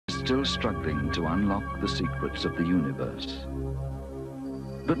still struggling to unlock the secrets of the universe.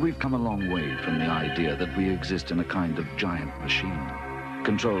 But we've come a long way from the idea that we exist in a kind of giant machine,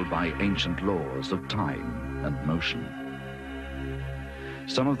 controlled by ancient laws of time and motion.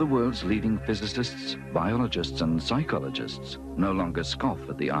 Some of the world's leading physicists, biologists, and psychologists no longer scoff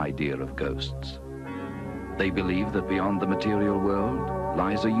at the idea of ghosts. They believe that beyond the material world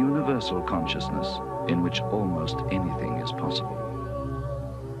lies a universal consciousness in which almost anything is possible.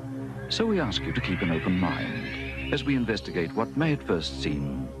 So we ask you to keep an open mind as we investigate what may at first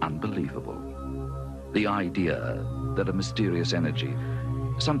seem unbelievable. The idea that a mysterious energy,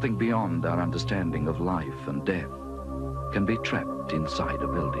 something beyond our understanding of life and death, can be trapped inside a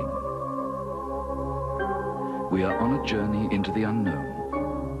building. We are on a journey into the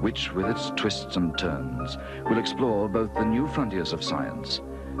unknown, which with its twists and turns will explore both the new frontiers of science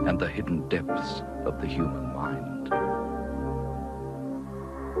and the hidden depths of the human mind.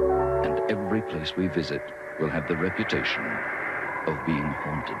 And every place we visit will have the reputation of being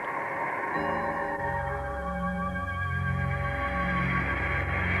haunted.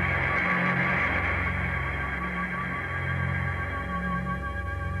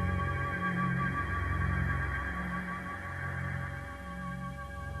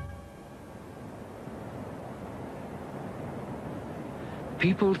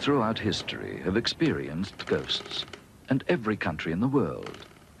 People throughout history have experienced ghosts, and every country in the world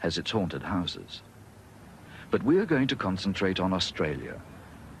has its haunted houses. But we are going to concentrate on Australia,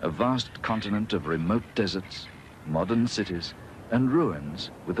 a vast continent of remote deserts, modern cities, and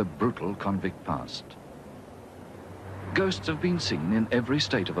ruins with a brutal convict past. Ghosts have been seen in every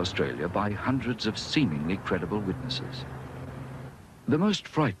state of Australia by hundreds of seemingly credible witnesses. The most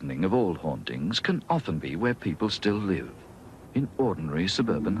frightening of all hauntings can often be where people still live, in ordinary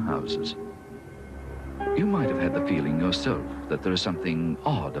suburban houses. You might have had the feeling yourself that there is something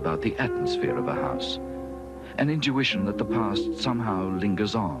odd about the atmosphere of a house, an intuition that the past somehow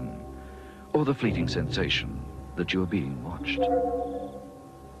lingers on, or the fleeting sensation that you are being watched.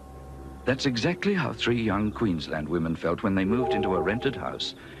 That's exactly how 3 young Queensland women felt when they moved into a rented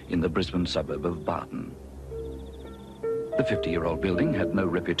house in the Brisbane suburb of Barton. The 50-year-old building had no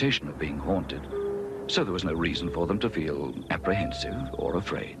reputation of being haunted, so there was no reason for them to feel apprehensive or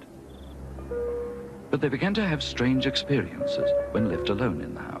afraid. But they began to have strange experiences when left alone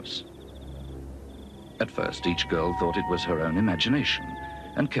in the house. At first, each girl thought it was her own imagination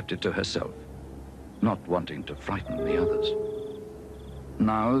and kept it to herself, not wanting to frighten the others.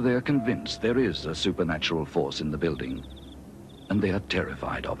 Now they are convinced there is a supernatural force in the building, and they are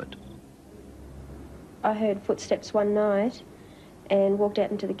terrified of it. I heard footsteps one night and walked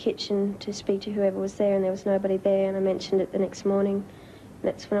out into the kitchen to speak to whoever was there, and there was nobody there, and I mentioned it the next morning.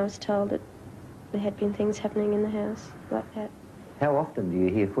 That's when I was told that there had been things happening in the house like that. How often do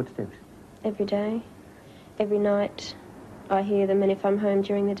you hear footsteps? Every day. Every night I hear them, and if I'm home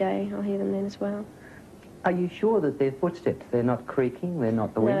during the day, I'll hear them then as well. Are you sure that they're footsteps? They're not creaking, they're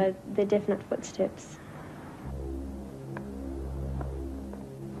not the wind? No, they're definite footsteps.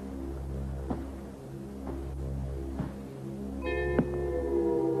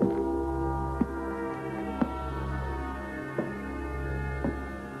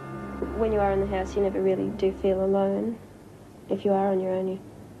 When you are in the house, you never really do feel alone. If you are on your own, you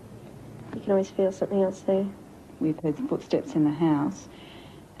can always feel something else there. We've heard footsteps in the house,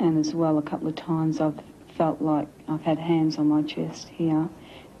 and as well a couple of times I've felt like I've had hands on my chest here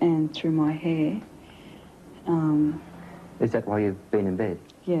and through my hair. Is that why you've been in bed?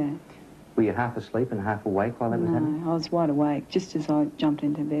 Yeah. Were you half asleep and half awake while that was happening? No, I was wide awake. Just as I jumped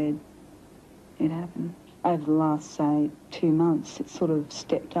into bed, it happened. Over the last, say, 2 months, it sort of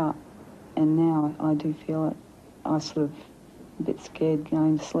stepped up. And now I do feel it. I was sort of a bit scared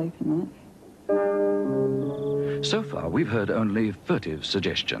going to sleep in that. So far, we've heard only furtive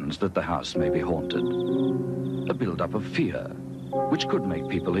suggestions that the house may be haunted. A build-up of fear, which could make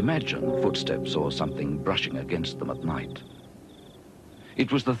people imagine footsteps or something brushing against them at night.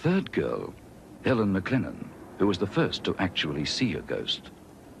 It was the third girl, Helen McLennan, who was the first to actually see a ghost.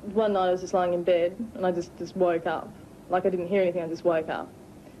 One night I was just lying in bed, and I just woke up. Like I didn't hear anything, I just woke up.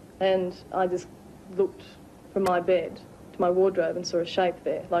 And I just looked from my bed to my wardrobe and saw a shape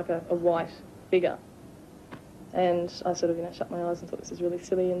there, like a white figure. And I sort of, shut my eyes and thought, this is really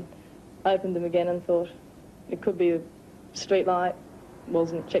silly, and opened them again and thought, it could be a street light,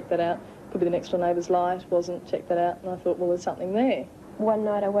 wasn't, checked that out. Could be the next door neighbour's light, wasn't, checked that out. And I thought, well, there's something there. One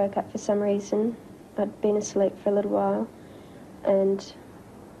night I woke up for some reason. I'd been asleep for a little while, and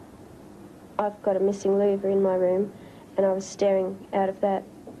I've got a missing louver in my room, and I was staring out of that.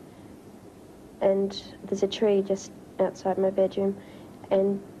 And there's a tree just outside my bedroom,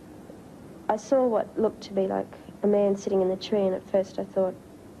 and I saw what looked to be like a man sitting in the tree, and at first I thought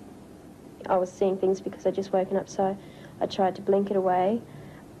I was seeing things because I'd just woken up, so I tried to blink it away,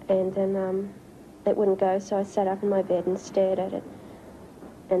 and then it wouldn't go, so I sat up in my bed and stared at it,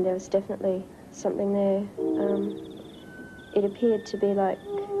 and there was definitely something there. It appeared to be like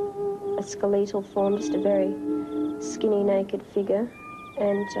a skeletal form, just a very skinny, naked figure,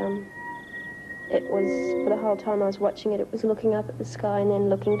 and it was, for the whole time I was watching it, it was looking up at the sky and then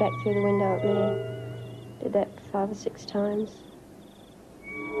looking back through the window at me. Did that 5 or 6 times.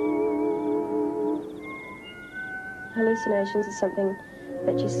 Hallucinations are something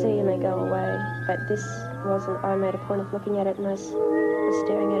that you see and they go away, but this wasn't. I made a point of looking at it, and I was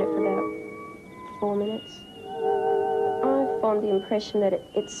staring at it for about 4 minutes. I formed the impression that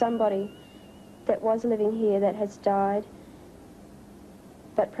it's somebody that was living here that has died,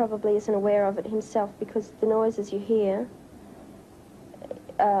 but probably isn't aware of it himself, because the noises you hear,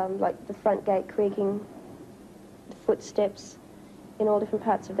 like the front gate creaking, the footsteps in all different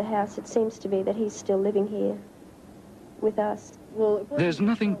parts of the house, it seems to be that he's still living here with us. Well, There's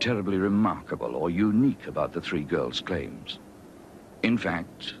nothing terribly remarkable or unique about the 3 girls' claims. In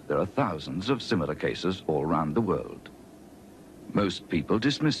fact, there are thousands of similar cases all around the world. Most people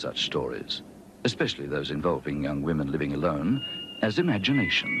dismiss such stories, especially those involving young women living alone, as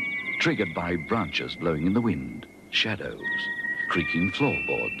imagination, triggered by branches blowing in the wind, shadows, creaking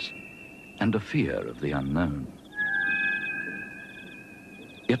floorboards, and a fear of the unknown.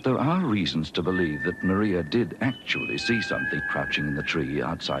 Yet there are reasons to believe that Maria did actually see something crouching in the tree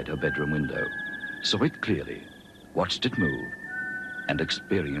outside her bedroom window, saw it clearly, watched it move, and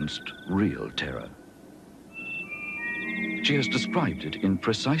experienced real terror. She has described it in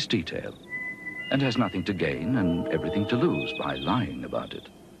precise detail, and has nothing to gain and everything to lose by lying about it.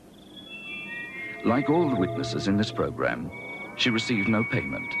 Like all the witnesses in this program, she received no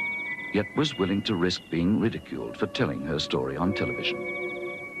payment, yet was willing to risk being ridiculed for telling her story on television.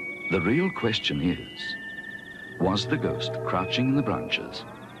 The real question is, was the ghost crouching in the branches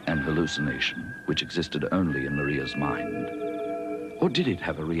an hallucination which existed only in Maria's mind, or did it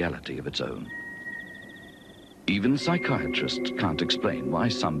have a reality of its own? Even psychiatrists can't explain why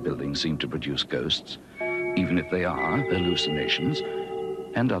some buildings seem to produce ghosts, even if they are hallucinations,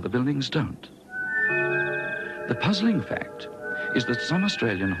 and other buildings don't. The puzzling fact is that some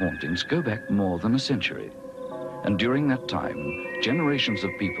Australian hauntings go back more than a century, and during that time, generations of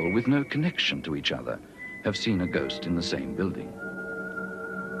people with no connection to each other have seen a ghost in the same building.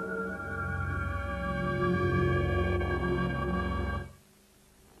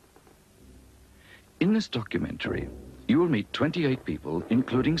 In this documentary, you will meet 28 people,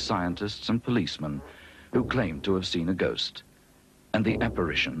 including scientists and policemen, who claim to have seen a ghost, and the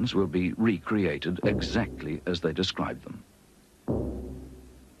apparitions will be recreated exactly as they describe them.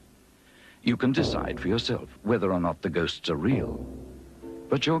 You can decide for yourself whether or not the ghosts are real,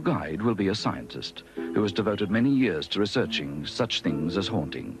 but your guide will be a scientist who has devoted many years to researching such things as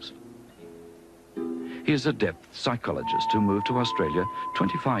hauntings. He is a depth psychologist who moved to Australia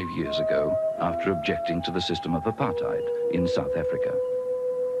 25 years ago after objecting to the system of apartheid in South Africa.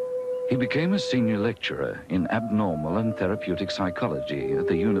 He became a senior lecturer in abnormal and therapeutic psychology at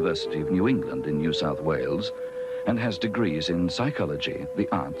the University of New England in New South Wales, and has degrees in psychology, the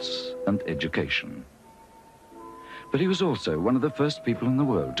arts, and education. But he was also one of the first people in the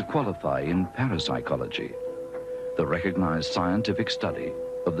world to qualify in parapsychology, the recognized scientific study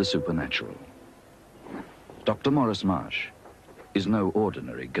of the supernatural. Dr. Maurice Marsh is no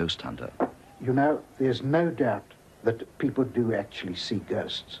ordinary ghost hunter. You know, there's no doubt that people do actually see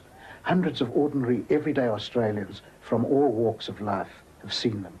ghosts. Hundreds of ordinary, everyday Australians from all walks of life have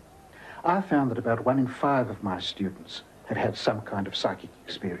seen them. I found that about 1 in 5 of my students had had some kind of psychic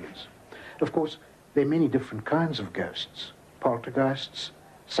experience. Of course, there are many different kinds of ghosts. Poltergeists,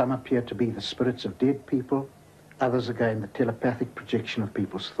 some appear to be the spirits of dead people, others again the telepathic projection of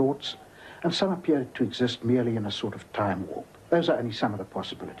people's thoughts, and some appear to exist merely in a sort of time warp. Those are only some of the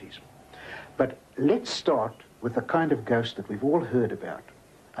possibilities. But let's start with the kind of ghost that we've all heard about,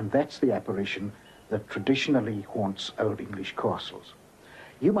 and that's the apparition that traditionally haunts Old English castles.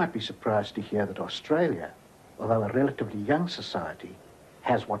 You might be surprised to hear that Australia, although a relatively young society,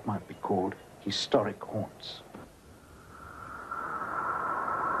 has what might be called historic haunts.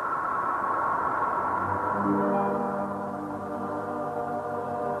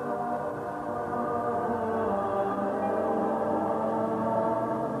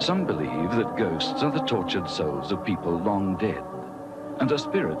 Some believe that ghosts are the tortured souls of people long dead, and are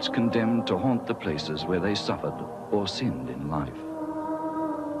spirits condemned to haunt the places where they suffered or sinned in life.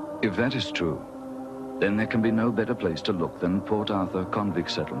 If that is true, then there can be no better place to look than Port Arthur convict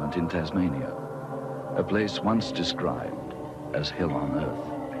settlement in Tasmania, a place once described as hell on earth.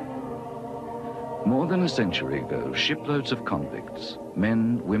 More than a century ago, shiploads of convicts,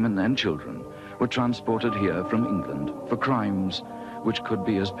 men, women and children, were transported here from England for crimes which could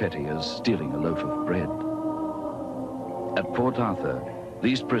be as petty as stealing a loaf of bread. At Port Arthur,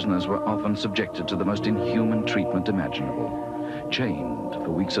 these prisoners were often subjected to the most inhuman treatment imaginable, chained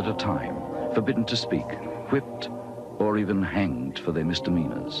for weeks at a time, forbidden to speak, whipped, or even hanged for their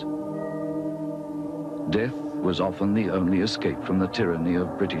misdemeanors. Death was often the only escape from the tyranny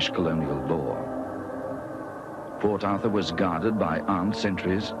of British colonial law. Port Arthur was guarded by armed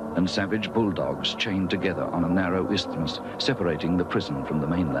sentries and savage bulldogs chained together on a narrow isthmus separating the prison from the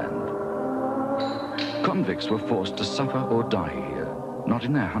mainland. Convicts were forced to suffer or die here, not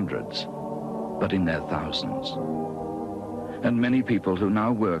in their hundreds, but in their thousands. And many people who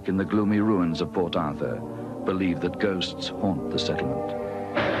now work in the gloomy ruins of Port Arthur believe that ghosts haunt the settlement.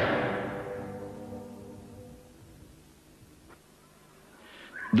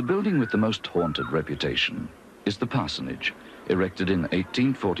 The building with the most haunted reputation is the parsonage, erected in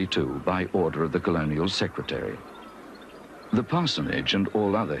 1842 by order of the colonial secretary. The parsonage and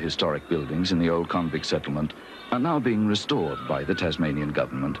all other historic buildings in the old convict settlement are now being restored by the Tasmanian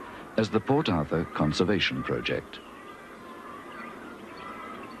government as the Port Arthur Conservation Project.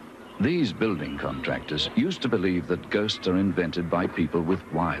 These building contractors used to believe that ghosts are invented by people with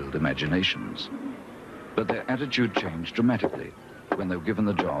wild imaginations. But their attitude changed dramatically when they were given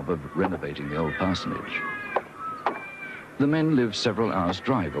the job of renovating the old parsonage. The men lived several hours'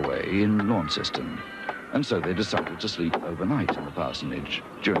 drive away in Launceston, and so they decided to sleep overnight in the parsonage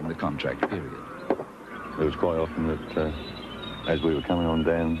during the contract period. It was quite often that as we were coming on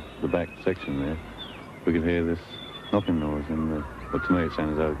down the back section there, we could hear this knocking noise, and but to me it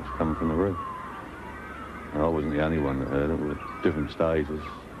sounded as though it was coming from the roof. And I wasn't the only one that heard it. At different stages,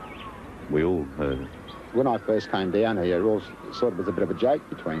 we all heard it. When I first came down here, it all sort of was a bit of a joke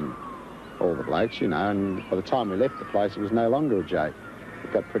between all the blokes, you know, and by the time we left the place, it was no longer a joke.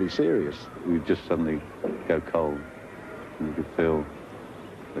 It got pretty serious. We'd just suddenly go cold, and you could feel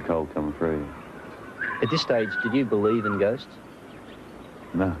the cold coming through you. At this stage, did you believe in ghosts?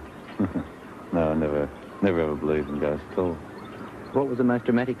 No. No, I never ever believed in ghosts at all. What was the most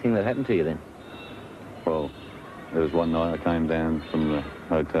dramatic thing that happened to you then? Well, there was one night I came down from the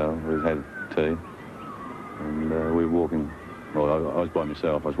hotel, we had tea, and we were walking, well, I was by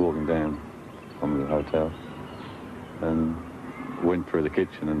myself, I was walking down from the hotel, and went through the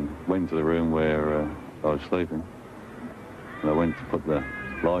kitchen and went to the room where I was sleeping, and I went to put the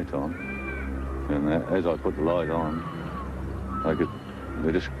light on, and as I put the light on, I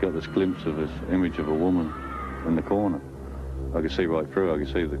just got this glimpse of this image of a woman in the corner. I could see right through, I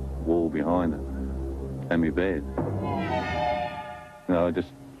could see the wall behind it, and my bed. You know, I just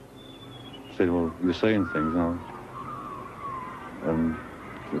said, well, you're seeing things, you know. And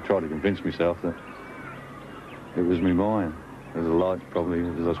I tried to convince myself that it was my mind. There's a light, probably,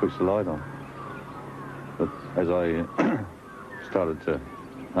 as I switched the light on. But as I started to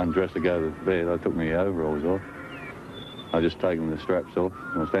undress to go to bed, I took my overalls off. I just taken the straps off,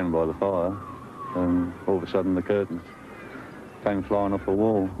 and I was standing by the fire, and all of a sudden the curtains came flying off the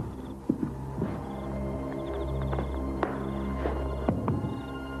wall.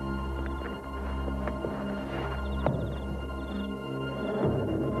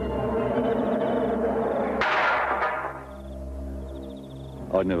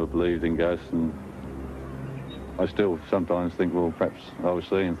 I never believed in ghosts, and I still sometimes think, well, perhaps I was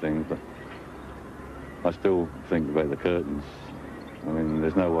seeing things, but I still think about the curtains. I mean,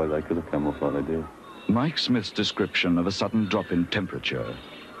 there's no way they could have come off like they did. Mike Smith's description of a sudden drop in temperature,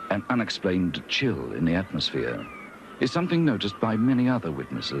 an unexplained chill in the atmosphere, is something noticed by many other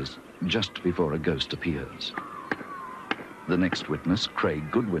witnesses just before a ghost appears. The next witness, Craig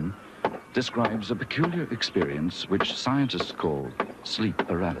Goodwin, describes a peculiar experience which scientists call sleep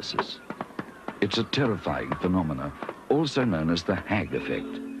paralysis. It's a terrifying phenomenon, also known as the hag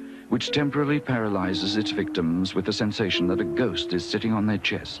effect, which temporarily paralyzes its victims with the sensation that a ghost is sitting on their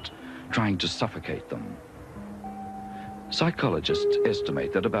chest, trying to suffocate them. Psychologists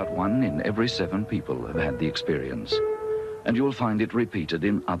estimate that about 1 in every 7 people have had the experience, and you'll find it repeated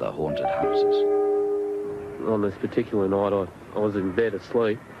in other haunted houses. On this particular night, I was in bed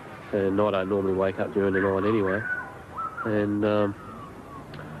asleep, and I don't normally wake up during the night anyway. And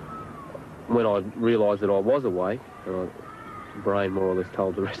when I realised that I was awake, the brain more or less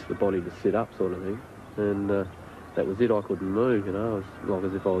told the rest of the body to sit up, sort of thing. And that was it. I couldn't move, you know. It was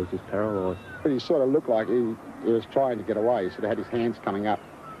like as if I was just paralysed. But he sort of looked like he was trying to get away. He sort of had his hands coming up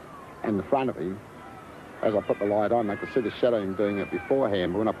in the front of him, as I put the light on, I could see the shadow of him doing it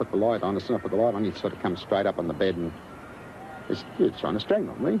beforehand, but when I put the light on, as soon as I put the light on, he sort of comes straight up on the bed and he's trying to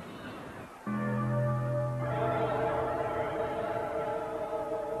strangle me.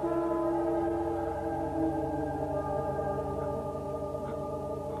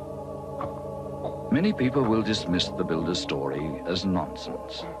 Many people will dismiss the builder's story as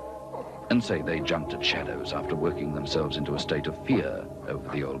nonsense and say they jumped at shadows after working themselves into a state of fear over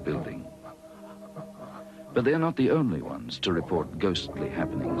the old building. But they're not the only ones to report ghostly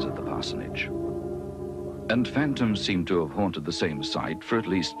happenings at the parsonage. And phantoms seem to have haunted the same site for at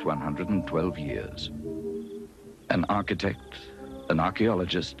least 112 years. An architect, an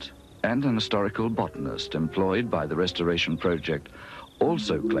archaeologist, and an historical botanist employed by the restoration project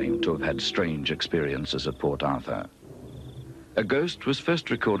also claimed to have had strange experiences at Port Arthur. A ghost was first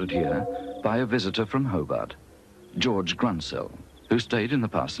recorded here by a visitor from Hobart, George Grunsell, who stayed in the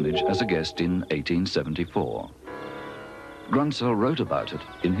parsonage as a guest in 1874. Grunsell wrote about it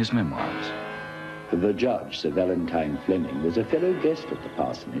in his memoirs. The judge, Sir Valentine Fleming, was a fellow guest at the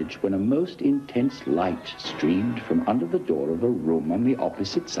parsonage when a most intense light streamed from under the door of a room on the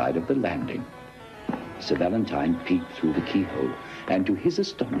opposite side of the landing. Sir Valentine peeked through the keyhole and, to his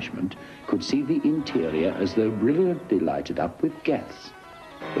astonishment, could see the interior as though brilliantly lighted up with gas,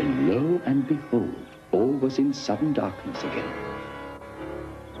 when lo and behold, all was in sudden darkness again.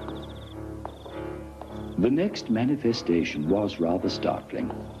 The next manifestation was rather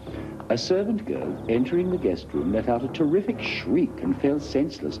startling. A servant girl entering the guest room let out a terrific shriek and fell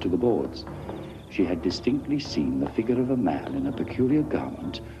senseless to the boards. She had distinctly seen the figure of a man in a peculiar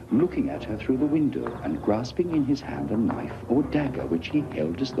garment looking at her through the window and grasping in his hand a knife or dagger which he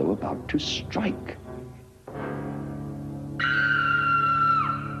held as though about to strike.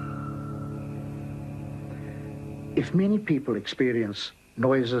 If many people experience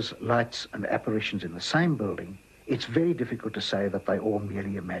noises, lights and apparitions in the same building, it's very difficult to say that they're all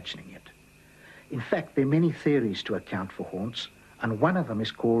merely imagining it. In fact, there are many theories to account for haunts, and one of them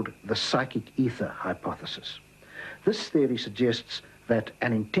is called the psychic ether hypothesis. This theory suggests that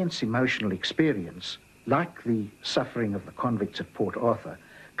an intense emotional experience, like the suffering of the convicts at Port Arthur,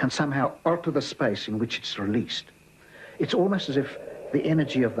 can somehow alter the space in which it's released. It's almost as if the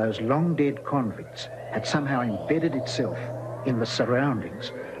energy of those long-dead convicts had somehow embedded itself in the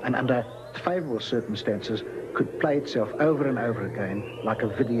surroundings and under favourable circumstances could play itself over and over again like a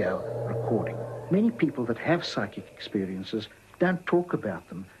video recording. Many people that have psychic experiences don't talk about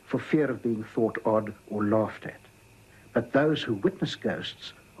them for fear of being thought odd or laughed at. But those who witness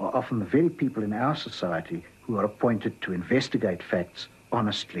ghosts are often the very people in our society who are appointed to investigate facts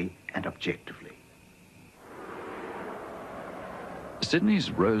honestly and objectively.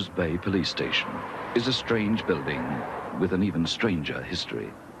 Sydney's Rose Bay Police Station is a strange building with an even stranger history.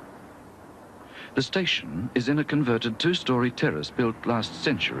 The station is in a converted two-storey terrace built last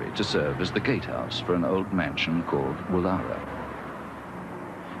century to serve as the gatehouse for an old mansion called Woollahra.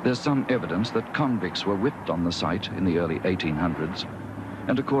 There's some evidence that convicts were whipped on the site in the early 1800s,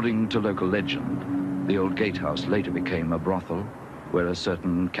 and according to local legend, the old gatehouse later became a brothel where a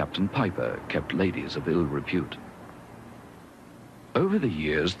certain Captain Piper kept ladies of ill repute. Over the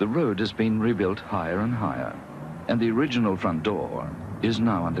years, the road has been rebuilt higher and higher, and the original front door is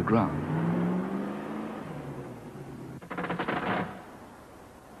now underground.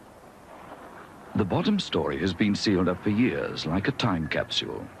 The bottom story has been sealed up for years like a time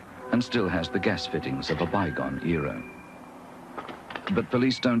capsule and still has the gas fittings of a bygone era. But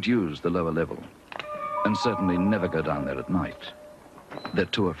police don't use the lower level and certainly never go down there at night. They're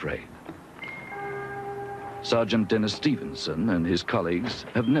too afraid. Sergeant Dennis Stevenson and his colleagues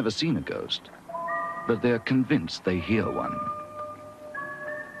have never seen a ghost, but they're convinced they hear one.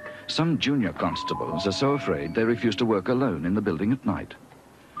 Some junior constables are so afraid they refuse to work alone in the building at night.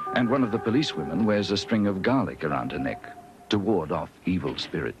 And one of the policewomen wears a string of garlic around her neck to ward off evil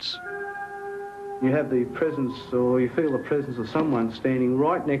spirits. You have the presence, or you feel the presence of someone standing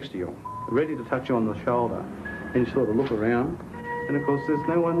right next to you, ready to touch you on the shoulder, and you sort of look around, and of course there's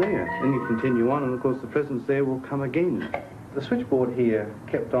no one there. Then you continue on, and of course the presence there will come again. The switchboard here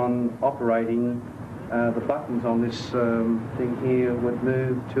kept on operating. The buttons on this thing here would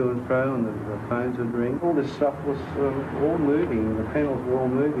move to and fro, and the phones would ring. All this stuff was all moving, the panels were all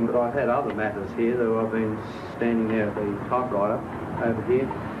moving, but I've had other matters here, though I've been standing there at the typewriter over here,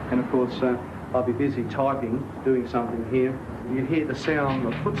 and of course I'll be busy typing, doing something here. You hear the sound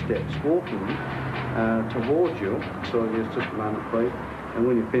of footsteps walking towards you, so just a moment, please, and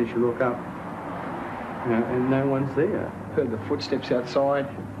when you finish you look up, you know, and no one's there. Heard the footsteps outside.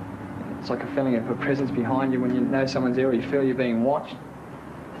 It's like a feeling of a presence behind you when you know someone's there or you feel you're being watched.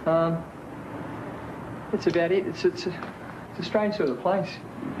 That's about it. It's a strange sort of place.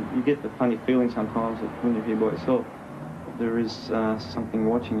 You get the funny feeling sometimes that when you're here by yourself, there is something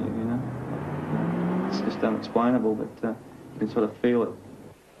watching you, you know. It's just unexplainable, but you can sort of feel it.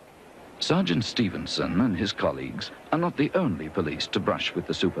 Sergeant Stevenson and his colleagues are not the only police to brush with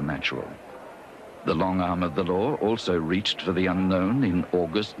the supernatural. The long arm of the law also reached for the unknown in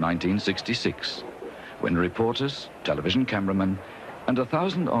August 1966, when reporters, television cameramen, and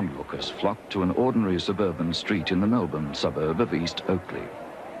 1,000 onlookers flocked to an ordinary suburban street in the Melbourne suburb of East Oakley.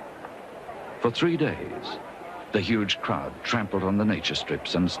 For 3 days, the huge crowd trampled on the nature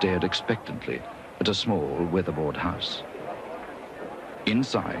strips and stared expectantly at a small weatherboard house.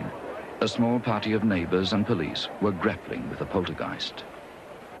 Inside, a small party of neighbors and police were grappling with a poltergeist.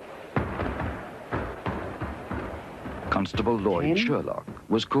 Constable Lloyd Sherlock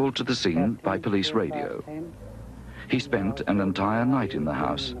was called to the scene by police radio. He spent an entire night in the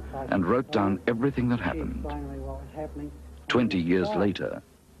house and wrote down everything that happened. 20 years later,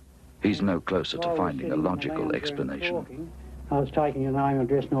 he's no closer to finding a logical explanation. I was taking your name,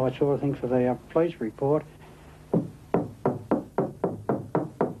 address, and all that sort of thing for the police report.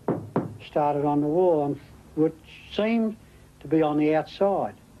 Started on the wall, which seemed to be on the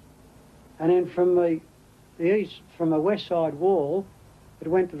outside. And then from the west side wall, it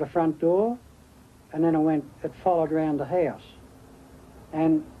went to the front door, and then it followed around the house.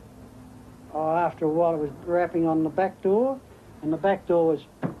 And after a while, it was rapping on the back door, and the back door was...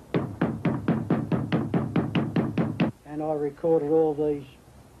 And I recorded all these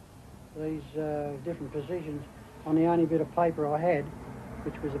different positions on the only bit of paper I had,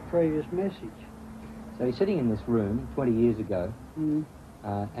 which was a previous message. So you're sitting in this room 20 years ago, and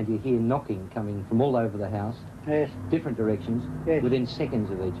you hear knocking coming from all over the house, yes, different directions, yes, within seconds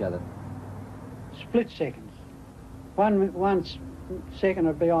of each other. Split seconds. One second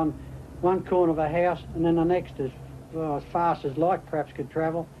would be on one corner of a house, and then the next, as fast as light perhaps could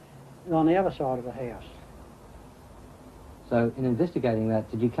travel, on the other side of the house. So in investigating that,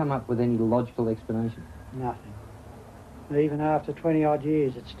 did you come up with any logical explanation? Nothing. Even after 20-odd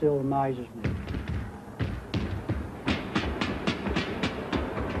years, it still amazes me.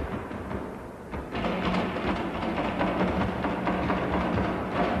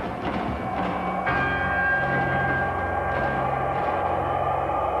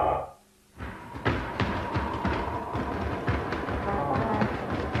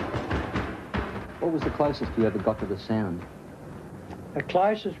 What was the closest you ever got to the sound? The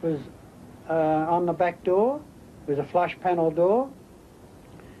closest was on the back door. It was a flush panel door,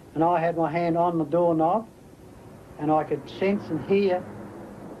 and I had my hand on the doorknob, and I could sense and hear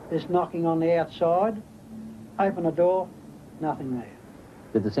this knocking on the outside. Open the door, nothing there.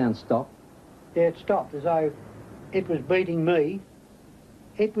 Did the sound stop? Yeah, it stopped, as though it was beating me.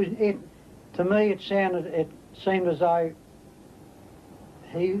 To me, it seemed as though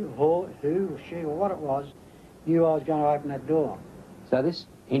he, or who, or she, or what it was, knew I was going to open that door. So this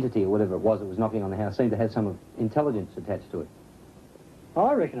entity, or whatever it was that was knocking on the house, seemed to have some intelligence attached to it.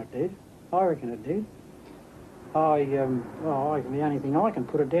 I reckon it did. I reckon it did. The only thing I can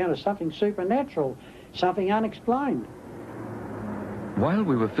put it down is something supernatural, something unexplained. While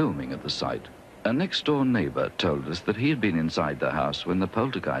we were filming at the site, a next-door neighbor told us that he had been inside the house when the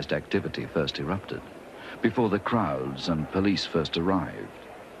poltergeist activity first erupted, before the crowds and police first arrived.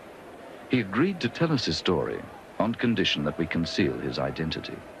 He agreed to tell us his story, on condition that we conceal his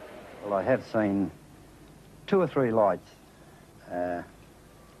identity. Well, I have seen 2 or 3 lights,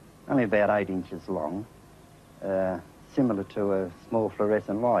 only about 8 inches long, similar to a small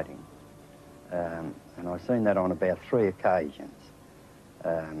fluorescent lighting. And I've seen that on about 3 occasions,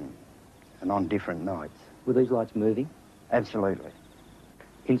 and on different nights. Were these lights moving? Absolutely.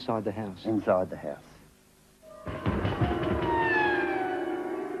 Inside the house? Inside the house.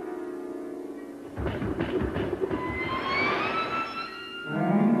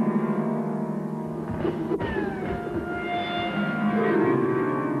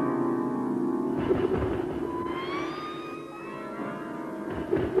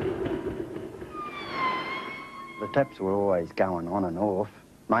 The taps were always going on and off,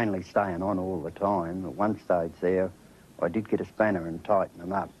 mainly staying on all the time. At one stage there, I did get a spanner and tighten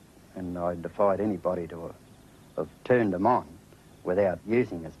them up, and I defied anybody to have turned them on without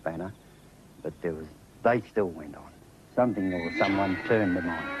using a spanner, but they still went on. Something or someone turned them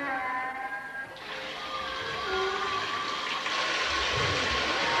on.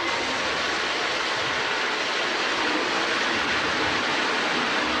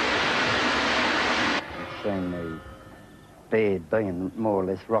 Seen the bed being more or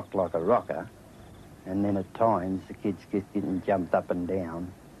less rocked like a rocker, and then at times the kids just getting jumped up and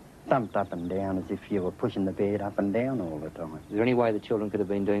down thumped up and down as if you were pushing the bed up and down all the time. Is there any way the children could have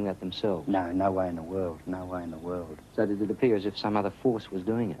been doing that themselves? No, no way in the world, no way in the world. So did it appear as if some other force was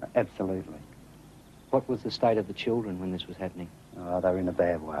doing it? Absolutely. What was the state of the children when this was happening? Oh, they were in a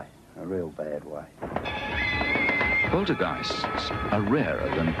bad way, a real bad way. Poltergeists are rarer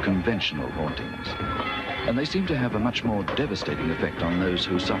than conventional hauntings, and they seem to have a much more devastating effect on those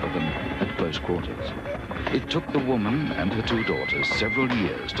who suffer them at close quarters. It took the woman and her 2 daughters several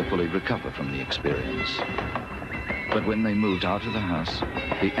years to fully recover from the experience. But when they moved out of the house,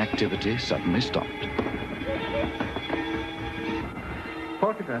 the activity suddenly stopped.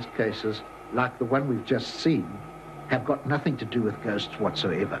 Poltergeist cases, like the one we've just seen, have got nothing to do with ghosts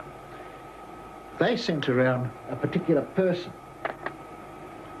whatsoever. They centre around a particular person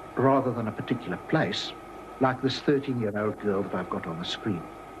rather than a particular place, like this 13-year-old girl that I've got on the screen.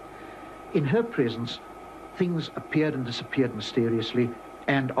 In her presence, things appeared and disappeared mysteriously,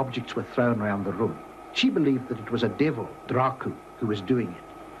 and objects were thrown around the room. She believed that it was a devil, Dracu, who was doing it,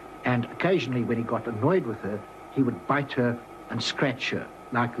 and occasionally when he got annoyed with her, he would bite her and scratch her,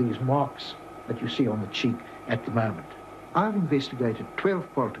 like these marks that you see on the cheek at the moment. I've investigated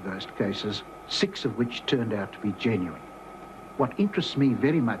 12 poltergeist cases, 6 of which turned out to be genuine. What interests me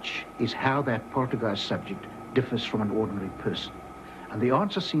very much is how that poltergeist subject differs from an ordinary person. And the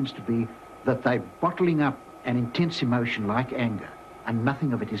answer seems to be that they're bottling up an intense emotion like anger, and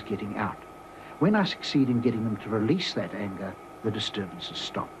nothing of it is getting out. When I succeed in getting them to release that anger, the disturbances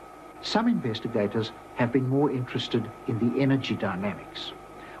stop. Some investigators have been more interested in the energy dynamics.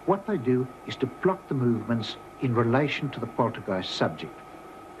 What they do is to plot the movements in relation to the poltergeist subject.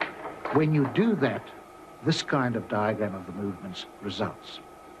 When you do that, this kind of diagram of the movements results.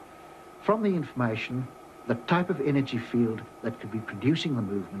 From the information, the type of energy field that could be producing the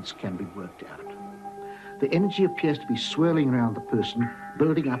movements can be worked out. The energy appears to be swirling around the person,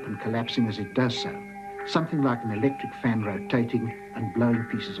 building up and collapsing as it does so, something like an electric fan rotating and blowing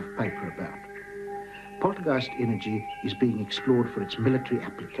pieces of paper about. Poltergeist energy is being explored for its military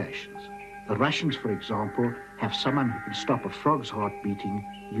applications. The Russians, for example, have someone who can stop a frog's heart beating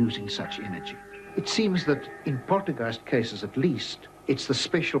using such energy. It seems that in poltergeist cases at least, it's the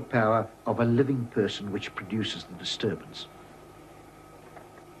special power of a living person which produces the disturbance.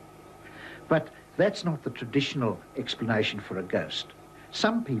 But that's not the traditional explanation for a ghost.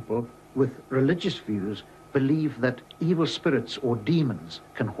 Some people with religious views believe that evil spirits or demons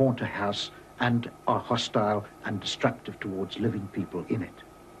can haunt a house and are hostile and destructive towards living people in it.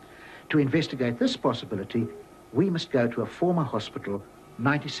 To investigate this possibility, we must go to a former hospital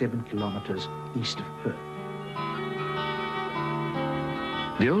 97 kilometres east of Perth.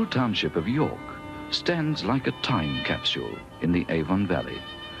 The old township of York stands like a time capsule in the Avon Valley,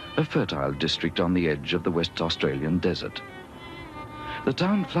 a fertile district on the edge of the West Australian desert. The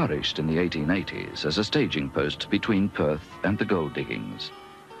town flourished in the 1880s as a staging post between Perth and the gold diggings.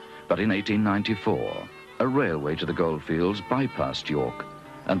 But in 1894, a railway to the goldfields bypassed York,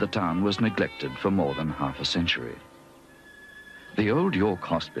 and the town was neglected for more than half a century. The old York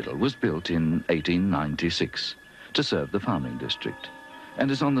Hospital was built in 1896 to serve the farming district,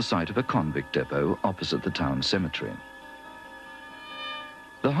 and is on the site of a convict depot opposite the town cemetery.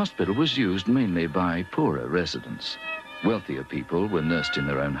 The hospital was used mainly by poorer residents. Wealthier people were nursed in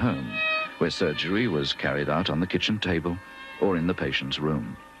their own home, where surgery was carried out on the kitchen table or in the patient's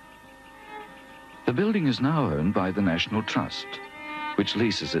room. The building is now owned by the National Trust, which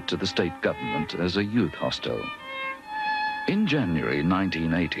leases it to the state government as a youth hostel. In January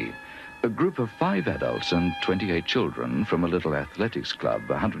 1980, a group of 5 adults and 28 children from a little athletics club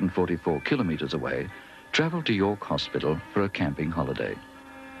 144 kilometres away travelled to York Hospital for a camping holiday.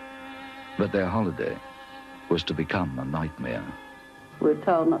 But their holiday was to become a nightmare. We were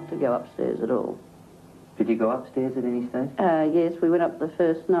told not to go upstairs at all. Did you go upstairs at any stage? Yes, we went up the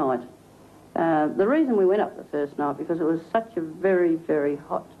first night. The reason we went up the first night, because it was such a very, very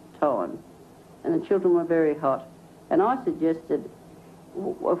hot time, and the children were very hot. And I suggested,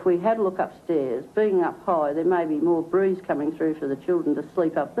 if we had a look upstairs, being up high, there may be more breeze coming through for the children to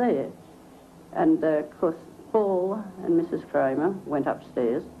sleep up there. And, of course, Paul and Mrs. Kramer went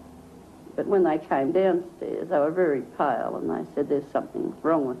upstairs, but when they came downstairs, they were very pale, and they said there's something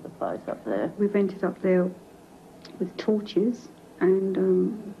wrong with the place up there. We went up there with torches,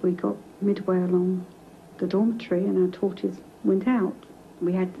 and we got midway along the dormitory, and our torches went out.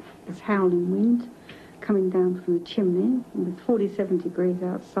 We had this howling wind coming down from the chimney, and with 47 degrees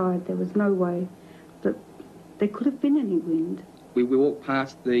outside, there was no way that there could have been any wind. We walked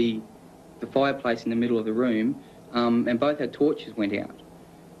past the fireplace in the middle of the room, and both our torches went out.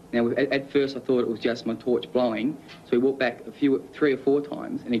 Now, at first I thought it was just my torch blowing, so we walked back 3 or 4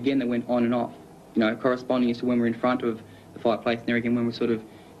 times, and again they went on and off, you know, corresponding as to when we're in front of the fireplace, and there again when we sort of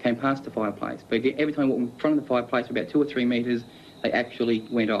came past the fireplace. But again, every time we walked in front of the fireplace for about 2 or 3 metres, they actually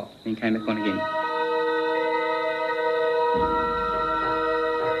went off and came back on again.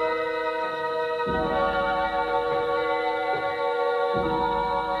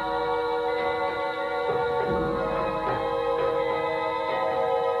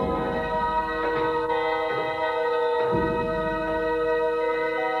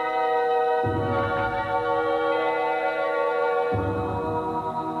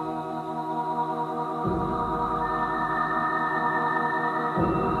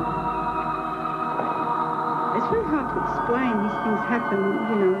 It's very hard to explain. These things happen,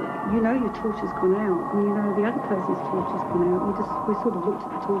 you know your torch has gone out, and you know the other person's torch has gone out. We sort of looked at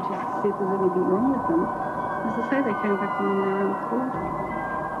the torches to see if there's anything wrong with them. As I say, they came back on their own accord.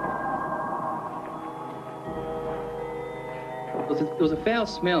 There was a foul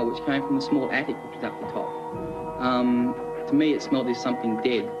smell which came from the small attic which was up the top. To me, it smelled as something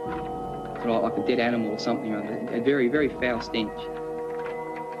dead, like a dead animal or something. A very, very foul stench.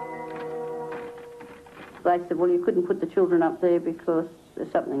 They said, well, you couldn't put the children up there because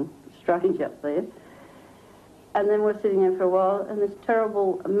there's something strange up there. And then we're sitting there for a while, and this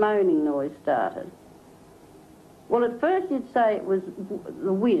terrible moaning noise started. Well, at first you'd say it was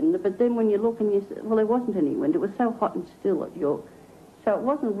the wind, but then when you look and you say, well, there wasn't any wind. It was so hot and still at York. So it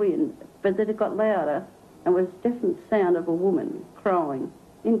wasn't wind, but then it got louder, and was a definite sound of a woman crying,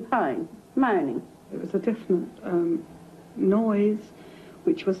 in pain, moaning. It was a definite noise,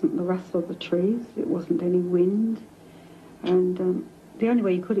 which wasn't the rustle of the trees, it wasn't any wind, and the only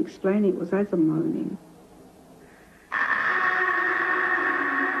way you could explain it was as a moaning.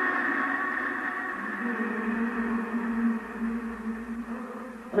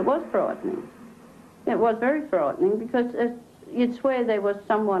 It was frightening. It was very frightening because you'd swear there was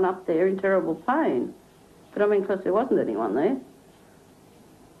someone up there in terrible pain. But I mean, because there wasn't anyone there.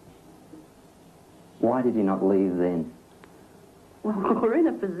 Why did you not leave then? Well, we're in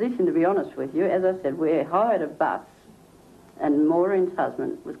a position, to be honest with you. As I said, we hired a bus, and Maureen's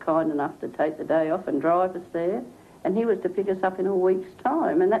husband was kind enough to take the day off and drive us there, and he was to pick us up in a week's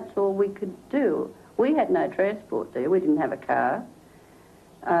time, and that's all we could do. We had no transport there. We didn't have a car.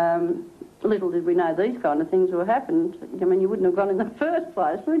 Little did we know these kind of things would happen. I mean, you wouldn't have gone in the first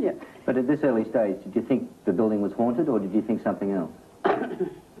place, would you? But at this early stage, did you think the building was haunted, or did you think something else?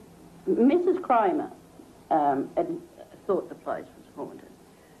 Mrs. Kramer had thought the place was haunted.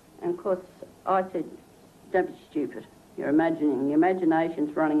 And of course, I said, don't be stupid. You're imagining. Your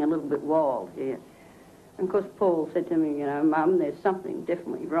imagination's running a little bit wild here. And of course, Paul said to me, you know, Mum, there's something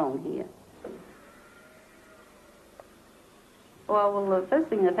definitely wrong here. Well, the first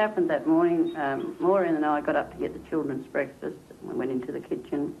thing that happened that morning, Maureen and I got up to get the children's breakfast. We went into the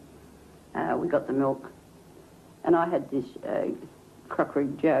kitchen. We got the milk. And I had this crockery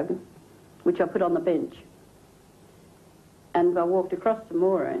jug, which I put on the bench. And I walked across to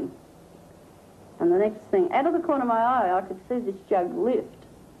Maureen. And the next thing, out of the corner of my eye, I could see this jug lift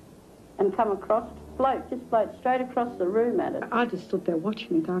and come across, just float straight across the room at it. I just stood there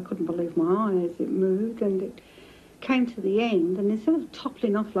watching it. I couldn't believe my eye as it moved, and it came to the end, and instead of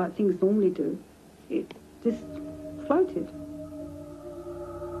toppling off like things normally do, it just floated.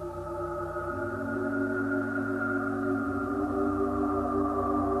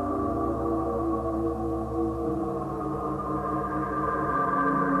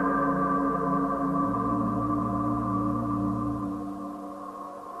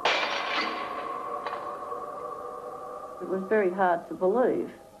 It was very hard to believe.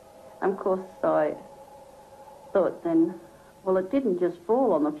 And of course, I thought then, well, it didn't just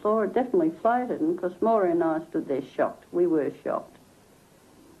fall on the floor, it definitely floated. And of course, Maureen and I stood there shocked. We were shocked.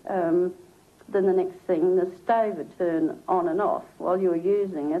 Then the next thing, the stove had turned on and off. While you were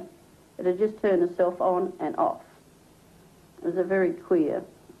using it, it had just turned itself on and off. It was a very queer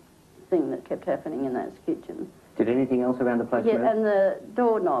thing that kept happening in that kitchen. Did anything else around the place move? Yeah, and the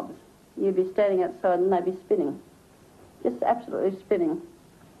doorknobs. You'd be standing outside and they'd be spinning. Just absolutely spinning.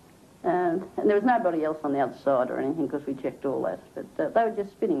 And there was nobody else on the other side or anything because we checked all that. But they were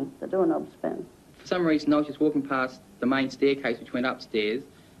just spinning, the doorknobs spin. For some reason, I was just walking past the main staircase which went upstairs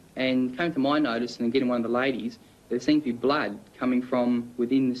and came to my notice, and getting one of the ladies, there seemed to be blood coming from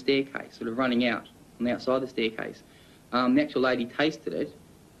within the staircase, sort of running out on the outside of the staircase. The actual lady tasted it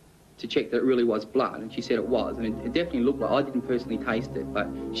to check that it really was blood, and she said it was, and it definitely looked like, I didn't personally taste it, but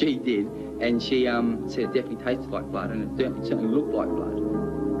she did, and she said it definitely tasted like blood, and it certainly looked like blood.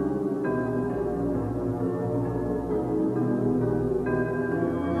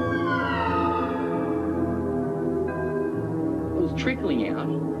 trickling out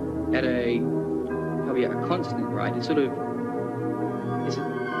at probably a constant rate. It sort of,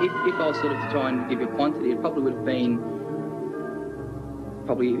 if I was sort of trying to give you a quantity, it probably would have been,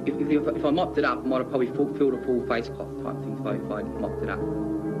 if I mopped it up, I might have probably filled a full face cloth type thing if I mopped it up.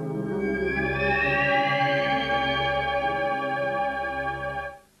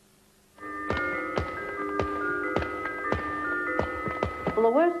 Well,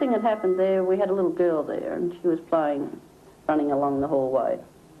 the worst thing that happened there, we had a little girl there, and she was running along the hallway.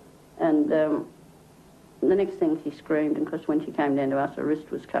 And the next thing she screamed, and because when she came down to us, her wrist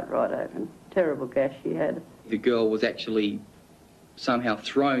was cut right open. Terrible gash she had. The girl was actually somehow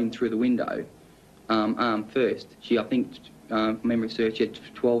thrown through the window, arm first. She, I think, from memory serves, she had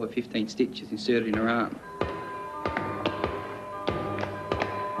 12 or 15 stitches inserted in her arm.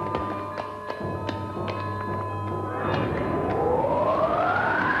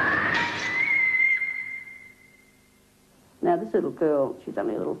 Now, this little girl, she's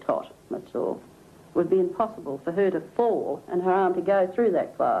only a little tot, that's all. It would be impossible for her to fall and her arm to go through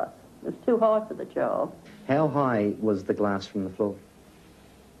that glass. It was too high for the child. How high was the glass from the floor?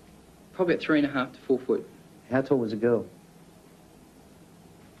 Probably at 3.5 to 4 foot. How tall was the girl?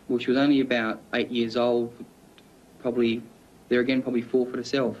 Well, she was only about 8 years old, probably 4 foot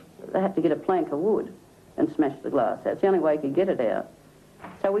herself. They had to get a plank of wood and smash the glass out. It's the only way you could get it out.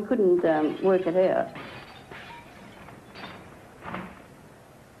 So we couldn't work it out.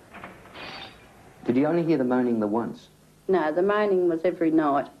 Did you only hear the moaning the once? No, the moaning was every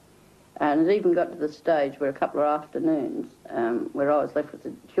night. And it even got to the stage where a couple of afternoons, where I was left with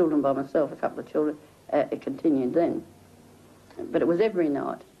the children by myself, a couple of children, it continued then. But it was every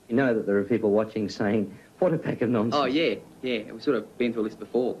night. You know that there are people watching saying, what a pack of nonsense. Oh, yeah. We've sort of been through this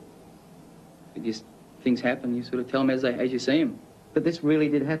before. It just, things happen, you sort of tell them as you see them. But this really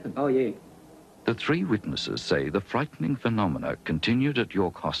did happen? Oh, yeah. The 3 witnesses say the frightening phenomena continued at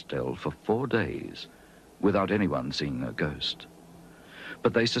York Hostel for 4 days without anyone seeing a ghost.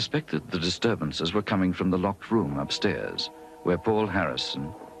 But they suspected the disturbances were coming from the locked room upstairs, where Paul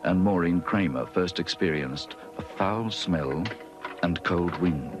Harrison and Maureen Kramer first experienced a foul smell and cold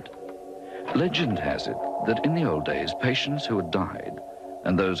wind. Legend has it that in the old days, patients who had died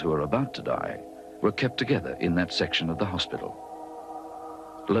and those who were about to die were kept together in that section of the hospital.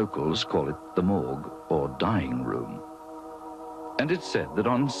 Locals call it the morgue or dying room. And it's said that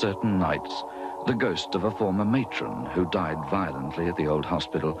on certain nights, the ghost of a former matron who died violently at the old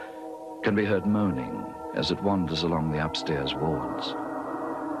hospital can be heard moaning as it wanders along the upstairs wards.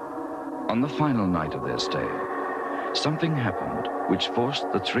 On the final night of their stay, something happened which forced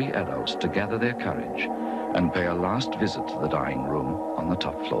the 3 adults to gather their courage and pay a last visit to the dying room on the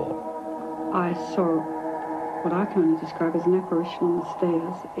top floor. I saw what I can only describe as an apparition on the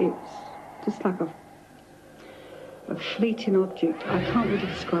stairs. It's just like a fleeting object. I can't really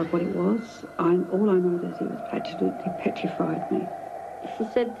describe what it was. All I know is it was absolutely petrified me. She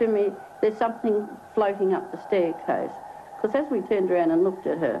said to me, there's something floating up the staircase. Because as we turned around and looked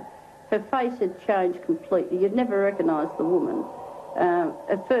at her, her face had changed completely. You'd never recognise the woman.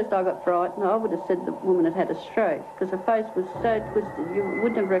 At first I got frightened. I would have said the woman had had a stroke because her face was so twisted you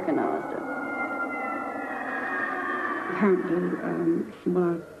wouldn't have recognised her. Apparently, from what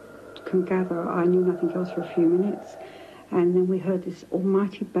I can gather, I knew nothing else for a few minutes, and then we heard this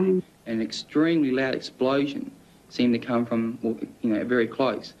almighty bang. An extremely loud explosion seemed to come from, very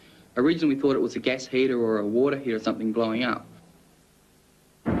close. Originally we thought it was a gas heater or a water heater or something blowing up.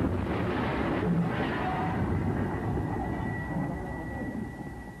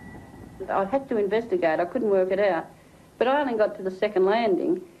 I had to investigate. I couldn't work it out. But I only got to the second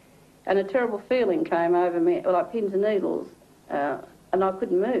landing, and a terrible feeling came over me, like pins and needles, and I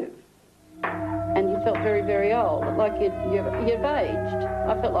couldn't move. And you felt very, very old, like you'd aged.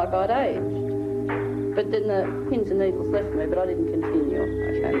 I felt like I'd aged. But then the pins and needles left me, but I didn't continue.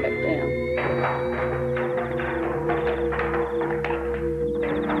 I came back down.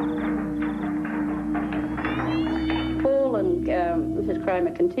 Paul and Mrs.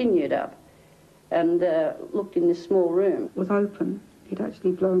 Kramer continued up and looked in this small room. It was open. It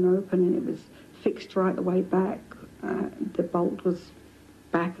actually blown open, and it was fixed right the way back. The bolt was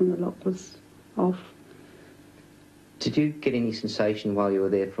back and the lock was off. Did you get any sensation while you were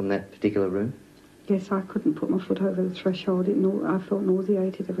there from that particular room? Yes, I couldn't put my foot over the threshold. I felt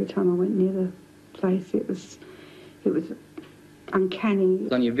nauseated every time I went near the place. It was uncanny. It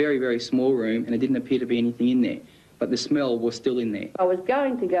was only a very, very small room, and there didn't appear to be anything in there. But the smell was still in there. I was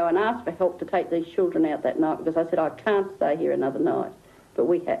going to go and ask for help to take these children out that night because I said I can't stay here another night. But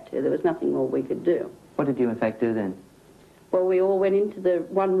we had to. There was nothing more we could do. What did you in fact do then? Well, we all went into the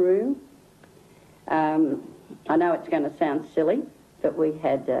one room. I know it's going to sound silly, but we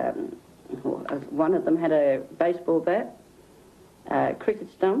had, one of them had a baseball bat,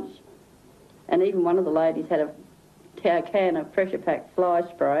 cricket stumps, and even one of the ladies had a can of pressure-packed fly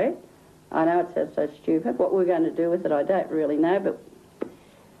spray. I know it sounds so stupid. What we're going to do with it, I don't really know, but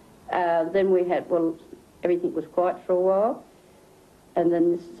then we had, well, everything was quiet for a while, and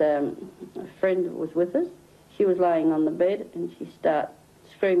then this friend was with us. She was laying on the bed, and she started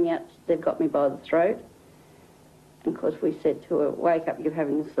screaming out, "They've got me by the throat." And of course we said to her, "Wake up, you're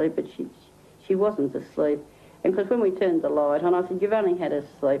having a sleep," but she wasn't asleep. And because when we turned the light on, I said, "You've only had a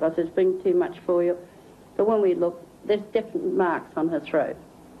sleep." I said, "It's been too much for you." But when we looked, there's definite marks on her throat.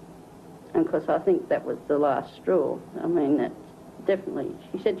 And of course I think that was the last straw. I mean, that's definitely,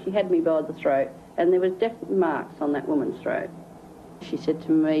 she said she had me by the throat, and there was definite marks on that woman's throat. She said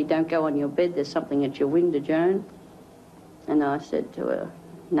to me, "Don't go on your bed, there's something at your window, Joan." And I said to her,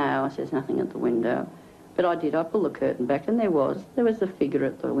 "No," I said, "there's nothing at the window." But I did, I pulled the curtain back, and there was a figure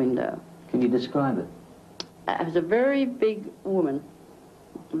at the window. Can you describe it? It was a very big woman,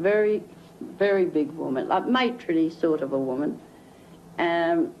 very, very big woman, like matronly sort of a woman.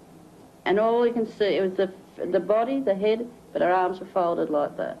 And all you can see, it was the body, the head, but her arms were folded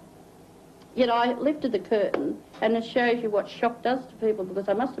like that. Yet I lifted the curtain, and it shows you what shock does to people, because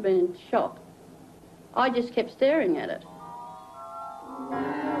I must have been in shock. I just kept staring at it.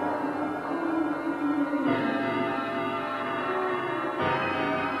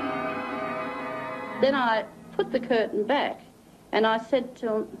 Then I put the curtain back, and I said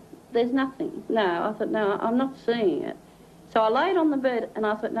to him, "There's nothing." No, I thought, "No, I'm not seeing it." So I laid on the bed, and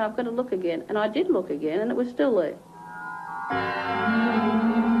I thought, "No, I've got to look again." And I did look again, and it was still there.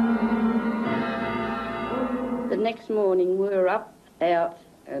 The next morning, we were up, out,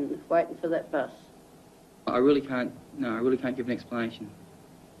 and waiting for that bus. I really can't give an explanation.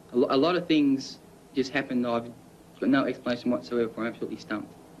 A lot of things just happened that I've got no explanation whatsoever for. I'm absolutely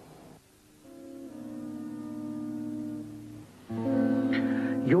stumped.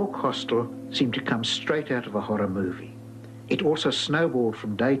 York Hostel seemed to come straight out of a horror movie. It also snowballed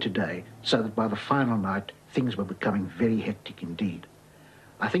from day to day, so that by the final night, things were becoming very hectic indeed.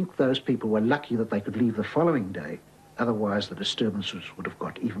 I think those people were lucky that they could leave the following day, otherwise the disturbances would have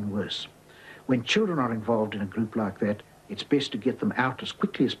got even worse. When children are involved in a group like that, it's best to get them out as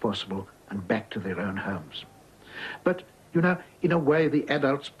quickly as possible and back to their own homes. But, you know, in a way the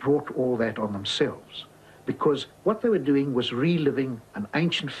adults brought all that on themselves, because what they were doing was reliving an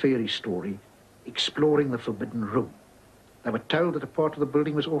ancient fairy story, exploring the forbidden room. They were told that a part of the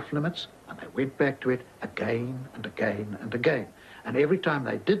building was off limits, and they went back to it again and again and again. And every time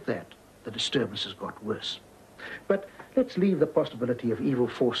they did that, the disturbances got worse. But let's leave the possibility of evil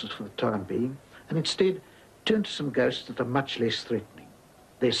forces for the time being, and instead turn to some ghosts that are much less threatening.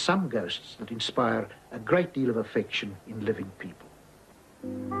 There's some ghosts that inspire a great deal of affection in living people.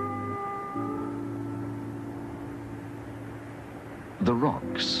 The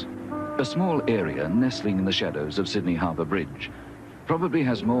Rocks, a small area nestling in the shadows of Sydney Harbour Bridge, probably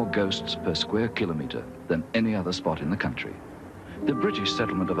has more ghosts per square kilometre than any other spot in the country. The British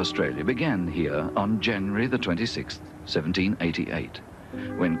settlement of Australia began here on January the 26th, 1788,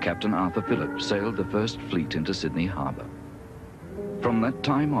 when Captain Arthur Phillip sailed the first fleet into Sydney Harbour. From that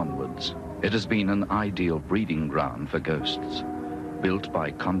time onwards, it has been an ideal breeding ground for ghosts, built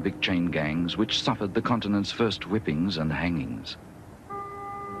by convict chain gangs which suffered the continent's first whippings and hangings.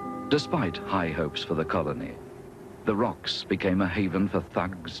 Despite high hopes for the colony, the Rocks became a haven for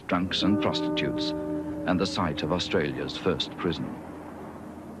thugs, drunks and prostitutes, and the site of Australia's first prison.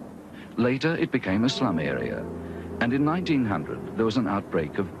 Later it became a slum area, and in 1900 there was an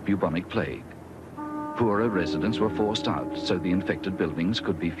outbreak of bubonic plague. Poorer residents were forced out so the infected buildings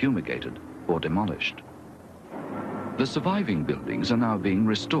could be fumigated or demolished. The surviving buildings are now being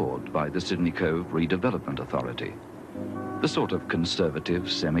restored by the Sydney Cove Redevelopment Authority, the sort of conservative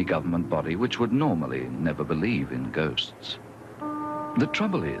semi-government body which would normally never believe in ghosts. The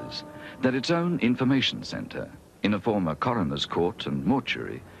trouble is that its own information centre, in a former coroner's court and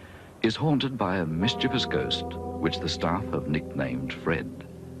mortuary, is haunted by a mischievous ghost which the staff have nicknamed Fred.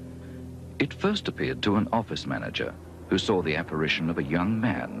 It first appeared to an office manager who saw the apparition of a young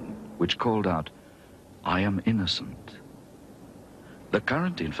man which called out, "I am innocent." The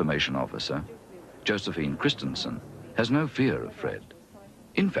current information officer, Josephine Christensen, has no fear of Fred.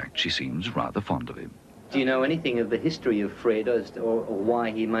 In fact, she seems rather fond of him. Do you know anything of the history of Fred or why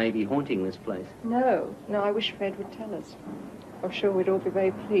he may be haunting this place? No, I wish Fred would tell us. I'm sure we'd all be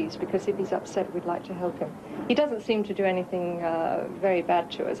very pleased, because if he's upset, we'd like to help him. He doesn't seem to do anything very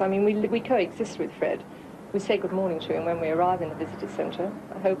bad to us. I mean, we coexist with Fred, We say good morning to him when we arrive in the visitor centre,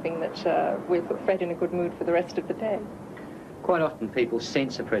 hoping that we'll put Fred in a good mood for the rest of the day. Quite often people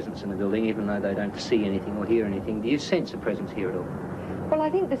sense a presence in the building even though they don't see anything or hear anything. Do you sense a presence here at all? Well, I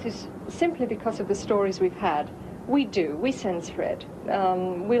think this is simply because of the stories we've had. We do. We sense Fred.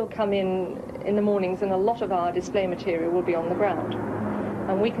 We'll come in the mornings and a lot of our display material will be on the ground.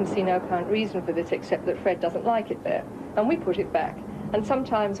 And we can see no apparent reason for this except that Fred doesn't like it there. And we put it back. And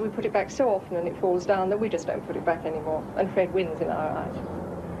sometimes we put it back so often and it falls down that we just don't put it back anymore. And Fred wins in our eyes.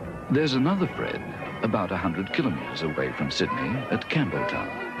 There's another Fred about 100 kilometres away from Sydney at Campbelltown.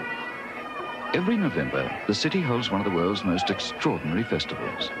 Every November, the city holds one of the world's most extraordinary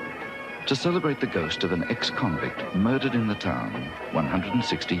festivals to celebrate the ghost of an ex-convict murdered in the town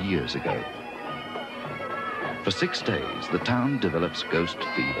 160 years ago. For 6 days, the town develops ghost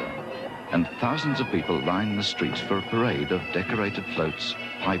fever, and thousands of people line the streets for a parade of decorated floats,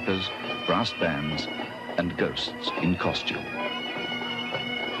 pipers, brass bands, and ghosts in costume.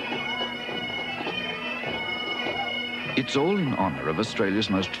 It's all in honour of Australia's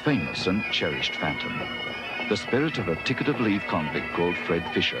most famous and cherished phantom, the spirit of a ticket-of-leave convict called Fred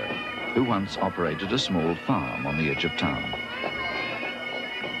Fisher, who once operated a small farm on the edge of town.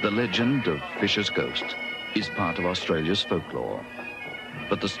 The legend of Fisher's ghost is part of Australia's folklore,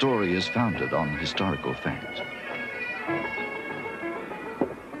 but the story is founded on historical fact.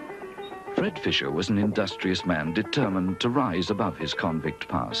 Fred Fisher was an industrious man determined to rise above his convict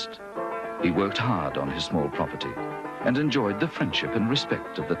past. He worked hard on his small property and enjoyed the friendship and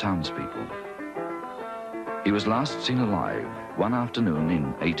respect of the townspeople. He was last seen alive one afternoon in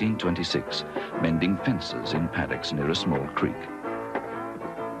 1826, mending fences in paddocks near a small creek.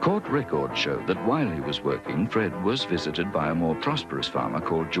 Court records show that while he was working, Fred was visited by a more prosperous farmer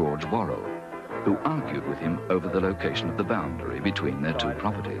called George Worrell, who argued with him over the location of the boundary between their two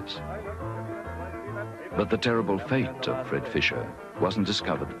properties. But the terrible fate of Fred Fisher wasn't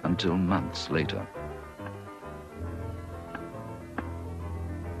discovered until months later.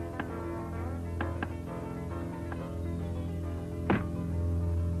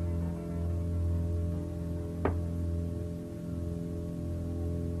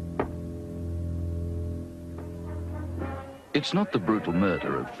 It's not the brutal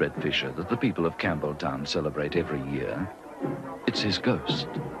murder of Fred Fisher that the people of Campbelltown celebrate every year. It's his ghost.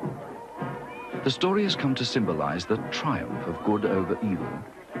 The story has come to symbolize the triumph of good over evil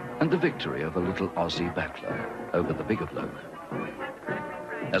and the victory of a little Aussie battler over the bigger bloke.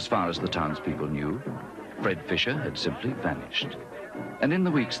 As far as the townspeople knew, Fred Fisher had simply vanished. And in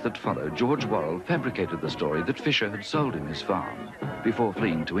the weeks that followed, George Worrell fabricated the story that Fisher had sold him his farm before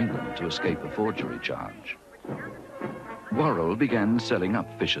fleeing to England to escape a forgery charge. Worrell began selling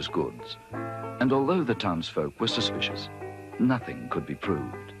up Fisher's goods, and although the townsfolk were suspicious, nothing could be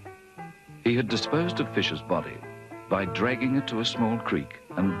proved. He had disposed of Fisher's body by dragging it to a small creek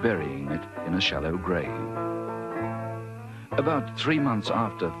and burying it in a shallow grave. About 3 months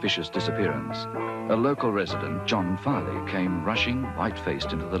after Fisher's disappearance, a local resident, John Farley, came rushing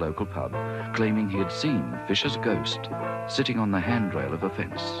white-faced into the local pub, claiming he had seen Fisher's ghost sitting on the handrail of a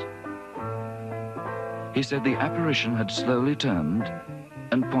fence. He said the apparition had slowly turned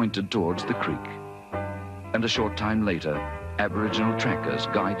and pointed towards the creek. And a short time later, Aboriginal trackers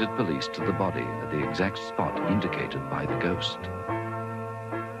guided police to the body at the exact spot indicated by the ghost.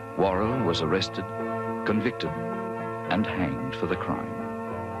 Worrell was arrested, convicted, and hanged for the crime.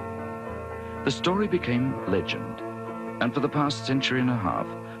 The story became legend, and for the past century and a half,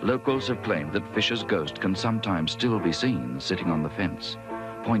 locals have claimed that Fisher's ghost can sometimes still be seen sitting on the fence,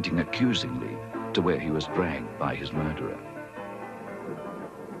 pointing accusingly to where he was dragged by his murderer.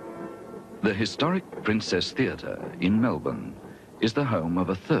 The historic Princess Theatre in Melbourne is the home of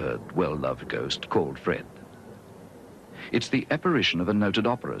a third well-loved ghost called Fred. It's the apparition of a noted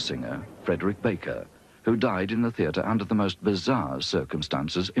opera singer, Frederick Baker, who died in the theatre under the most bizarre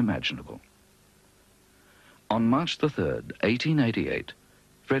circumstances imaginable. On March the 3rd, 1888,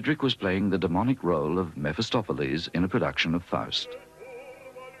 Frederick was playing the demonic role of Mephistopheles in a production of Faust.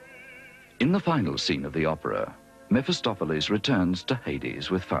 In the final scene of the opera, Mephistopheles returns to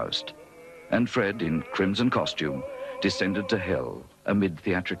Hades with Faust, and Fred, in crimson costume, descended to hell amid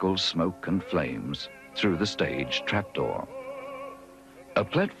theatrical smoke and flames through the stage trapdoor. A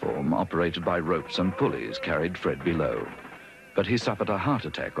platform operated by ropes and pulleys carried Fred below, but he suffered a heart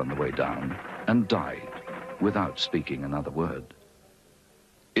attack on the way down and died without speaking another word.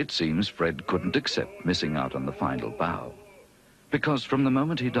 It seems Fred couldn't accept missing out on the final bow, because from the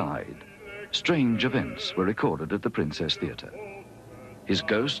moment he died, strange events were recorded at the Princess Theatre. His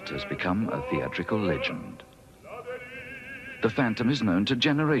ghost has become a theatrical legend. The phantom is known to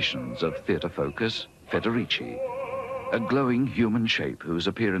generations of theatre focus, Federici, a glowing human shape whose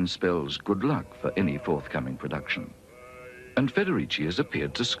appearance spells good luck for any forthcoming production. And Federici has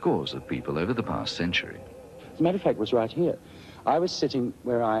appeared to scores of people over the past century. As a matter of fact, it was right here. I was sitting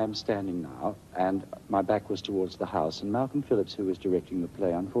where I am standing now, and my back was towards the house, and Malcolm Phillips, who was directing the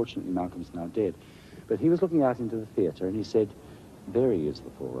play, unfortunately Malcolm's now dead, but he was looking out into the theatre, and he said, "There he is, the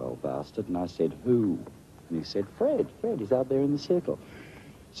poor old bastard." And I said, "Who?" And he said, Fred, he's out there in the circle.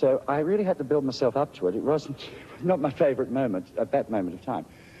 So I really had to build myself up to it. It was not my favourite moment at that moment of time.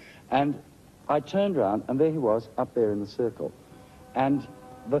 And I turned round, and there he was, up there in the circle. And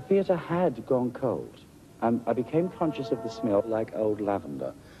the theatre had gone cold. And I became conscious of the smell like old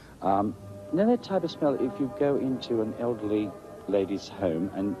lavender. You know that type of smell if you go into an elderly lady's home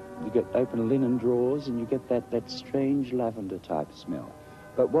and you get open linen drawers and you get that strange lavender type smell.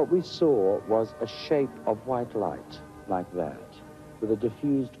 But what we saw was a shape of white light like that, with a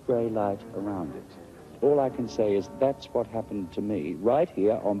diffused grey light around it. All I can say is that's what happened to me right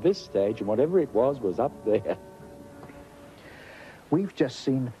here on this stage, and whatever it was up there. We've just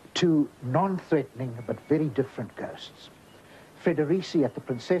seen two non-threatening but very different ghosts. Federici at the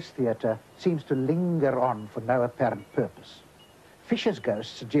Princess Theatre seems to linger on for no apparent purpose. Fisher's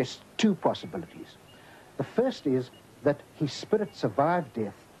ghost suggests two possibilities. The first is that his spirit survived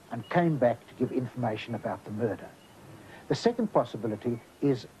death and came back to give information about the murder. The second possibility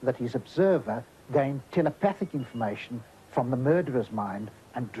is that his observer gained telepathic information from the murderer's mind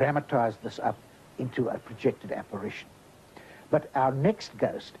and dramatized this up into a projected apparition. But our next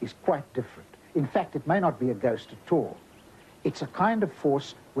ghost is quite different. In fact, it may not be a ghost at all. It's a kind of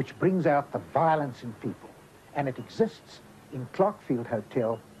force which brings out the violence in people, and it exists in Clarkfield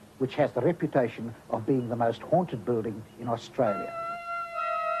Hotel, which has the reputation of being the most haunted building in Australia.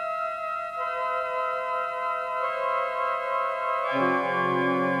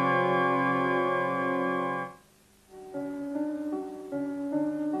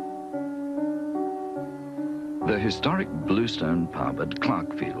 The historic Bluestone pub at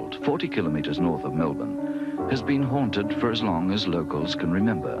Clarkfield, 40 kilometres north of Melbourne, has been haunted for as long as locals can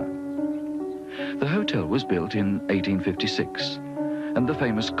remember. The hotel was built in 1856, and the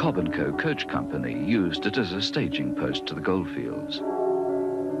famous Cobb & Co. coach company used it as a staging post to the goldfields.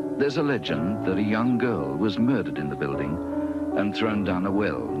 There's a legend that a young girl was murdered in the building and thrown down a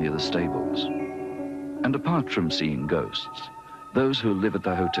well near the stables. And apart from seeing ghosts, those who live at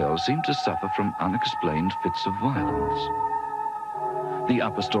the hotel seem to suffer from unexplained fits of violence. The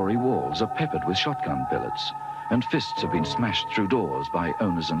upper story walls are peppered with shotgun pellets, and fists have been smashed through doors by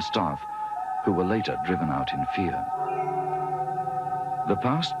owners and staff who were later driven out in fear. The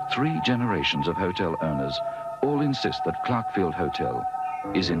past 3 generations of hotel owners all insist that Clarkfield Hotel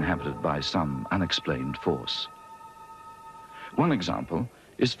is inhabited by some unexplained force. One example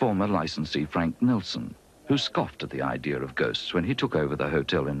is former licensee Frank Nelson, who scoffed at the idea of ghosts when he took over the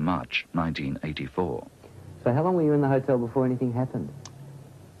hotel in March 1984. So how long were you in the hotel before anything happened?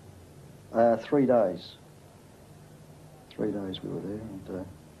 3 days. 3 days we were there. And,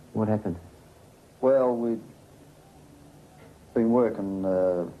 what happened? Well, we'd been working,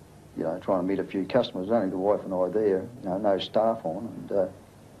 you know, trying to meet a few customers. Only the wife and I there, you know, no staff on. And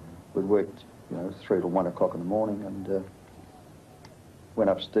we'd worked, you know, 3 to 1 o'clock in the morning, and went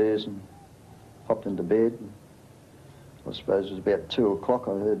upstairs and hopped into bed. And I suppose it was about 2 o'clock.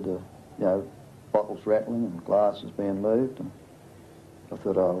 I heard, you know, bottles rattling and glasses being moved. And I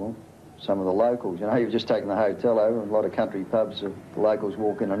thought, oh, well, some of the locals, you know, you've just taken the hotel over, and a lot of country pubs, the locals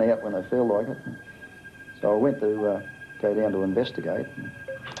walk in and out when they feel like it. And so I went to go down to investigate, and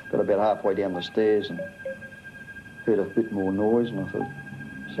got about halfway down the stairs and heard a bit more noise, and I thought,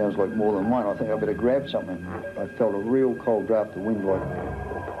 sounds like more than one. I think I better grab something. I felt a real cold draft of wind, like,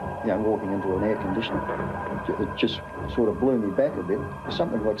 you know, walking into an air conditioner. It just sort of blew me back a bit.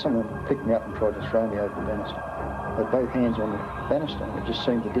 Something like someone picked me up and tried to throw me over the banister. I had both hands on the banister, and it just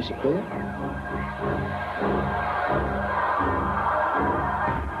seemed to disappear.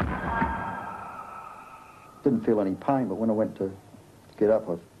 Didn't feel any pain, but when I went to get up,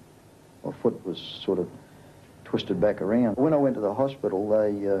 my foot was sort of twisted back around. When I went to the hospital,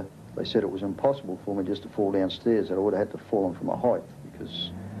 they said it was impossible for me just to fall downstairs, that I would have had to fall in from a height,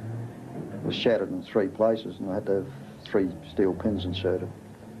 because it was shattered in 3 places, and I had to have 3 steel pins inserted.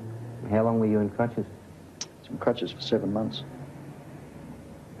 How long were you in crutches? Some crutches for 7 months.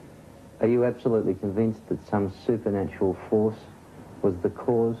 Are you absolutely convinced that some supernatural force was the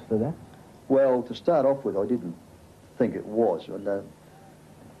cause for that? Well, to start off with, I didn't think it was. And, you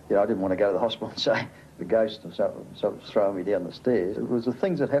know, I didn't want to go to the hospital and say the ghost or something was throwing me down the stairs. It was the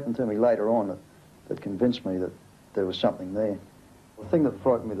things that happened to me later on that convinced me that there was something there. The thing that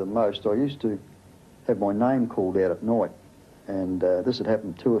frightened me the most, I used to have my name called out at night, and this had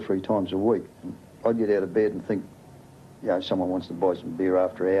happened 2 or 3 times a week. And I'd get out of bed and think, you know, someone wants to buy some beer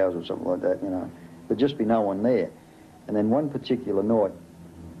after hours or something like that, you know. There'd just be no one there. And then one particular night,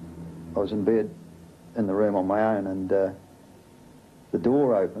 I was in bed in the room on my own, and the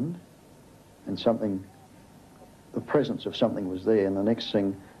door opened, and the presence of something was there, and the next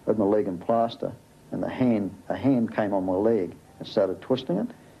thing, I had my leg in plaster, and a hand came on my leg and started twisting it,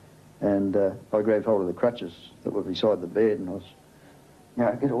 and I grabbed hold of the crutches that were beside the bed, and I was, you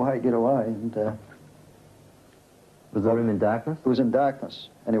know, get away, and... Was the room in darkness? It was in darkness.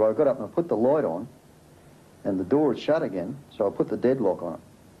 Anyway, I got up and I put the light on, and the door had shut again, so I put the deadlock on it,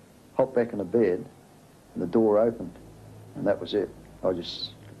 hopped back into bed, and the door opened, and that was it. I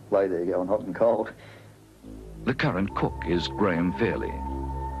just lay there going hot and cold. The current cook is Graham Fairley.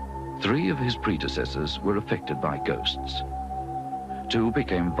 3 of his predecessors were affected by ghosts. 2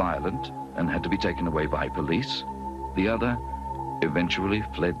 became violent and had to be taken away by police. The other eventually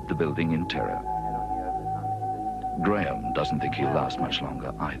fled the building in terror. Graham doesn't think he'll last much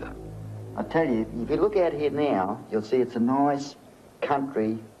longer either. I tell you, if you look out here now, you'll see it's a nice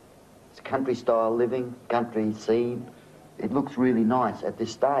country style living, country scene. It looks really nice at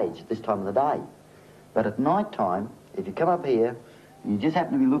this stage, at this time of the day. But at night time, if you come up here, you just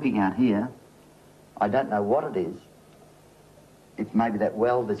happen to be looking out here, I don't know what it is. It's maybe that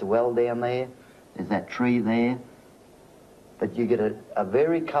well, there's a well down there, there's that tree there, but you get a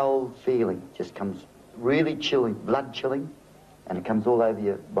very cold feeling, just comes really chilling, blood chilling, and it comes all over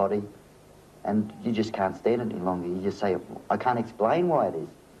your body, and you just can't stand it any longer. You just say, I can't explain why it is.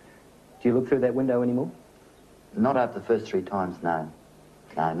 Do you look through that window anymore? Not after the first 3 times, no.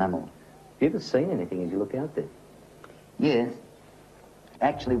 No, no more. Have you ever seen anything as you look out there? Yes.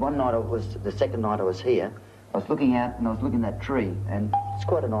 Actually, one night the second night I was here, I was looking out and I was looking at that tree, and it's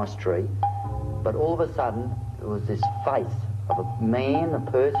quite a nice tree, but all of a sudden, there was this face of a man,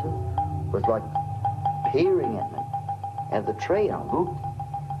 a person, was like peering at me out of the tree, and I looked,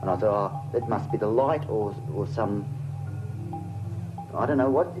 and I thought, oh, it must be the light or some, I don't know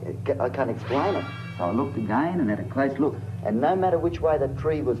what, I can't explain it. So I looked again and had a close look, and no matter which way the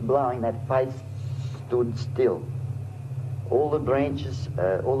tree was blowing, that face stood still. All the branches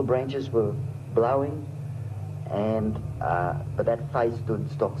were blowing, and but that face stood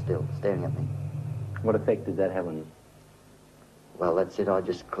stock still, staring at me. What effect did that have on you? Well, that's it. I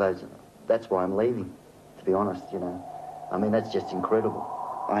just closed it. That's why I'm leaving, to be honest, you know. I mean, that's just incredible.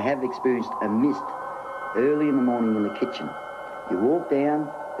 I have experienced a mist early in the morning in the kitchen. You walk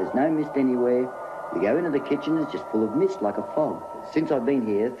down, there's no mist anywhere. You go into the kitchen, it's just full of mist, like a fog. Since I've been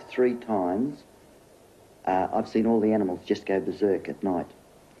here 3 times, I've seen all the animals just go berserk at night.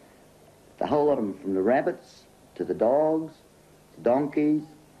 The whole lot of them, from the rabbits to the dogs, the donkeys,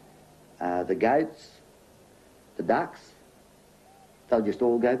 the goats, the ducks, they'll just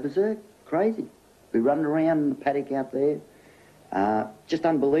all go berserk, crazy. Be running around in the paddock out there, just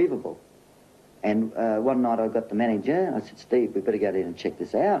unbelievable. And one night I got the manager, I said, Steve, we better go down and check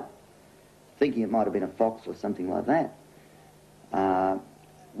this out, thinking it might have been a fox or something like that.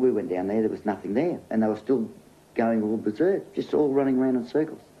 We went down there, there was nothing there, and they were still going all berserk, just all running around in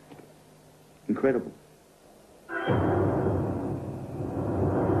circles. Incredible.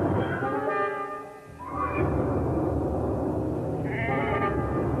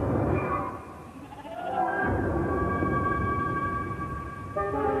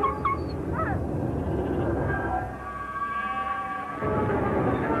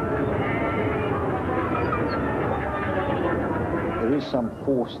 There is some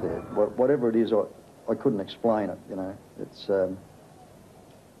force there. Whatever it is, I couldn't explain it, you know. It's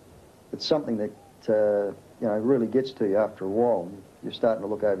something that, you know, really gets to you after a while. You're starting to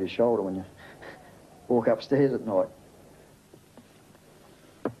look over your shoulder when you walk upstairs at night.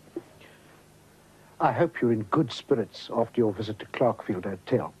 I hope you're in good spirits after your visit to Clarkfield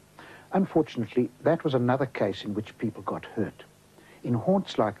Hotel. Unfortunately, that was another case in which people got hurt. In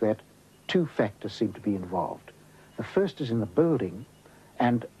haunts like that, 2 factors seem to be involved. The first is in the building,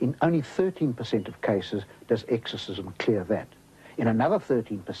 and in only 13% of cases does exorcism clear that. In another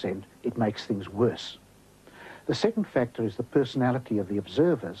 13%, it makes things worse. The second factor is the personality of the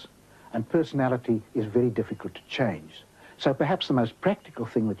observers, and personality is very difficult to change. So perhaps the most practical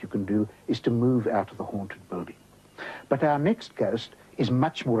thing that you can do is to move out of the haunted building. But our next ghost is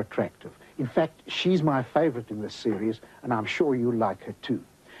much more attractive. In fact, she's my favorite in this series, and I'm sure you'll like her too.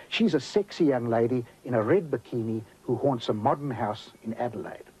 She's a sexy young lady in a red bikini who haunts a modern house in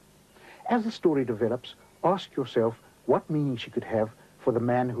Adelaide. As the story develops, ask yourself what meaning she could have for the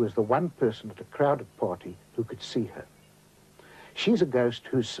man who is the one person at a crowded party who could see her. She's a ghost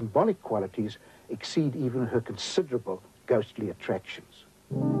whose symbolic qualities exceed even her considerable ghostly attractions.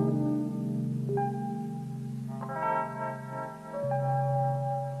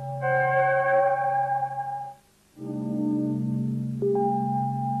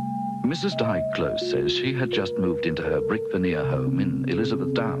 Mrs. Di Close says she had just moved into her brick veneer home in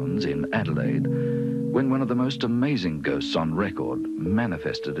Elizabeth Downs in Adelaide when one of the most amazing ghosts on record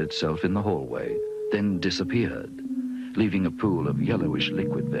manifested itself in the hallway, then disappeared, leaving a pool of yellowish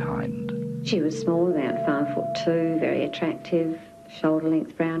liquid behind. She was small, about 5'2", very attractive,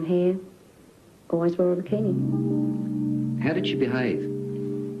 shoulder-length brown hair, always wore a bikini. How did she behave?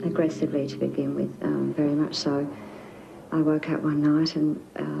 Aggressively to begin with, very much so. I woke up one night and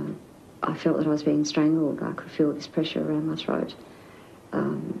I felt that I was being strangled. I could feel this pressure around my throat.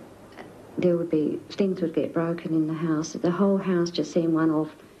 Things would get broken in the house. The whole house just seemed one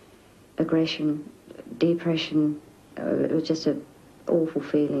of aggression, depression. It was just an awful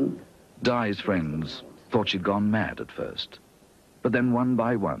feeling. Di's friends thought she'd gone mad at first. But then one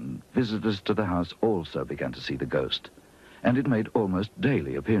by one, visitors to the house also began to see the ghost, and it made almost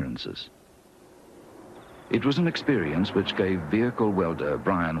daily appearances. It was an experience which gave vehicle welder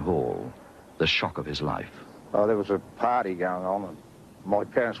Brian Hall the shock of his life. There was a party going on and my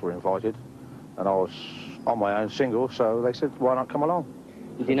parents were invited and I was on my own single, so they said, why not come along?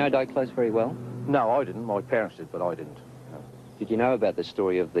 Did you know Di Close very well? No, I didn't. My parents did, but I didn't. No. Did you know about the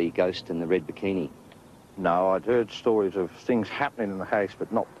story of the ghost in the red bikini? No, I'd heard stories of things happening in the house,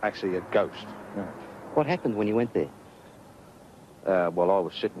 but not actually a ghost. No. What happened when you went there? Well, I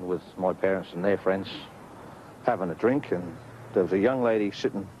was sitting with my parents and their friends having a drink, and there was a young lady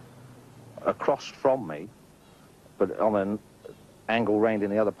sitting across from me, but on an angle round in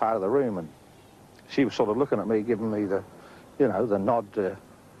the other part of the room, and she was sort of looking at me, giving me the, you know, the nod,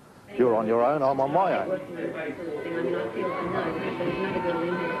 you're on your own, I'm on my own.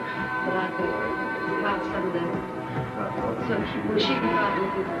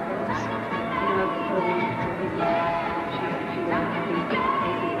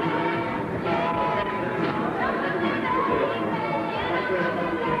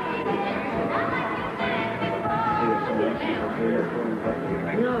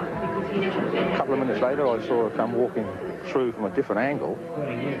 A couple of minutes later, I saw her come walking through from a different angle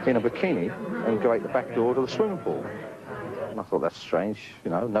in a bikini and go out the back door to the swimming pool. And I thought, that's strange,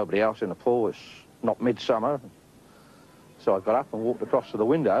 you know, nobody else in the pool, it's not midsummer. So I got up and walked across to the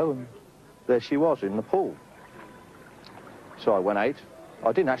window, and there she was in the pool. So I went out.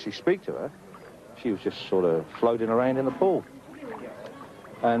 I didn't actually speak to her. She was just sort of floating around in the pool.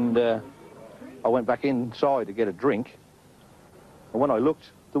 And I went back inside to get a drink. And when I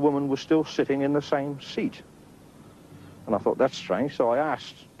looked, the woman was still sitting in the same seat. And I thought, that's strange. So I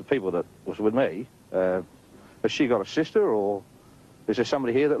asked the people that was with me, has she got a sister, or is there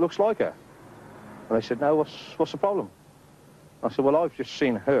somebody here that looks like her? And they said, no, what's the problem? I said, well, I've just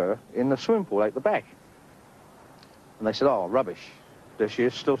seen her in the swimming pool out the back. And they said, oh, rubbish. There she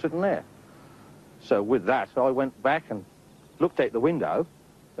is, still sitting there. So with that, I went back and looked out the window,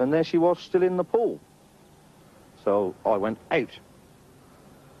 and there she was, still in the pool. So I went out.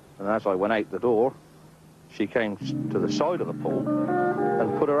 And as I went out the door, she came to the side of the pool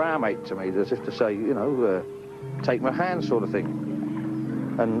and put her arm out to me, as if to say, you know, take my hand, sort of thing.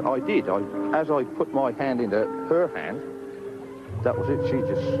 And I did. As I put my hand into her hand, that was it. She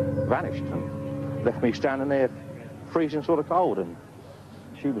just vanished and left me standing there freezing sort of cold, and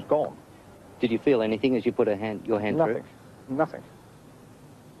she was gone. Did you feel anything as you put your hand Nothing. through? Nothing.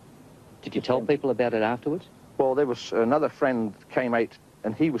 Did you tell people about it afterwards? Well, there was another friend came out,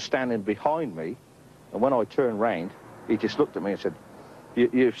 and he was standing behind me, and when I turned round, he just looked at me and said,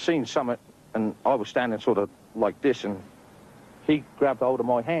 you've seen something, and I was standing sort of like this, and he grabbed hold of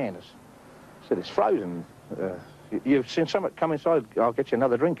my hand and said, it's frozen. You've seen something, come inside, I'll get you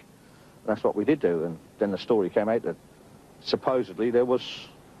another drink. And that's what we did do, and then the story came out that supposedly there was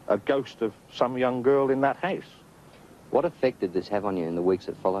a ghost of some young girl in that house. What effect did this have on you in the weeks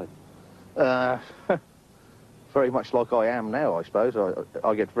that followed? Very much like I am now, I suppose.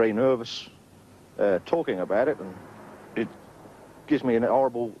 I get very nervous talking about it, and it gives me an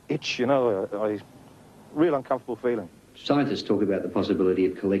horrible itch, you know, a real uncomfortable feeling. Scientists talk about the possibility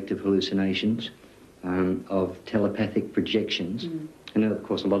of collective hallucinations, of telepathic projections, and of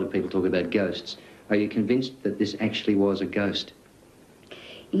course a lot of people talk about ghosts. Are you convinced that this actually was a ghost?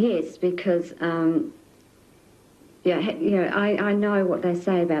 Yes, because I know what they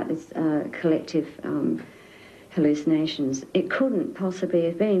say about this collective hallucinations. It couldn't possibly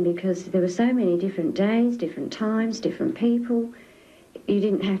have been, because there were so many different days, different times, different people. you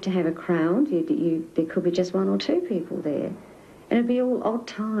didn't have to have a crowd. There could be just one or two people there. And it'd be all odd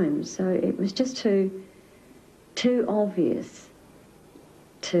times, so it was just too obvious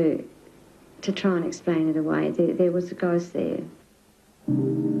to try and explain it away. There was a ghost there.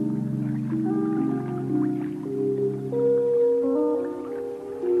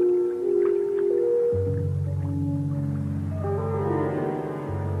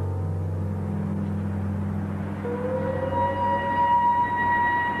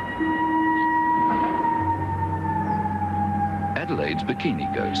 Adelaide's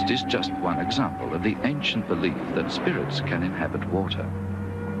bikini ghost is just one example of the ancient belief that spirits can inhabit water.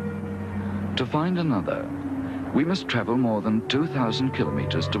 To find another, we must travel more than 2,000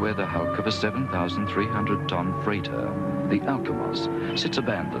 kilometres to where the hulk of a 7,300-ton freighter, the Alkimos, sits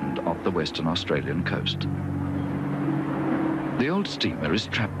abandoned off the Western Australian coast. The old steamer is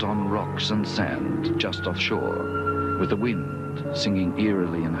trapped on rocks and sand just offshore, with the wind singing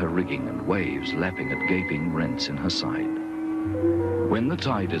eerily in her rigging and waves lapping at gaping rents in her side. When the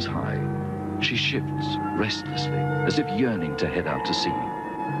tide is high, she shifts restlessly, as if yearning to head out to sea,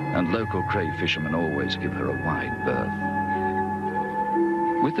 and local cray fishermen always give her a wide berth.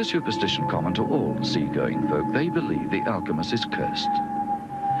 With the superstition common to all seagoing folk, they believe the Alkimos is cursed.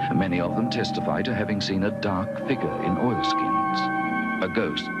 Many of them testify to having seen a dark figure in oilskins, a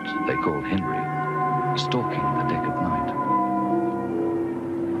ghost they call Henry, stalking the deck at night.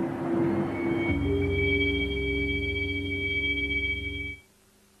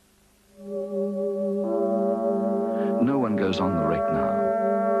 No one goes on the wreck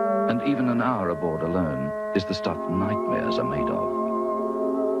now, and even an hour aboard alone is the stuff nightmares are made of.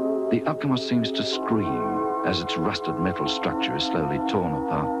 The Alkimos seems to scream as its rusted metal structure is slowly torn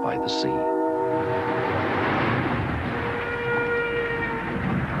apart by the sea.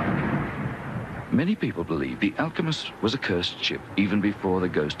 Many people believe the Alkimos was a cursed ship even before the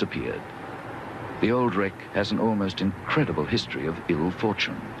ghost appeared. The old wreck has an almost incredible history of ill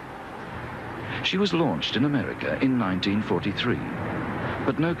fortune. She was launched in America in 1943,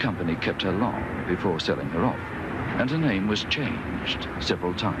 but no company kept her long before selling her off, and her name was changed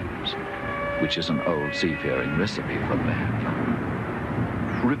several times, which is an old seafaring recipe for bad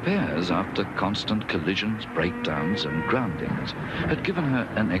luck. Repairs after constant collisions, breakdowns and groundings had given her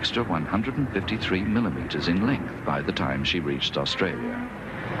an extra 153 millimeters in length by the time she reached Australia,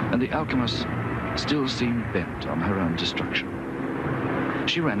 and the Alkimos still seemed bent on her own destruction.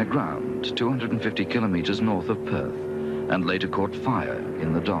 She ran aground 250 kilometers north of Perth and later caught fire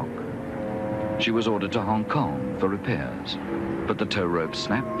in the dock. She was ordered to Hong Kong for repairs, but the tow rope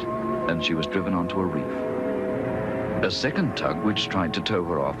snapped and she was driven onto a reef. A second tug which tried to tow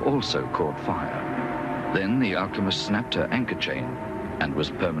her off also caught fire. Then the Alkimos snapped her anchor chain and was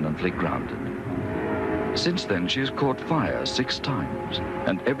permanently grounded. Since then she has caught fire 6 times,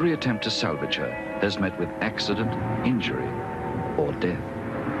 and every attempt to salvage her has met with accident, injury or death.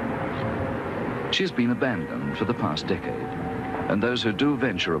 She has been abandoned for the past decade, and those who do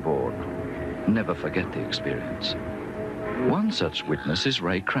venture aboard never forget the experience. One such witness is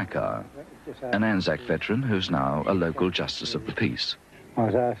Ray Krakauer, an Anzac veteran who's now a local justice of the peace. I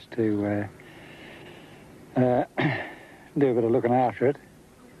was asked to do a bit of looking after it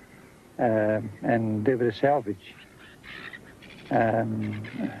and do a bit of salvage.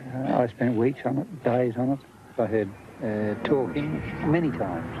 I spent weeks on it, days on it. I heard talking many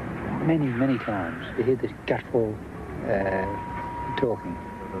times, many times. You hear this guttural talking.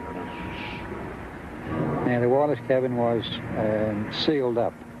 Now, the wireless cabin was sealed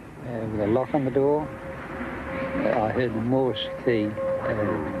up with a lock on the door. I heard the Morse key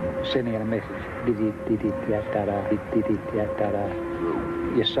sending out a message.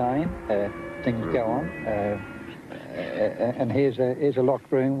 You're saying things go on. And here's a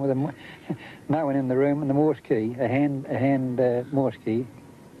locked room with no one in the room, and the Morse key, a hand Morse key,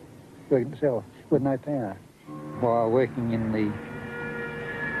 working itself with no power. While working in the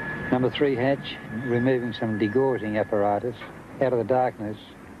number 3 hatch, removing some degaussing apparatus, out of the darkness,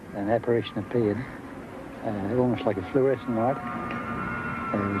 an apparition appeared, almost like a fluorescent light.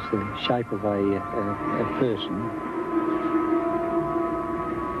 It was the shape of a person.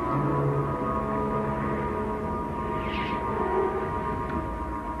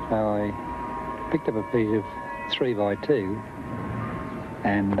 So I picked up a piece of 3x2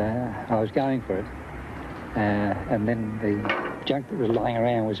 and I was going for it. And then the junk that was lying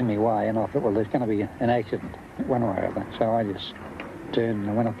around was in my way, and I thought, well, there's going to be an accident one way or other. So I just turned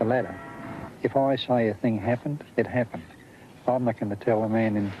and went up the ladder. If I say a thing happened, it happened. I'm not going to tell a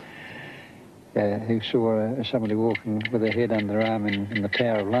man who saw somebody walking with their head under their arm in the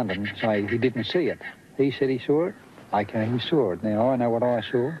Tower of London, say he didn't see it. He said he saw it, Okay, he saw it. Now, I know what I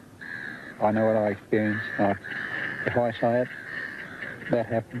saw. I know what I experienced. If I say it, that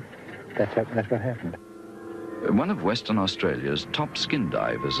happened. That's what happened. One of Western Australia's top skin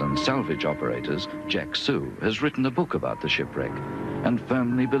divers and salvage operators, Jack Sue, has written a book about the shipwreck and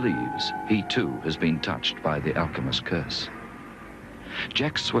firmly believes he too has been touched by the alchemist's curse.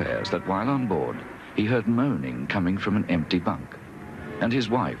 Jack swears that while on board, he heard moaning coming from an empty bunk, and his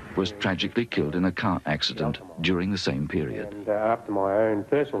wife was tragically killed in a car accident during the same period. And after my own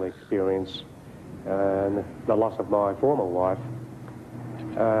personal experience and the loss of my former wife,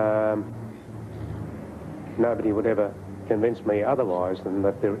 nobody would ever convince me otherwise than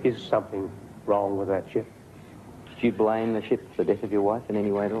that there is something wrong with that ship. Do you blame the ship for the death of your wife in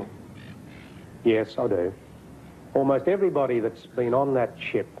any way at all? Yes, I do. Almost everybody that's been on that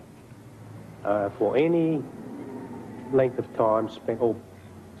ship for any length of time spent or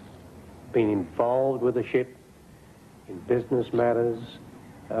been involved with the ship in business matters,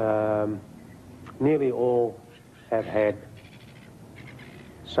 nearly all have had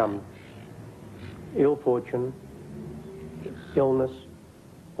some ill fortune, illness,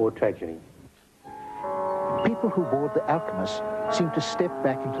 or tragedy. People who board the Alchemist seem to step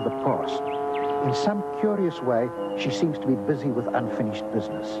back into the past. In some curious way, she seems to be busy with unfinished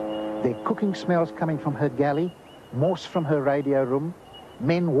business. There are cooking smells coming from her galley, Morse from her radio room,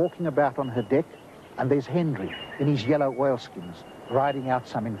 men walking about on her deck, and there's Henry in his yellow oilskins riding out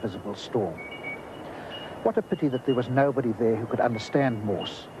some invisible storm. What a pity that there was nobody there who could understand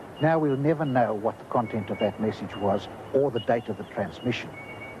Morse. Now we'll never know what the content of that message was or the date of the transmission.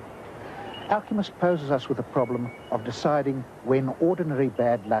 Alchemist poses us with a problem of deciding when ordinary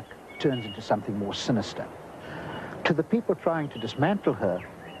bad luck turns into something more sinister. To the people trying to dismantle her,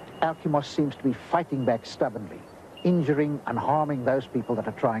 Alchemist seems to be fighting back stubbornly, injuring and harming those people that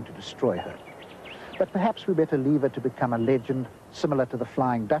are trying to destroy her. But perhaps we better leave her to become a legend similar to the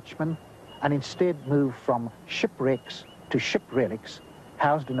Flying Dutchman and instead move from shipwrecks to ship relics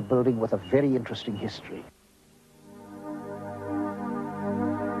housed in a building with a very interesting history.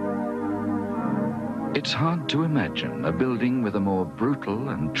 It's hard to imagine a building with a more brutal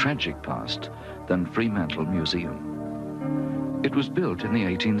and tragic past than Fremantle Museum. It was built in the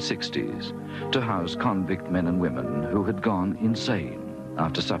 1860s to house convict men and women who had gone insane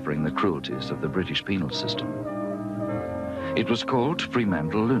after suffering the cruelties of the British penal system. It was called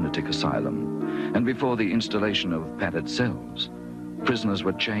Fremantle Lunatic Asylum, and before the installation of padded cells, prisoners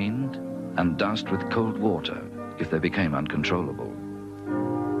were chained and doused with cold water if they became uncontrollable.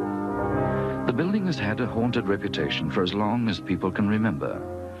 The building has had a haunted reputation for as long as people can remember,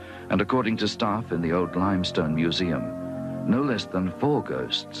 and according to staff in the old limestone museum, no less than 4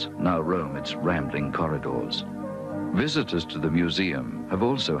 ghosts now roam its rambling corridors. Visitors to the museum have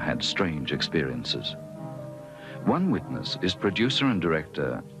also had strange experiences. One witness is producer and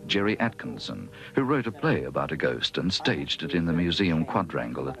director Jerry Atkinson, who wrote a play about a ghost and staged it in the museum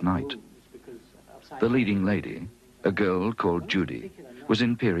quadrangle at night. The leading lady, a girl called Judy, was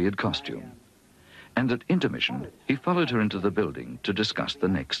in period costume, and at intermission he followed her into the building to discuss the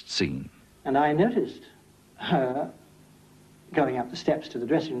next scene. And I noticed her going up the steps to the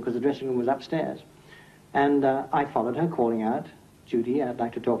dressing room, because the dressing room was upstairs. And I followed her, calling out, "Judy, I'd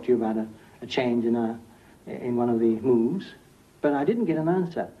like to talk to you about a change in one of the moves." But I didn't get an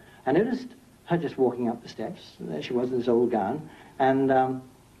answer. I noticed her just walking up the steps. There she was in this old gown. And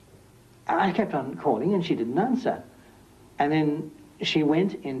I kept on calling and she didn't answer. And then she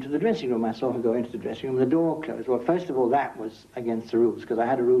went into the dressing room. I saw her go into the dressing room. The door closed. Well, first of all, that was against the rules, because I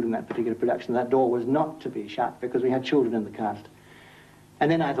had a rule in that particular production. That door was not to be shut because we had children in the cast. And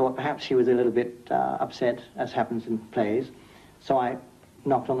then I thought perhaps she was a little bit upset, as happens in plays. So I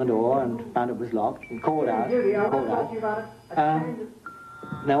knocked on the door and found it was locked and called out.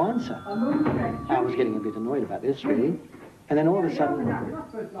 No answer. I was getting a bit annoyed about this, really. And then all of a sudden,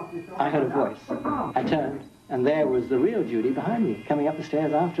 I heard a voice. I turned, and there was the real Judy behind me, coming up the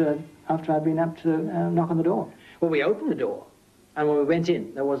stairs after I'd been up to knock on the door. Well, we opened the door, and when we went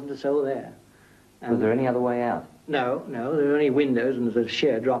in, there wasn't a soul there. And was there any other way out? No, there were only windows, and there's a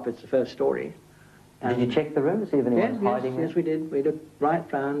sheer drop. It's the first story. Did you check the room to see if anyone was hiding there? Yes, we did. We looked right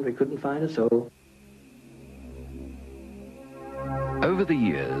round. We couldn't find a soul. Over the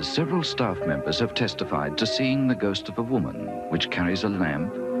years, several staff members have testified to seeing the ghost of a woman which carries a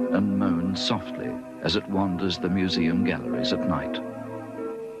lamp and moans softly as it wanders the museum galleries at night.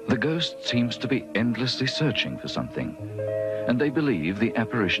 The ghost seems to be endlessly searching for something, and they believe the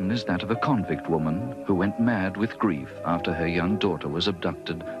apparition is that of a convict woman who went mad with grief after her young daughter was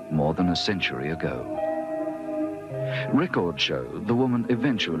abducted more than a century ago. Records show the woman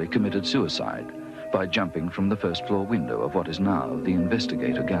eventually committed suicide, by jumping from the first-floor window of what is now the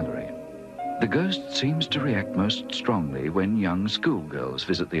Investigator Gallery. The ghost seems to react most strongly when young schoolgirls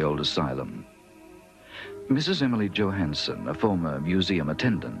visit the old asylum. Mrs. Emily Johansson, a former museum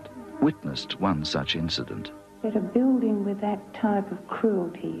attendant, witnessed one such incident. At a building with that type of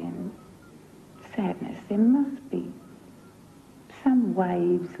cruelty and sadness, there must be some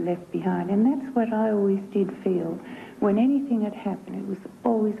waves left behind, and that's what I always did feel. When anything had happened, it was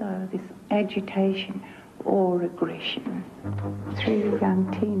always either this agitation or aggression. 3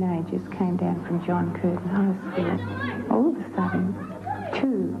 young teenagers came down from John Curtin High School. All of a sudden,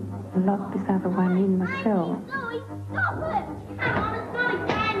 2 locked this other one in the cell. Louie, stop it! It's not a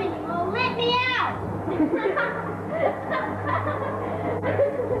game anymore. Let me out!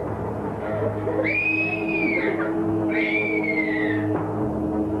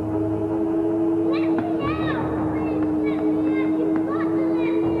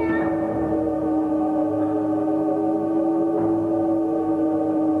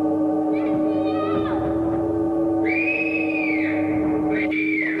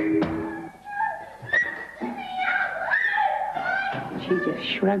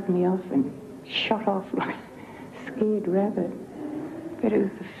 Shrugged me off and shot off like a scared rabbit. But it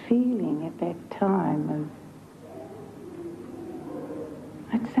was the feeling at that time of,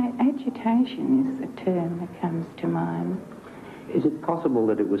 I'd say agitation is the term that comes to mind. Is it possible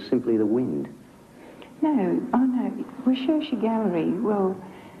that it was simply the wind? No, oh no, Recherche Gallery, well,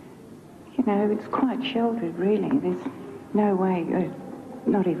 you know, it's quite sheltered really. There's no way,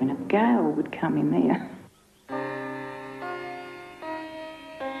 not even a gale would come in there.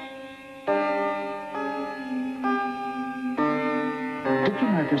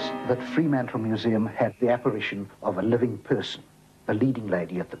 That Fremantle Museum had the apparition of a living person, the leading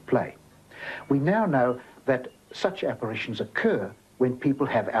lady at the play. We now know that such apparitions occur when people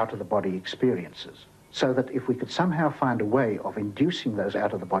have out-of-the-body experiences, so that if we could somehow find a way of inducing those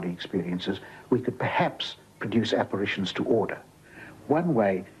out-of-the-body experiences, we could perhaps produce apparitions to order. One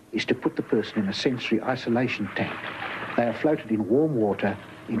way is to put the person in a sensory isolation tank. They are floated in warm water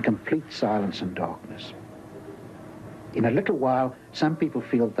in complete silence and darkness. In a little while, some people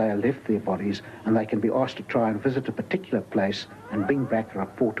feel that they have left their bodies and they can be asked to try and visit a particular place and bring back a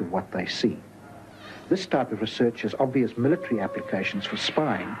report of what they see. This type of research has obvious military applications for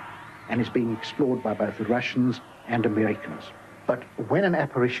spying and is being explored by both the Russians and Americans. But when an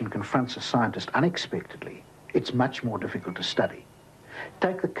apparition confronts a scientist unexpectedly, it's much more difficult to study.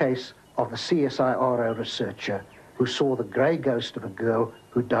 Take the case of the CSIRO researcher who saw the grey ghost of a girl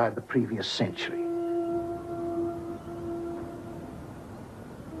who died the previous century.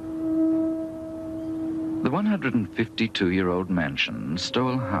 The 152-year-old mansion,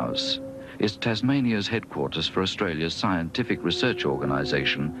 Stowell House, is Tasmania's headquarters for Australia's scientific research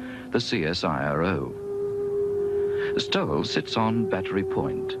organisation, the CSIRO. Stowell sits on Battery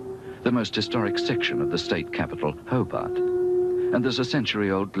Point, the most historic section of the state capital, Hobart, and there's a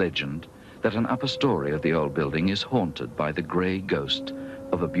century-old legend that an upper story of the old building is haunted by the grey ghost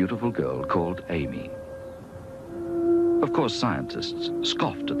of a beautiful girl called Amy. Of course, scientists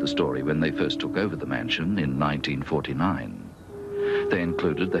scoffed at the story when they first took over the mansion in 1949. They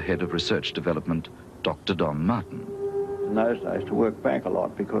included the head of research development, Dr. Don Martin. In those days, to work back a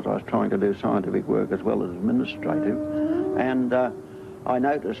lot because I was trying to do scientific work as well as administrative. And I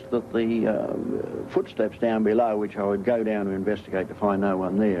noticed that the footsteps down below, which I would go down to investigate to find no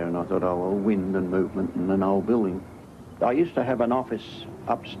one there, and I thought, oh, well, wind and movement in an old building. I used to have an office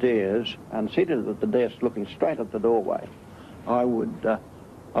upstairs, and seated at the desk looking straight at the doorway, I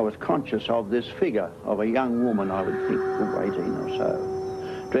was conscious of this figure of a young woman, I would think, 18 or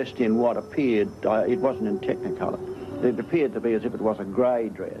so, dressed in what appeared, it wasn't in technicolor, it appeared to be as if it was a grey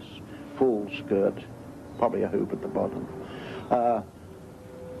dress, full skirt, probably a hoop at the bottom.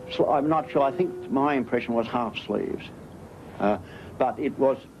 So I'm not sure, I think my impression was half sleeves, but it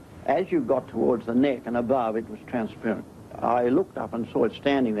was, as you got towards the neck and above, it was transparent. I looked up and saw it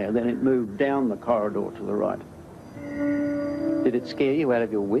standing there, then it moved down the corridor to the right. Did it scare you out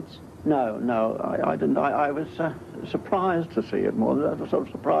of your wits? No, I didn't. I was surprised to see it more. I was sort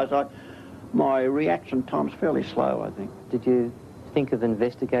of surprised. My reaction time's fairly slow, I think. Did you think of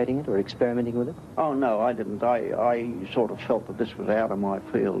investigating it or experimenting with it? Oh, no, I didn't. I sort of felt that this was out of my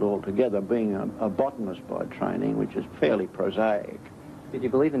field altogether, being a botanist by training, which is fairly prosaic. Did you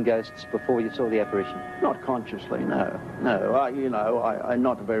believe in ghosts before you saw the apparition? Not consciously, no. No, I'm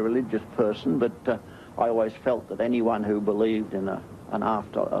not a very religious person, but I always felt that anyone who believed in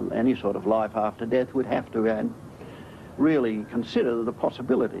any sort of life after death would have to really consider the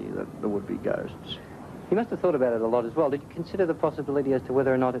possibility that there would be ghosts. You must have thought about it a lot as well. Did you consider the possibility as to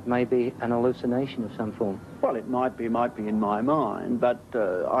whether or not it may be an hallucination of some form? Well, it might be in my mind, but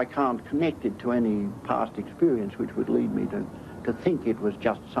I can't connect it to any past experience which would lead me to think it was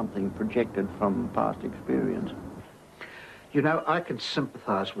just something projected from past experience. You know, I can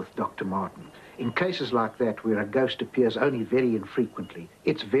sympathise with Dr. Martin. In cases like that, where a ghost appears only very infrequently,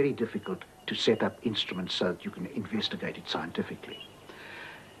 it's very difficult to set up instruments so that you can investigate it scientifically.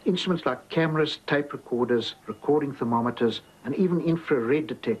 Instruments like cameras, tape recorders, recording thermometers, and even infrared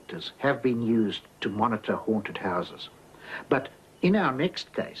detectors have been used to monitor haunted houses. But in our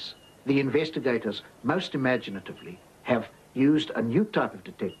next case, the investigators, most imaginatively, have used a new type of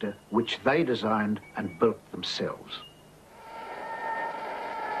detector which they designed and built themselves.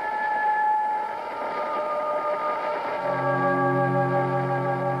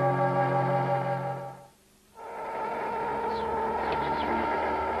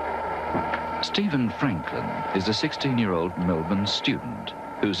 Stephen Franklin is a 16-year-old Melbourne student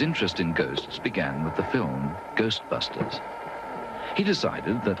whose interest in ghosts began with the film Ghostbusters. He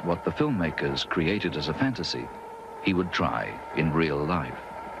decided that what the filmmakers created as a fantasy, he would try in real life.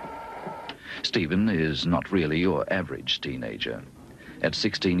 Stephen is not really your average teenager. At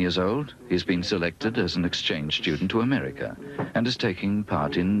 16 years old, he's been selected as an exchange student to America and is taking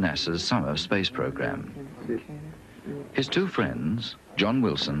part in NASA's summer space program. His two friends, John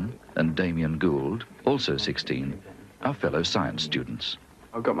Wilson and Damien Gould, also 16, are fellow science students.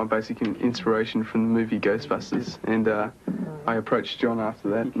 I got my basic inspiration from the movie Ghostbusters, and I approached John after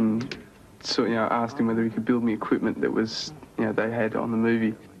that and asked him whether he could build me equipment that was, they had on the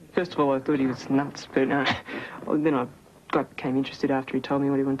movie. First of all, I thought he was nuts, but then I became interested after he told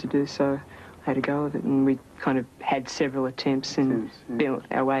me what he wanted to do, so I had a go at it, and we kind of had several attempts and built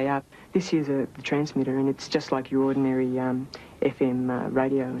our way up. This here's the transmitter, and it's just like your ordinary FM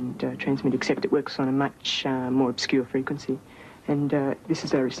radio and transmitter, except it works on a much more obscure frequency. And this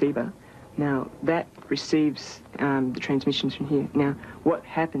is our receiver. Now, that receives the transmissions from here. Now, what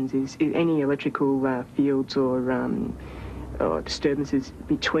happens is any electrical fields or disturbances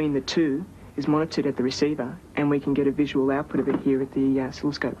between the two is monitored at the receiver, and we can get a visual output of it here at the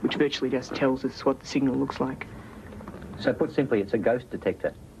oscilloscope, which virtually just tells us what the signal looks like. So put simply, it's a ghost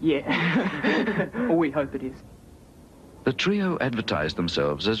detector. Yeah, or we hope it is. The trio advertised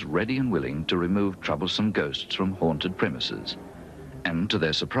themselves as ready and willing to remove troublesome ghosts from haunted premises. And to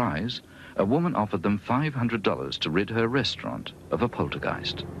their surprise, a woman offered them $500 to rid her restaurant of a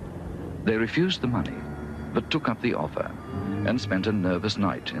poltergeist. They refused the money, but took up the offer and spent a nervous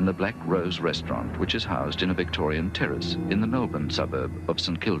night in the Black Rose restaurant, which is housed in a Victorian terrace in the Melbourne suburb of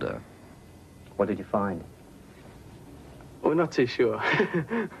St Kilda. What did you find? We're not too sure.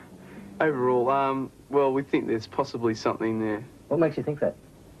 Overall, well, we think there's possibly something there. What makes you think that?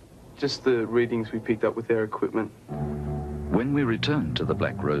 Just the readings we picked up with their equipment. When we returned to the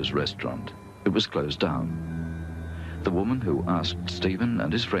Black Rose restaurant, it was closed down. The woman who asked Stephen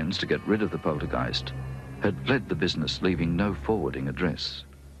and his friends to get rid of the poltergeist had fled the business, leaving no forwarding address.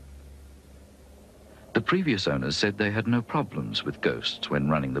 The previous owners said they had no problems with ghosts when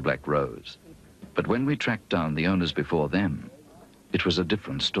running the Black Rose. But when we tracked down the owners before them, it was a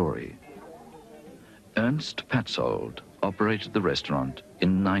different story. Ernst Patzold operated the restaurant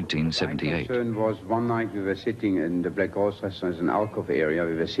in 1978. My concern was one night we were sitting in the Black Rose restaurant, an alcove area.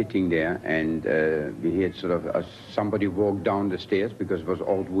 We were sitting there, and we heard sort of somebody walk down the stairs, because it was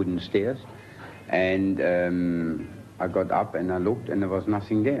old wooden stairs. And I got up and I looked, and there was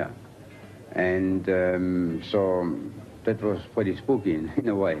nothing there. And so that was pretty spooky in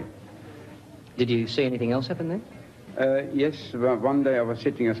a way. Did you see anything else happen there? Yes, one day I was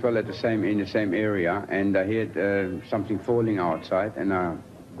sitting as well in the same area, and I heard something falling outside, and I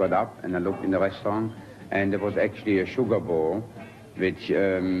got up and I looked in the restaurant, and there was actually a sugar bowl, which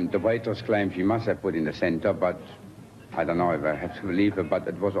the waitress claimed she must have put in the center, but I don't know if I have to believe her, but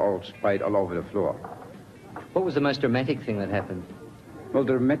it was all sprayed all over the floor. What was the most dramatic thing that happened? Well,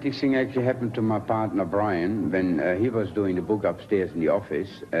 the dramatic thing actually happened to my partner, Brian, when he was doing the book upstairs in the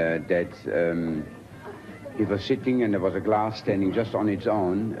office, he was sitting and there was a glass standing just on its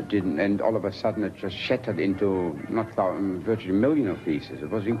own, and all of a sudden it just shattered into virtually a million of pieces. It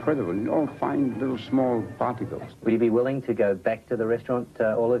was incredible, all fine little small particles. Would you be willing to go back to the restaurant,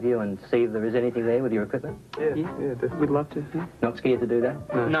 all of you, and see if there is anything there with your equipment? Yeah, we'd love to. Yeah. Not scared to do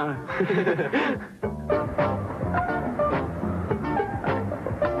that? No.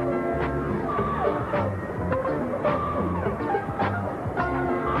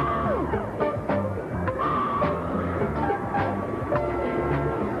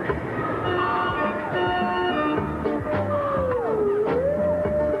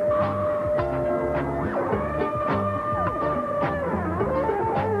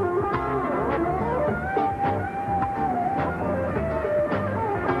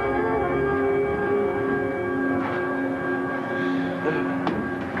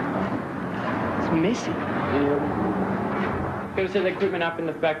 messy. Yeah. Could have set the equipment up in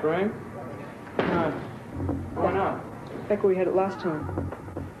the back room. No. Why not? Back where we had it last time.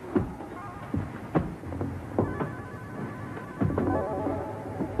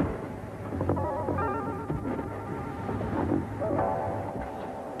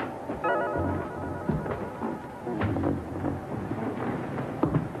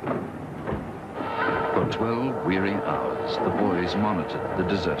 For 12 weary hours, the boys monitored the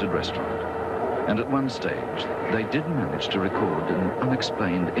deserted restaurant. And at one stage, they did manage to record an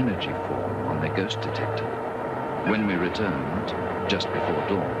unexplained energy form on their ghost detector. When we returned, just before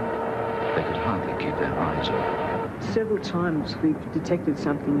dawn, they could hardly keep their eyes open. Several times we've detected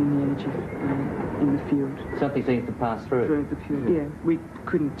something in the energy in the field. Something seems to pass through. Through the field, yeah. We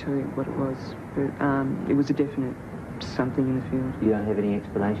couldn't tell you what it was, but it was a definite something in the field. You don't have any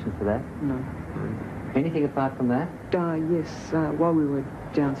explanation for that? No. Anything apart from that? Yes. While we were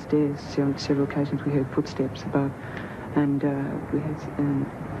downstairs, on several occasions we heard footsteps above, and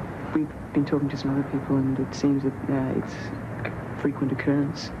we've been talking to some other people, and it seems that it's a frequent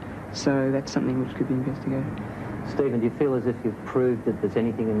occurrence. So that's something which could be investigated. Stephen, do you feel as if you've proved that there's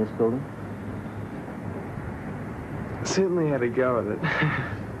anything in this building? Certainly had a go at it.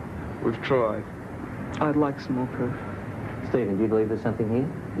 We've tried. I'd like some more proof. Stephen, do you believe there's something here?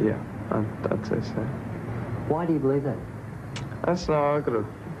 Yeah, I'd say so. Why do you believe that? I've got a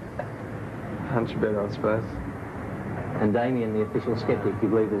hunch about it, I suppose. And Damien, the official skeptic, do you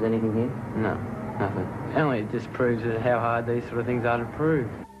believe there's anything here? No, nothing. Only it just proves how hard these sort of things are to prove.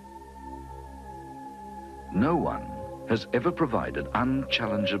 No one has ever provided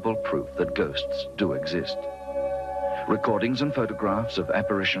unchallengeable proof that ghosts do exist. Recordings and photographs of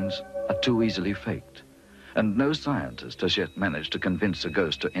apparitions are too easily faked, and no scientist has yet managed to convince a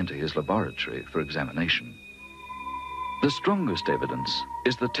ghost to enter his laboratory for examination. The strongest evidence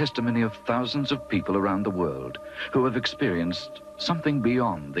is the testimony of thousands of people around the world who have experienced something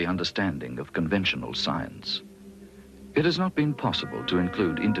beyond the understanding of conventional science. It has not been possible to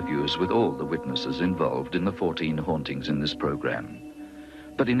include interviews with all the witnesses involved in the 14 hauntings in this program.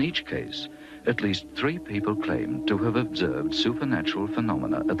 But in each case, at least 3 people claim to have observed supernatural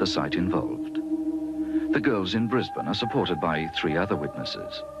phenomena at the site involved. The girls in Brisbane are supported by 3 other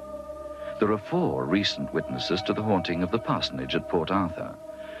witnesses. There are 4 recent witnesses to the haunting of the parsonage at Port Arthur,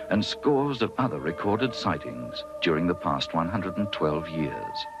 and scores of other recorded sightings during the past 112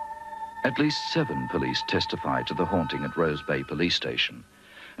 years. At least 7 police testify to the haunting at Rose Bay Police Station,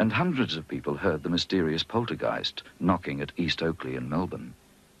 and hundreds of people heard the mysterious poltergeist knocking at East Oakley in Melbourne.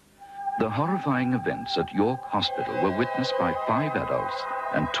 The horrifying events at York Hospital were witnessed by 5 adults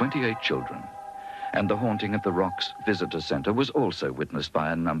and 28 children, and the haunting at the Rocks Visitor Centre was also witnessed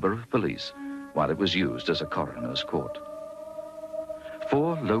by a number of police while it was used as a coroner's court.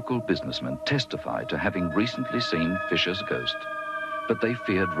 4 local businessmen testified to having recently seen Fisher's ghost, but they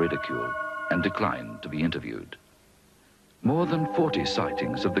feared ridicule and declined to be interviewed. More than 40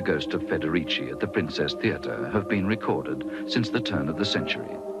 sightings of the ghost of Federici at the Princess Theatre have been recorded since the turn of the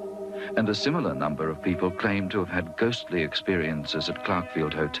century, and a similar number of people claim to have had ghostly experiences at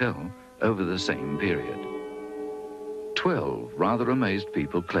Clarkfield Hotel over the same period. 12 rather amazed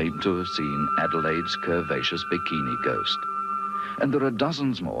people claim to have seen Adelaide's curvaceous bikini ghost, and there are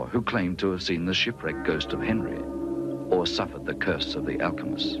dozens more who claim to have seen the shipwrecked ghost of Henry or suffered the curse of the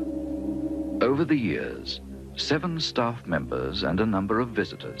alchemists. Over the years, 7 staff members and a number of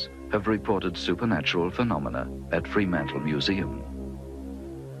visitors have reported supernatural phenomena at Fremantle Museum.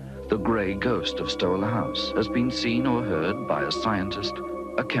 The grey ghost of Stowell House has been seen or heard by a scientist,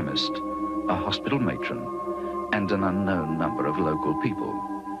 a chemist, a hospital matron, and an unknown number of local people.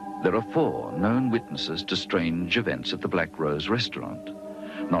 There are 4 known witnesses to strange events at the Black Rose restaurant,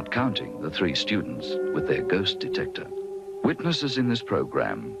 not counting the 3 students with their ghost detector. Witnesses in this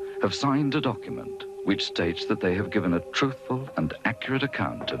program have signed a document which states that they have given a truthful and accurate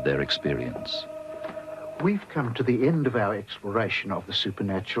account of their experience. We've come to the end of our exploration of the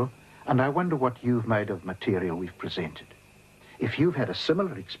supernatural, and I wonder what you've made of the material we've presented. If you've had a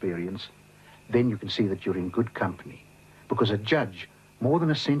similar experience, then you can see that you're in good company, because a judge more than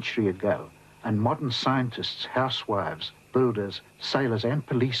a century ago, and modern scientists, housewives, builders, sailors, and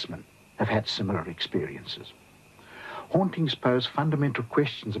policemen have had similar experiences. Hauntings pose fundamental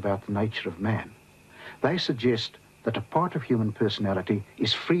questions about the nature of man. They suggest that a part of human personality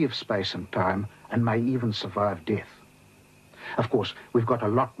is free of space and time and may even survive death. Of course, we've got a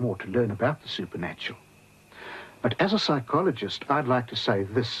lot more to learn about the supernatural. But as a psychologist, I'd like to say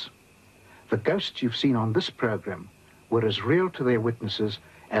this. The ghosts you've seen on this program were as real to their witnesses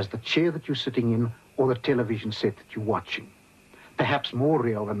as the chair that you're sitting in or the television set that you're watching. Perhaps more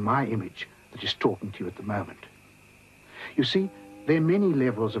real than my image that is talking to you at the moment. You see, there are many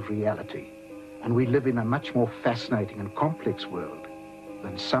levels of reality, and we live in a much more fascinating and complex world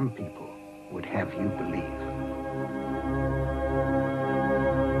than some people would have you believe.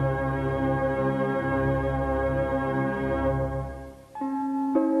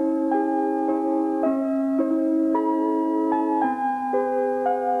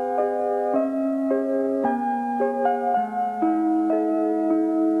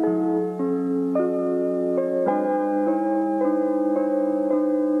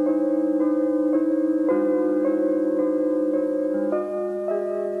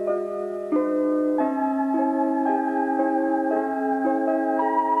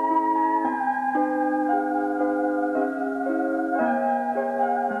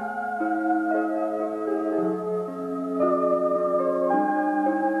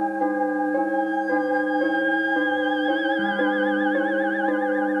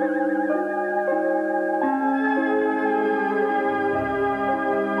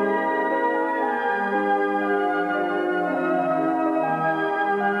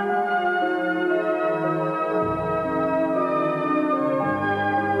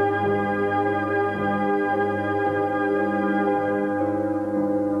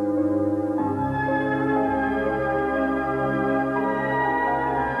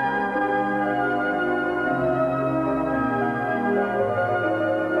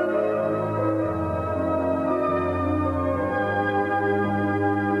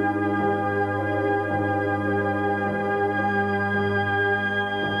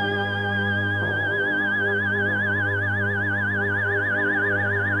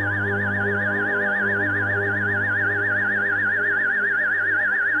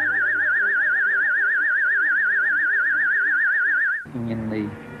 In the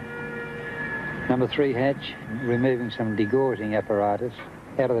number 3 hatch, removing some degaussing apparatus,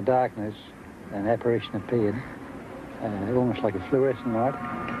 out of the darkness, an apparition appeared, almost like a fluorescent light.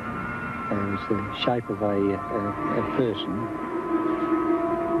 It was the shape of a person.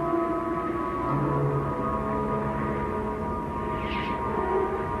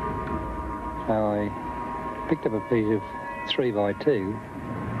 So I picked up a piece of 3x2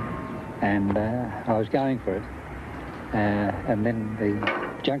 and I was going for it. And then the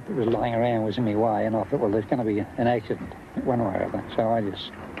junk that was lying around was in my way, and I thought, well, there's going to be an accident one way or other. So I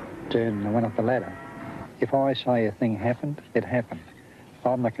just turned and went up the ladder. If I say a thing happened, it happened.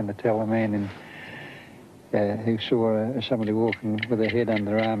 I'm not going to tell the man who saw somebody walking with their head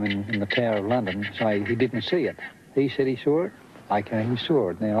under their arm in the Tower of London, say he didn't see it. He said he saw it. Okay, he saw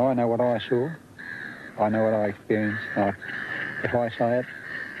it. Now, I know what I saw. I know what I experienced. If I say it,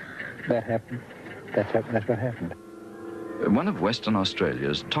 that happened. That's what happened. One of Western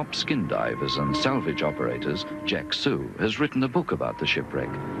Australia's top skin divers and salvage operators, Jack Sue, has written a book about the shipwreck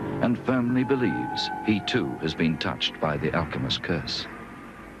and firmly believes he too has been touched by the alchemist curse.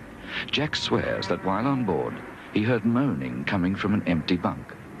 Jack swears that while on board, he heard moaning coming from an empty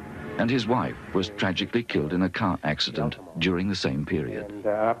bunk, and his wife was tragically killed in a car accident during the same period. And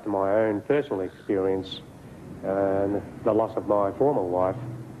after my own personal experience and the loss of my former wife,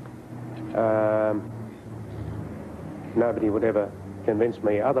 nobody would ever convince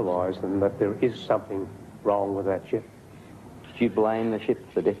me otherwise than that there is something wrong with that ship. Do you blame the ship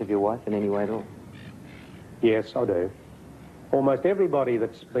for the death of your wife in any way at all? Yes, I do. Almost everybody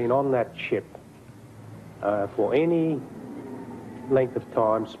that's been on that ship for any length of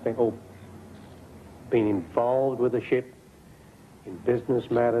time spent or been involved with the ship in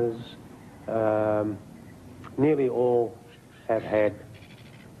business matters, nearly all have had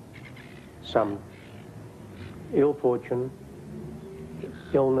some ill fortune,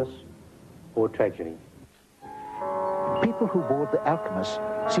 illness, or tragedy. People who board the Alchemist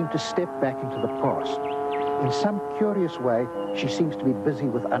seem to step back into the past. In some curious way, she seems to be busy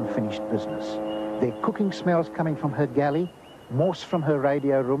with unfinished business. There are cooking smells coming from her galley, Morse from her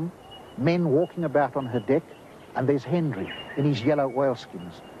radio room, men walking about on her deck, and there's Henry in his yellow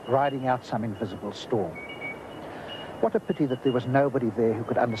oilskins riding out some invisible storm. What a pity that there was nobody there who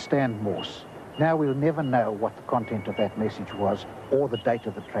could understand Morse. Now we'll never know what the content of that message was or the date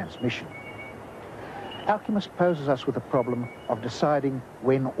of the transmission. Alchemist poses us with a problem of deciding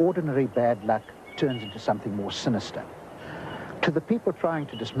when ordinary bad luck turns into something more sinister. To the people trying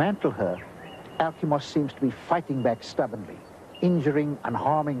to dismantle her, Alchemist seems to be fighting back stubbornly, injuring and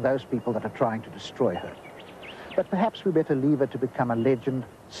harming those people that are trying to destroy her. But perhaps we better leave her to become a legend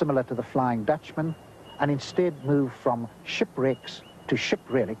similar to the Flying Dutchman and instead move from shipwrecks to ship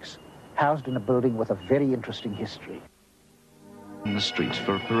relics housed in a building with a very interesting history. In the streets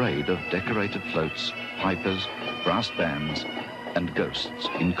for a parade of decorated floats, pipers, brass bands, and ghosts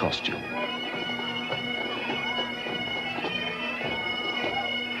in costume.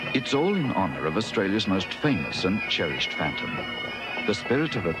 It's all in honour of Australia's most famous and cherished phantom, the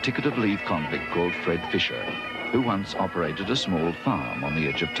spirit of a ticket-of-leave convict called Fred Fisher, who once operated a small farm on the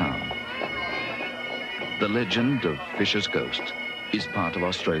edge of town. The legend of Fisher's ghost is part of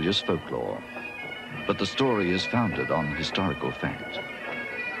Australia's folklore, but the story is founded on historical fact.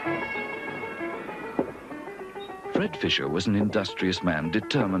 Fred Fisher was an industrious man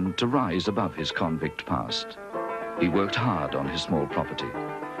determined to rise above his convict past. He worked hard on his small property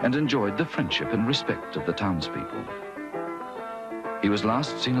and enjoyed the friendship and respect of the townspeople. He was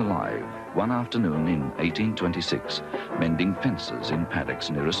last seen alive one afternoon in 1826, mending fences in paddocks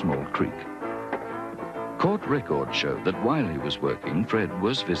near a small creek. Court records show that while he was working, Fred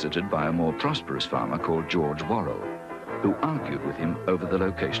was visited by a more prosperous farmer called George Worrell, who argued with him over the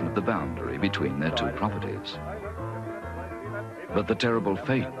location of the boundary between their two properties. But the terrible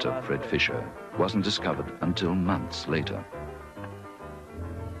fate of Fred Fisher wasn't discovered until months later.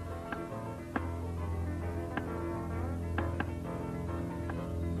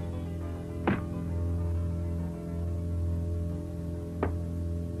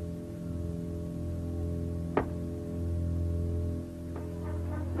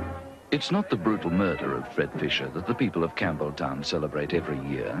 It's not the brutal murder of Fred Fisher that the people of Campbelltown celebrate every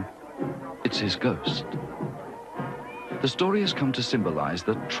year. It's his ghost. The story has come to symbolize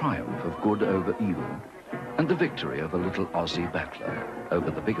the triumph of good over evil and the victory of a little Aussie battler over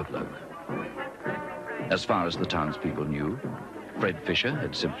the bigger bloke. As far as the townspeople knew, Fred Fisher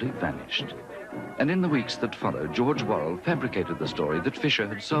had simply vanished. And in the weeks that followed, George Worrell fabricated the story that Fisher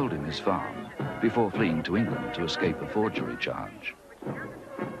had sold him his farm before fleeing to England to escape a forgery charge.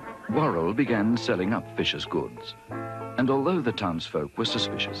 Worrell began selling up Fisher's goods, and although the townsfolk were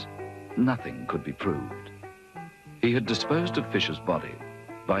suspicious, nothing could be proved. He had disposed of Fisher's body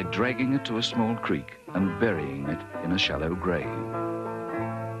by dragging it to a small creek and burying it in a shallow grave.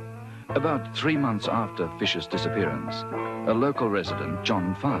 About 3 months after Fisher's disappearance, a local resident,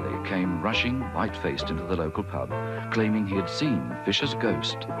 John Farley, came rushing white-faced into the local pub, claiming he had seen Fisher's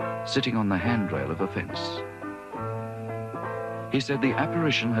ghost sitting on the handrail of a fence. He said the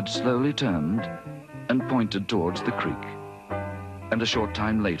apparition had slowly turned and pointed towards the creek. And a short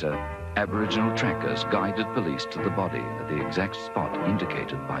time later, Aboriginal trackers guided police to the body at the exact spot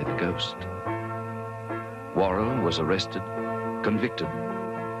indicated by the ghost. Worrell was arrested, convicted,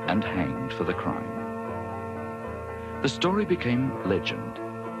 and hanged for the crime. The story became legend,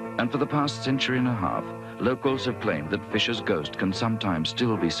 and for the past century and a half, locals have claimed that Fisher's ghost can sometimes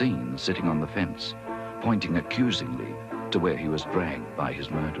still be seen sitting on the fence, pointing accusingly to where he was dragged by his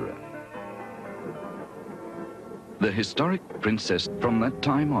murderer. The historic Princess, from that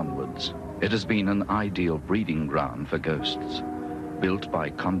time onwards, it has been an ideal breeding ground for ghosts, built by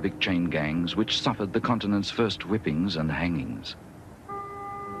convict chain gangs which suffered the continent's first whippings and hangings.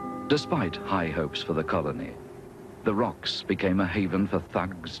 Despite high hopes for the colony, the rocks became a haven for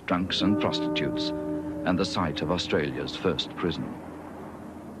thugs, drunks and prostitutes, and the site of Australia's first prison.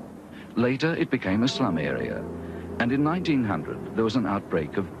 Later, it became a slum area, and in 1900, there was an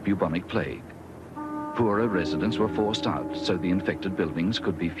outbreak of bubonic plague. Poorer residents were forced out so the infected buildings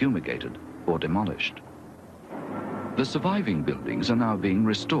could be fumigated or demolished. The surviving buildings are now being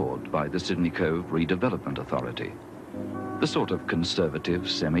restored by the Sydney Cove Redevelopment Authority, the sort of conservative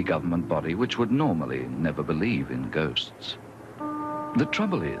semi-government body which would normally never believe in ghosts. The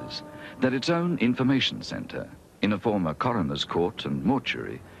trouble is that its own information centre, in a former coroner's court and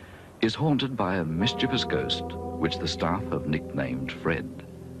mortuary, is haunted by a mischievous ghost which the staff have nicknamed Fred.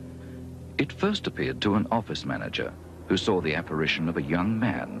 It first appeared to an office manager who saw the apparition of a young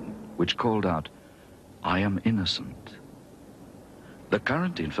man which called out, "I am innocent." The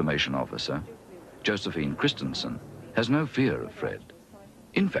current information officer, Josephine Christensen, has no fear of Fred.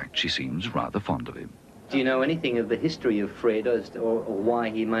 In fact, she seems rather fond of him. Do you know anything of the history of Fred or why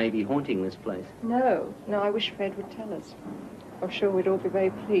he may be haunting this place? No, I wish Fred would tell us. I'm sure we'd all be very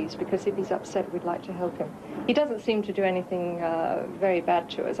pleased, because if he's upset, we'd like to help him. He doesn't seem to do anything very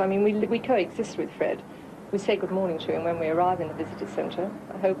bad to us. I mean, we coexist with Fred. We say good morning to him when we arrive in the visitor centre,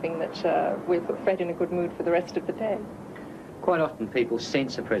 hoping that we'll put Fred in a good mood for the rest of the day. Quite often people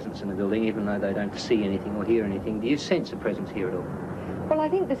sense a presence in a building, even though they don't see anything or hear anything. Do you sense a presence here at all? Well, I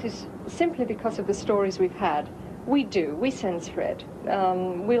think this is simply because of the stories we've had. We do. We sense Fred.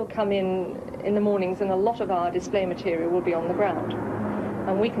 We'll come in the mornings and a lot of our display material will be on the ground.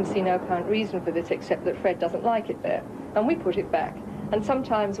 And we can see no apparent reason for this except that Fred doesn't like it there. And we put it back. And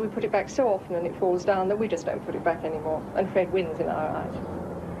sometimes we put it back so often and it falls down that we just don't put it back anymore. And Fred wins in our eyes.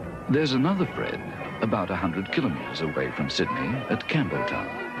 There's another Fred about 100 kilometres away from Sydney at Campbelltown.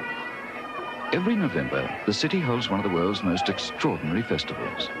 Every November, the city holds one of the world's most extraordinary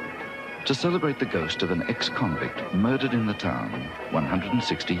festivals to celebrate the ghost of an ex-convict murdered in the town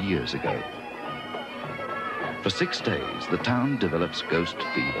 160 years ago. For 6 days, the town develops ghost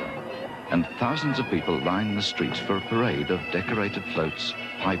fever, and thousands of people line the streets for a parade of decorated floats,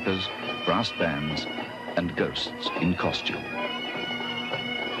 pipers, brass bands, and ghosts in costume.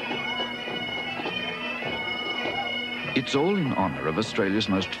 It's all in honour of Australia's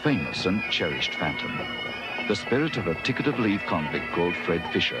most famous and cherished phantom, the spirit of a ticket-of-leave convict called Fred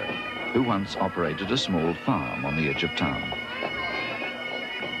Fisher, who once operated a small farm on the edge of town.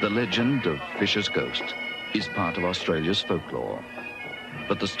 The legend of Fisher's ghost is part of Australia's folklore,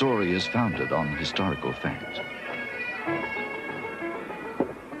 but the story is founded on historical fact.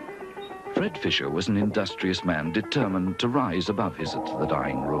 Fred Fisher was an industrious man determined to rise above his The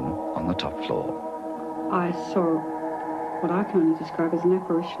Dying Room on the top floor. I saw what I can only describe as an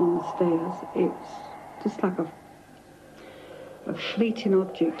apparition on the stairs. It's just like a fleeting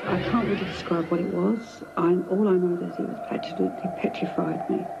object. I can't really describe what it was. All I know is it was absolutely petrified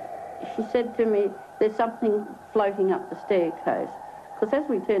me. She said to me, there's something floating up the staircase. Because as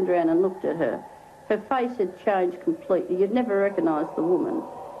we turned around and looked at her, her face had changed completely. You'd never recognise the woman.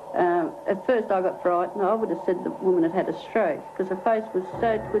 At first I got frightened. I would have said the woman had had a stroke because her face was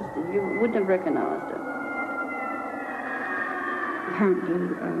so twisted you wouldn't have recognised her.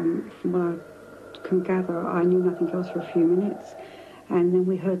 Apparently, from what I can gather, I knew nothing else for a few minutes, and then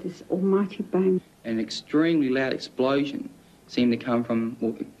we heard this almighty bang. An extremely loud explosion seemed to come from,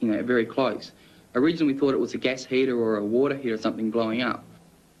 very close. Originally we thought it was a gas heater or a water heater or something blowing up.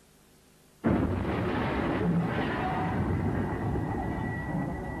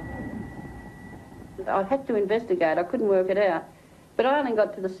 I had to investigate. I couldn't work it out. But I only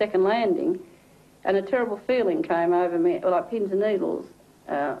got to the second landing, and a terrible feeling came over me, like pins and needles,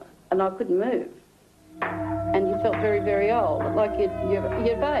 and I couldn't move. And you felt very, very old, like you'd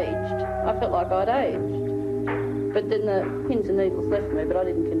aged. I felt like I'd aged. But then the pins and needles left me, but I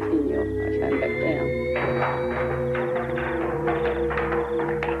didn't continue. I came back down.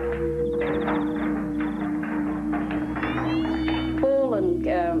 Paul and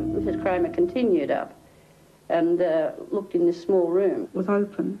Mrs. Kramer continued up and looked in this small room. It was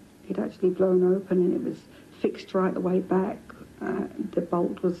open. It actually blown open, and it was fixed right the way back. The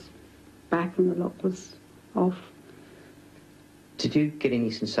bolt was back and the lock was off. Did you get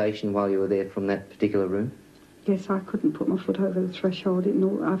any sensation while you were there from that particular room? Yes, I couldn't put my foot over the threshold.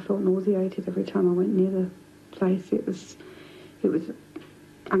 I felt nauseated every time I went near the place. It was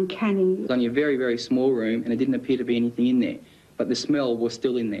uncanny. It was only a very, very small room, and it didn't appear to be anything in there, but the smell was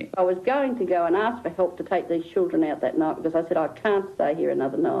still in there. I was going to go and ask for help to take these children out that night because I said I can't stay here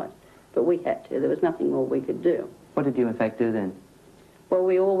another night, but we had to. There was nothing more we could do. What did you in fact do then? Well,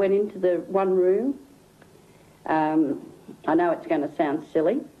 we all went into the one room. I know it's going to sound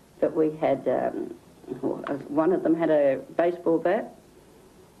silly, but we had, one of them had a baseball bat,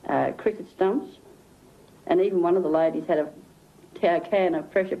 cricket stumps, and even one of the ladies had a can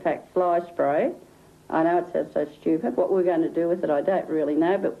of pressure-packed fly spray. I know it sounds so stupid. What we're going to do with it, I don't really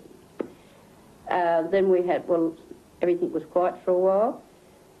know, but then we had, everything was quiet for a while,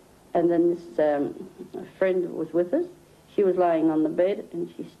 and then this friend was with us. She was laying on the bed, and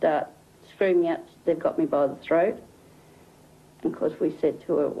she started screaming out, "They've got me by the throat." And of course we said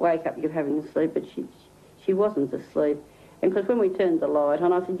to her, "Wake up, you're having a sleep," but she wasn't asleep. And because when we turned the light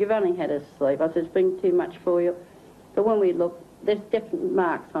on, I said, "You've only had a sleep." I said, "It's been too much for you." But when we looked, there's definite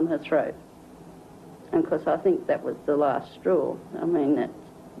marks on her throat. And of course I think that was the last straw. I mean, that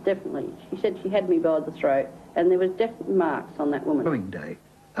definitely, she said she had me by the throat, and there was definite marks on that woman. The following day,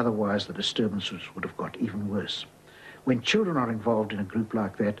 otherwise the disturbances would have got even worse. When children are involved in a group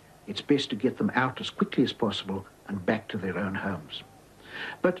like that, it's best to get them out as quickly as possible and back to their own homes.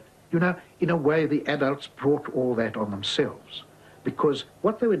 But, in a way, the adults brought all that on themselves, because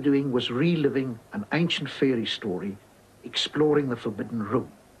what they were doing was reliving an ancient fairy story, exploring the forbidden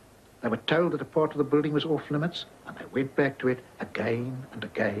room. They were told that a part of the building was off limits, and they went back to it again and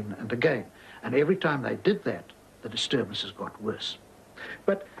again and again. And every time they did that, the disturbances got worse.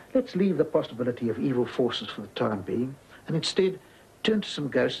 But let's leave the possibility of evil forces for the time being, and instead turn to some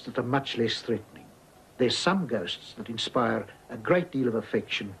ghosts that are much less threatening. There's some ghosts that inspire a great deal of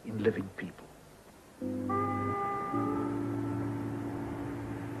affection in living people.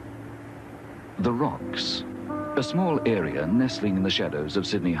 The Rocks, a small area nestling in the shadows of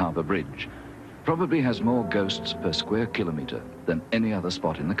Sydney Harbour Bridge, probably has more ghosts per square kilometre than any other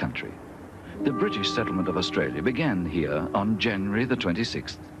spot in the country. The British settlement of Australia began here on January the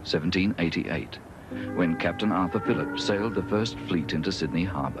 26th, 1788, when Captain Arthur Phillip sailed the first fleet into Sydney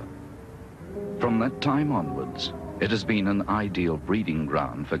Harbour. From that time onwards, it has been an ideal breeding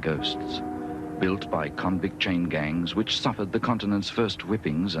ground for ghosts, built by convict chain gangs which suffered the continent's first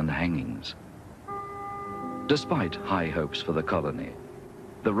whippings and hangings. Despite high hopes for the colony,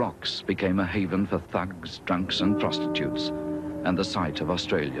 the Rocks became a haven for thugs, drunks and prostitutes, and the site of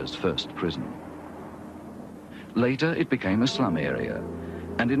Australia's first prison. Later, it became a slum area,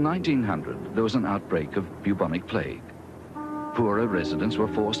 and in 1900 there was an outbreak of bubonic plague. Poorer residents were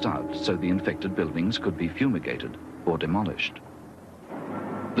forced out so the infected buildings could be fumigated or demolished.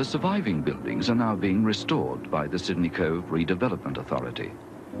 The surviving buildings are now being restored by the Sydney Cove Redevelopment Authority,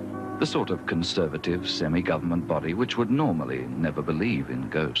 the sort of conservative semi-government body which would normally never believe in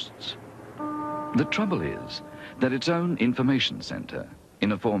ghosts. The trouble is that its own information centre,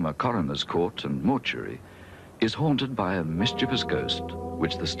 in a former coroner's court and mortuary, is haunted by a mischievous ghost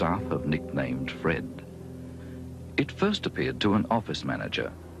which the staff have nicknamed Fred. It first appeared to an office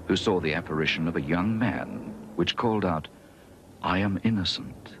manager who saw the apparition of a young man which called out, "I am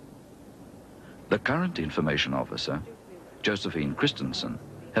innocent." The current information officer, Josephine Christensen,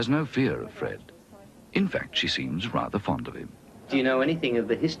 has no fear of Fred. In fact, she seems rather fond of him. Do you know anything of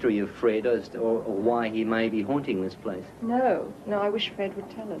the history of Fred or why he may be haunting this place? No, I wish Fred would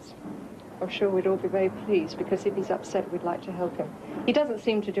tell us. I'm sure we'd all be very pleased, because if he's upset, we'd like to help him. He doesn't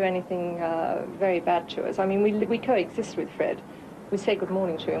seem to do anything very bad to us. I mean, we coexist with Fred. We say good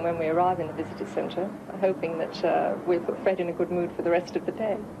morning to him when we arrive in the visitor centre, hoping that we'll put Fred in a good mood for the rest of the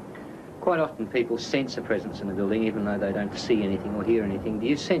day. Quite often people sense a presence in the building, even though they don't see anything or hear anything. Do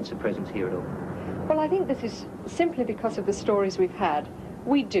you sense a presence here at all? Well, I think this is simply because of the stories we've had.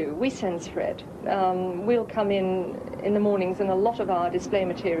 We do. We sense Fred. We'll come in the mornings and a lot of our display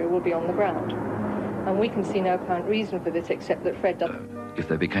material will be on the ground. And we can see no apparent reason for this except that Fred doesn't... If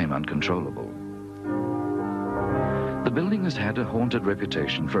they became uncontrollable. The building has had a haunted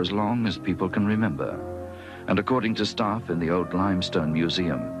reputation for as long as people can remember. And according to staff in the old limestone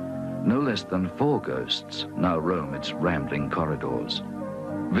museum, no less than 4 ghosts now roam its rambling corridors.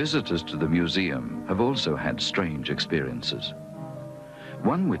 Visitors to the museum have also had strange experiences.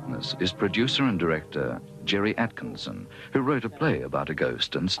 One witness is producer and director Jerry Atkinson, who wrote a play about a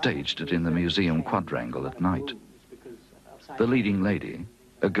ghost and staged it in the museum quadrangle at night. The leading lady,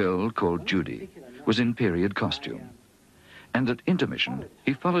 a girl called Judy, was in period costume. And at intermission,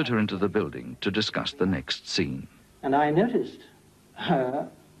 he followed her into the building to discuss the next scene. And I noticed her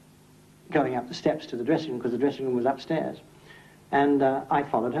going up the steps to the dressing room, because the dressing room was upstairs. And I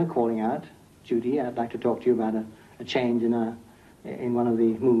followed her, calling out, "Judy, I'd like to talk to you about a change in one of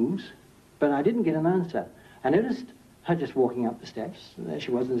the moves." But I didn't get an answer. I noticed her just walking up the steps. There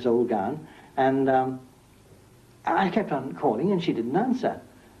she was in this old gown. And I kept on calling, and she didn't answer.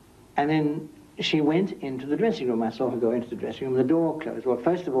 And then she went into the dressing room. I saw her go into the dressing room. The door closed. Well,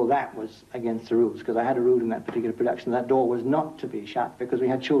 first of all, that was against the rules, because I had a rule in that particular production. That door was not to be shut, because we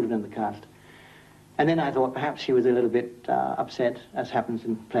had children in the cast. And then I thought perhaps she was a little bit upset, as happens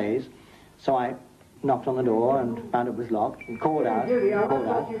in plays. So I knocked on the door and found it was locked and called out.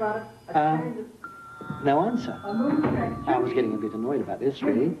 No answer. I was getting a bit annoyed about this,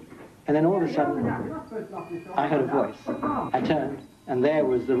 really. And then all of a sudden, I heard a voice. I turned, and there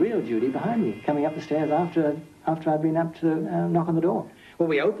was the real Judy behind me, coming up the stairs after I'd been up to knock on the door. Well,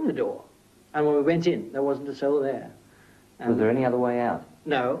 we opened the door, and when we went in, there wasn't a soul there. And was there any other way out?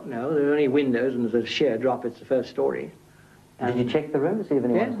 No, there were only windows, and there's a sheer drop. It's the first story. Did you check the room to see if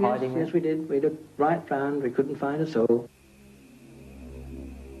anyone was hiding there? Yes, we did. We looked right round. We couldn't find a soul.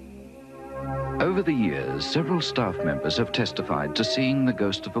 Over the years, several staff members have testified to seeing the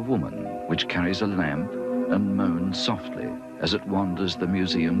ghost of a woman which carries a lamp and moans softly as it wanders the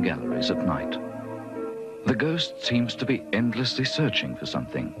museum galleries at night. The ghost seems to be endlessly searching for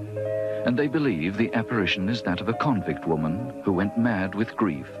something, and they believe the apparition is that of a convict woman who went mad with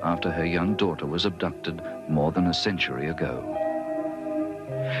grief after her young daughter was abducted more than a century ago.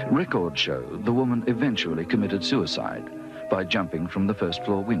 Records show the woman eventually committed suicide by jumping from the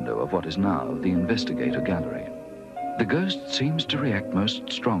first-floor window of what is now the Investigator Gallery. The ghost seems to react most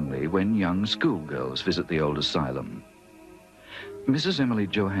strongly when young schoolgirls visit the old asylum. Mrs. Emily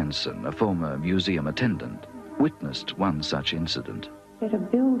Johansson, a former museum attendant, witnessed one such incident. That a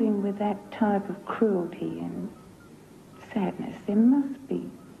building with that type of cruelty and sadness, there must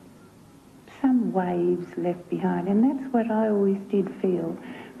be some waves left behind, and that's what I always did feel.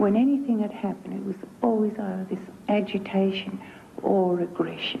 When anything had happened, it was always this agitation or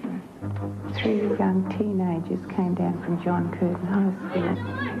aggression. 3 young teenagers came down from John Curtin High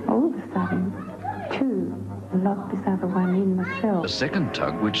School. All of a sudden, 2 locked this other one in the cell. A second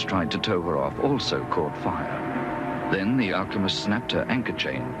tug which tried to tow her off also caught fire. Then the alchemist snapped her anchor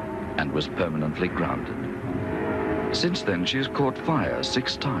chain and was permanently grounded. Since then, she has caught fire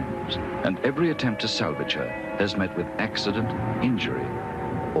 6 times, and every attempt to salvage her has met with accident, injury,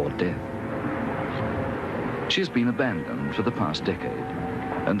 or death. She has been abandoned for the past decade,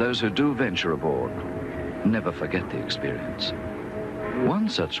 and those who do venture aboard never forget the experience. One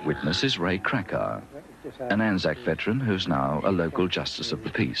such witness is Ray Krakauer, an Anzac veteran who's now a local justice of the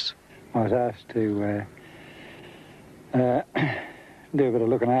peace. I was asked to do a bit of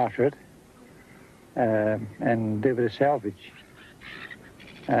looking after it and do a bit of salvage.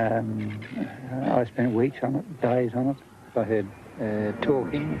 I spent weeks on it, days on it. I heard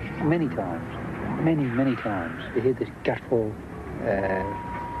talking many times, many times. You hear this guttural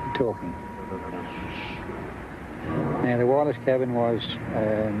talking. Now, the wireless cabin was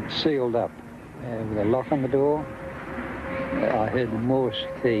sealed up with a lock on the door. I heard the Morse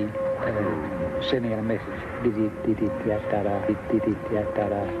key sending out a message.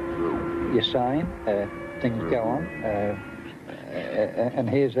 You're saying things go on. And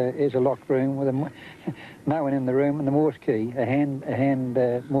here's a locked room with no one in the room, and the Morse key, a hand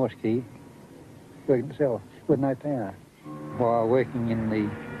Morse key, working itself with no power. While working in the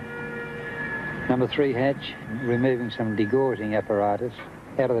number 3 hatch, removing some degaussing apparatus,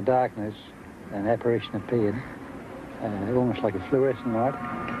 out of the darkness, an apparition appeared, almost like a fluorescent light.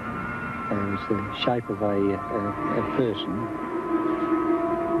 It was the shape of a person.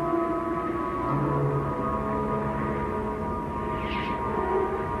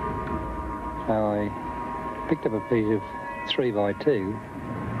 So I picked up a piece of 3x2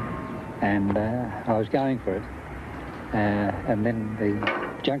 and I was going for it. And then the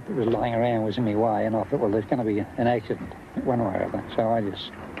junk that was lying around was in my way, and I thought, well, there's going to be an accident one way or other. So I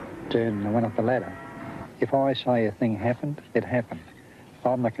just turned and went up the ladder. If I say a thing happened, it happened.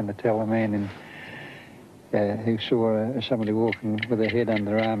 I'm not going to tell a man who saw somebody walking with their head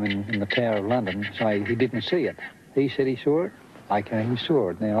under their arm in the Tower of London, say he didn't see it. He said he saw it. Okay, he saw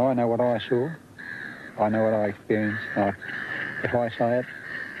it. Now, I know what I saw. I know what I experienced. Now, if I say it,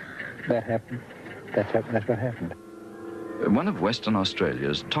 that happened. That's what happened. One of Western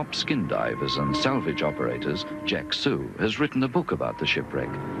Australia's top skin divers and salvage operators, Jack Sue, has written a book about the shipwreck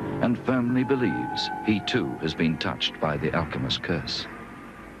and firmly believes he too has been touched by the alchemist curse.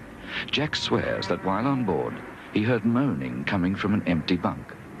 Jack swears that while on board, he heard moaning coming from an empty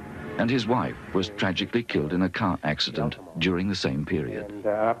bunk, and his wife was tragically killed in a car accident during the same period. And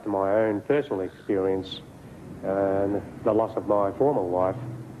after my own personal experience and the loss of my former wife,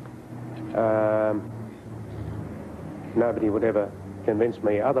 nobody would ever convince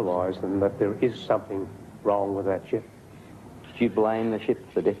me otherwise than that there is something wrong with that ship. Do you blame the ship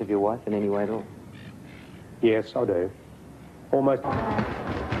for the death of your wife in any way at all? Yes, I do. Almost.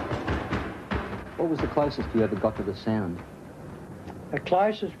 What was the closest you ever got to the sound? The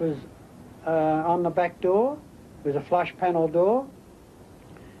closest was on the back door. It was a flush panel door,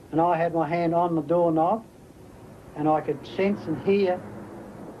 and I had my hand on the doorknob, and I could sense and hear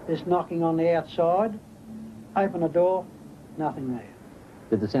this knocking on the outside. Open the door, nothing there.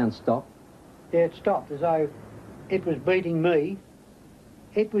 Did the sound stop? Yeah, it stopped as though it was beating me.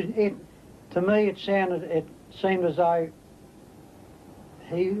 To me it seemed as though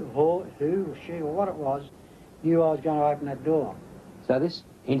he, or who, or she, or what it was, knew I was going to open that door. So this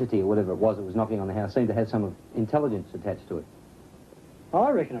entity, or whatever it was knocking on the house, seemed to have some intelligence attached to it. I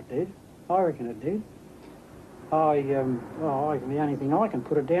reckon it did. The only thing I can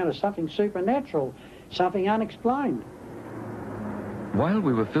put it down is something supernatural, something unexplained. While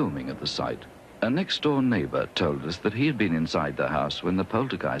we were filming at the site, a next-door neighbour told us that he had been inside the house when the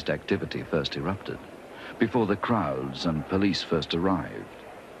poltergeist activity first erupted, before the crowds and police first arrived.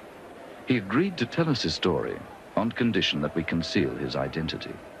 He agreed to tell us his story on condition that we conceal his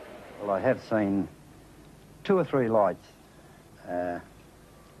identity. Well, I have seen 2 or 3 lights,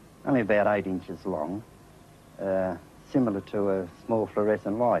 only about 8 inches long, similar to a small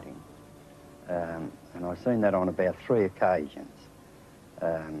fluorescent lighting. And I've seen that on about 3 occasions,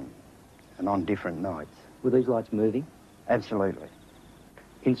 and on different nights. Were these lights moving? Absolutely.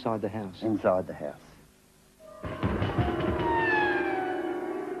 Inside the house? Inside the house.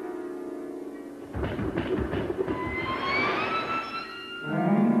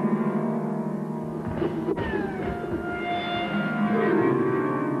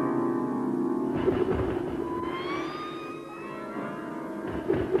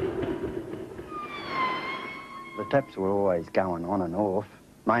 The taps were always going on and off,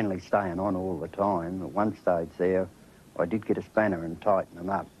 mainly staying on all the time. At one stage there, I did get a spanner and tighten them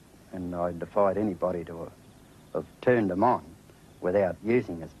up, and I defied anybody to have turned them on without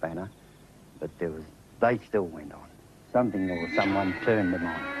using a spanner, but they still went on. Something or someone turned them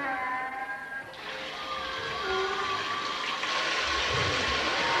on.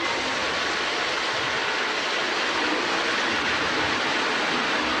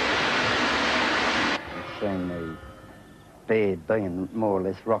 seen the bed being more or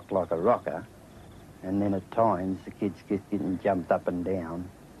less rocked like a rocker, and then at times the kids get getting jumped up and down,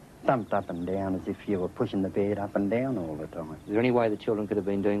 thumped up and down as if you were pushing the bed up and down all the time. Is there any way the children could have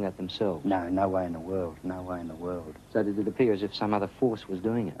been doing that themselves? No, no way in the world, no way in the world. So did it appear as if some other force was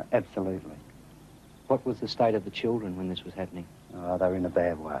doing it? Absolutely. What was the state of the children when this was happening? Oh, they were in a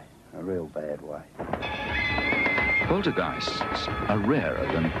bad way, a real bad way. Poltergeists are rarer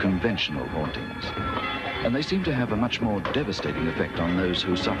than conventional hauntings, and they seem to have a much more devastating effect on those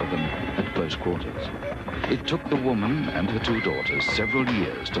who suffer them at close quarters. It took the woman and her 2 daughters several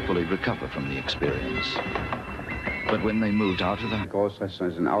years to fully recover from the experience. But when they moved out of the Ghost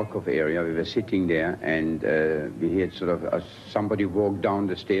restaurant is an alcove area. We were sitting there, and we heard sort of somebody walk down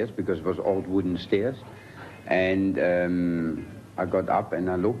the stairs, because it was old wooden stairs. And I got up and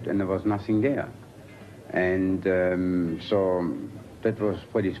I looked, and there was nothing there. And so that was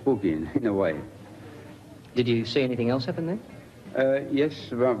pretty spooky in a way. Did you see anything else happen there? Yes,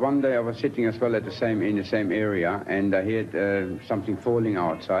 one day I was sitting as well in the same area, and I heard something falling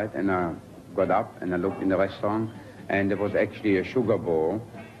outside, and I got up and I looked in the restaurant, and there was actually a sugar bowl,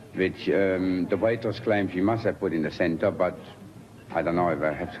 which the waitress claimed she must have put in the center, but I don't know if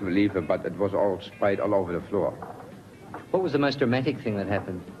I have to believe it, but it was all sprayed all over the floor. What was the most dramatic thing that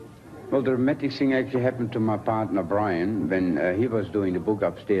happened? Well, the dramatic thing actually happened to my partner, Brian, when he was doing the book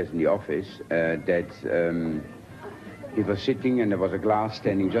upstairs in the office, he was sitting and there was a glass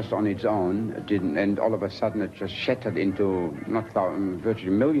standing just on its own, and all of a sudden it just shattered into virtually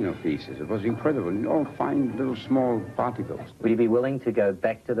a million of pieces. It was incredible, all fine little small particles. Would you be willing to go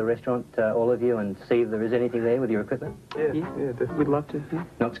back to the restaurant, all of you, and see if there is anything there with your equipment? Yeah, we'd love to. Yeah.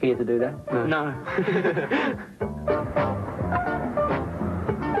 Not scared to do that? No.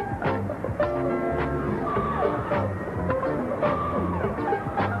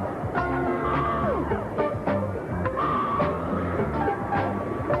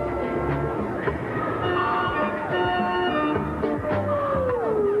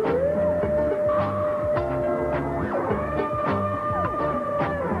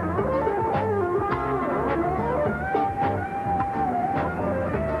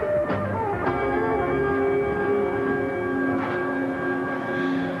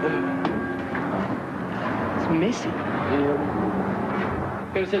 Messy.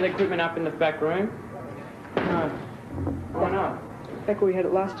 Going to set the equipment up in the back room? No. Why not? Back where we had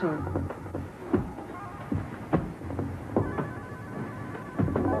it last time.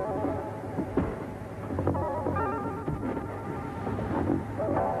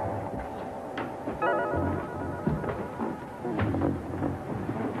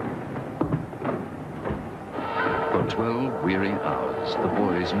 For 12 weary hours, the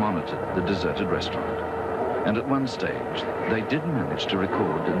boys monitored the deserted restaurant. And at one stage, they did manage to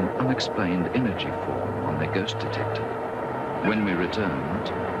record an unexplained energy form on their ghost detector. When we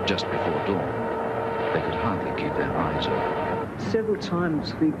returned, just before dawn, they could hardly keep their eyes open. Several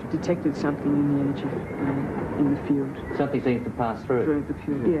times we've detected something in the energy in the field. Something seems to pass through? Through the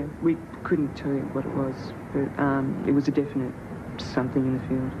field, yeah. We couldn't tell you what it was, but it was a definite something in the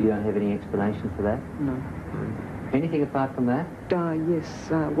field. You don't have any explanation for that? No. Anything apart from that? Yes.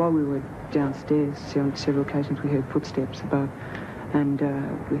 While we were downstairs, on several occasions we heard footsteps above, and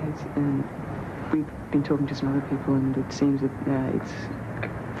we've been talking to some other people, and it seems that it's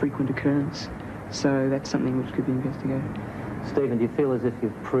a frequent occurrence. So that's something which could be investigated. Stephen, do you feel as if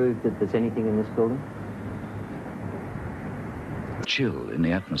you've proved that there's anything in this building? Chill in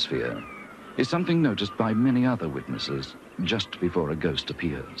the atmosphere is something noticed by many other witnesses just before a ghost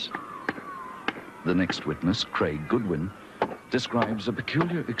appears. The next witness, Craig Goodwin, describes a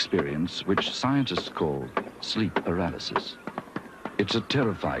peculiar experience which scientists call sleep paralysis. It's a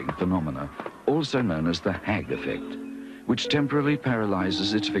terrifying phenomenon, also known as the hag effect, which temporarily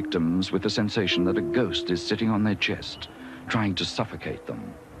paralyzes its victims with the sensation that a ghost is sitting on their chest, trying to suffocate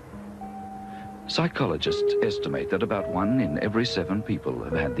them. Psychologists estimate that about 1 in every 7 people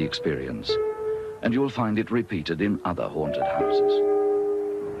have had the experience, and you'll find it repeated in other haunted houses.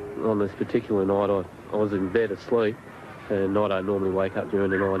 On this particular night, I was in bed asleep, and I don't normally wake up during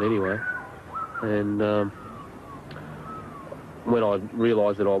the night anyway. And when I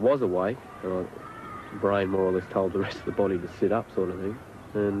realised that I was awake, the brain more or less told the rest of the body to sit up, sort of thing.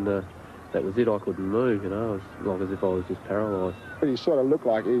 And that was it. I couldn't move, you know. It was like as if I was just paralysed. He sort of looked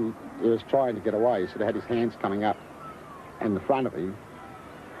like he was trying to get away. He sort of had his hands coming up in the front of him.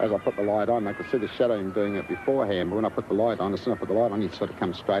 As I put the light on, I could see the shadow him doing it beforehand, but when I put the light on, as soon as I put the light on, he'd sort of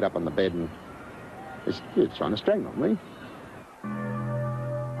come straight up on the bed and he was trying to strangle me.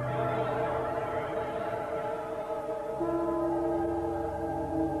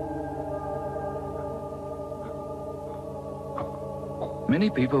 Many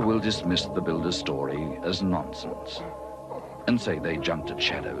people will dismiss the builder's story as nonsense and say they jumped at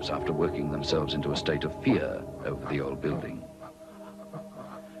shadows after working themselves into a state of fear over the old building.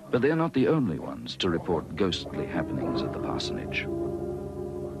 But they're not the only ones to report ghostly happenings at the parsonage.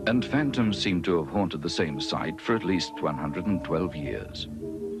 And phantoms seem to have haunted the same site for at least 112 years.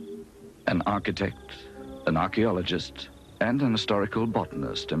 An architect, an archaeologist, and an historical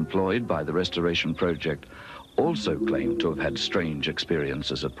botanist employed by the restoration project also claim to have had strange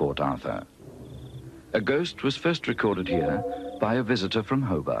experiences at Port Arthur. A ghost was first recorded here by a visitor from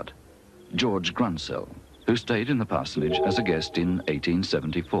Hobart, George Grunsell, who stayed in the parsonage as a guest in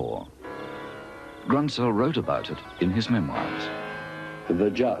 1874. Grunsell wrote about it in his memoirs. The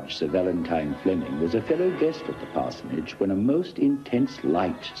judge, Sir Valentine Fleming, was a fellow guest at the parsonage when a most intense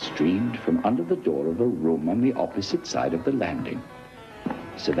light streamed from under the door of a room on the opposite side of the landing.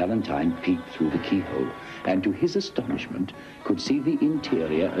 Sir Valentine peeked through the keyhole, and to his astonishment could see the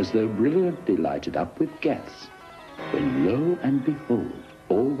interior as though brilliantly lighted up with gas, when lo and behold,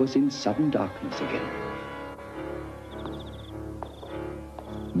 all was in sudden darkness again.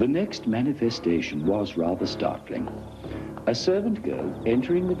 The next manifestation was rather startling. A servant girl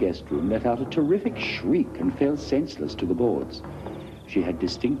entering the guest room let out a terrific shriek and fell senseless to the boards. She had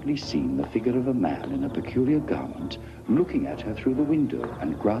distinctly seen the figure of a man in a peculiar garment looking at her through the window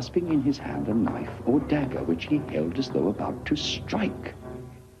and grasping in his hand a knife or dagger which he held as though about to strike.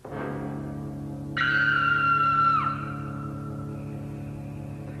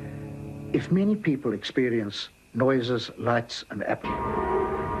 If many people experience noises, lights and apparitions.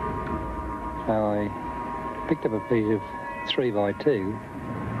 So I picked up a piece of 3x2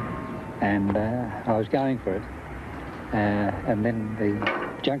 and I was going for it. And then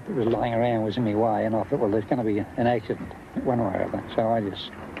the junk that was lying around was in my way, and I thought, well, there's going to be an accident one way or other. So I just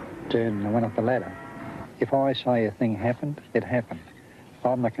turned and went up the ladder. If I say a thing happened, it happened.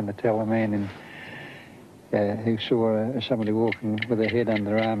 I'm not going to tell the man who saw somebody walking with their head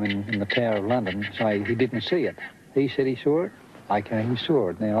under their arm in the Tower of London, say he didn't see it. He said he saw it. Okay, he saw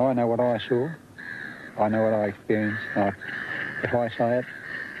it. Now, I know what I saw. I know what I experienced. Now, if I say it,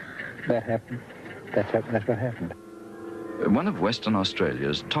 that happened. That's what happened. One of Western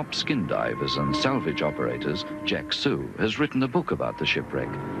Australia's top skin divers and salvage operators, Jack Sue, has written a book about the shipwreck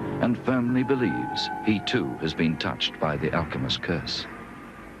and firmly believes he too has been touched by the alchemist curse.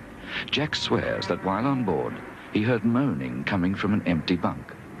 Jack swears that while on board, he heard moaning coming from an empty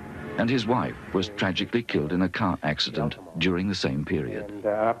bunk, and his wife was tragically killed in a car accident during the same period. And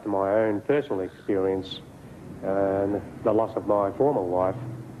after my own personal experience and the loss of my former wife,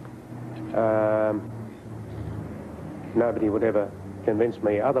 nobody would ever convince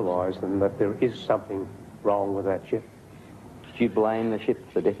me otherwise than that there is something wrong with that ship. Do you blame the ship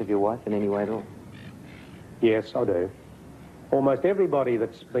for the death of your wife in any way at all? Yes, I do. Almost everybody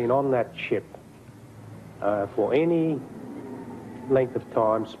that's been on that ship for any length of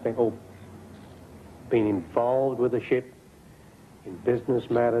time spent or been involved with the ship in business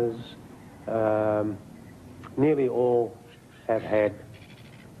matters, nearly all have had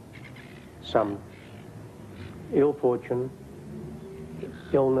some ill fortune,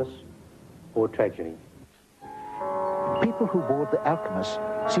 illness, or tragedy. People who board the alchemist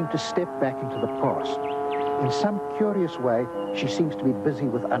seem to step back into the past. In some curious way, she seems to be busy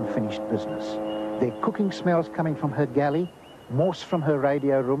with unfinished business. There are cooking smells coming from her galley, Morse from her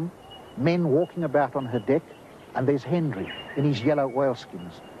radio room, men walking about on her deck, and there's Henry in his yellow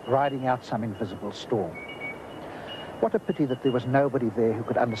oilskins riding out some invisible storm. What a pity that there was nobody there who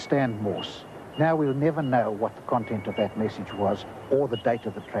could understand Morse. Now we'll never know what the content of that message was or the date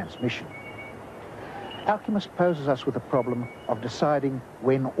of the transmission. Alchemist poses us with the problem of deciding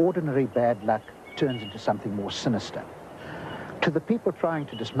when ordinary bad luck turns into something more sinister. To the people trying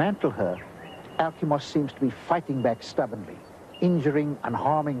to dismantle her, Alchemist seems to be fighting back stubbornly, injuring and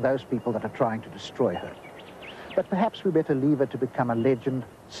harming those people that are trying to destroy her. But perhaps we better leave her to become a legend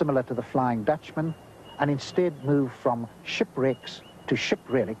similar to the Flying Dutchman and instead move from shipwrecks to ship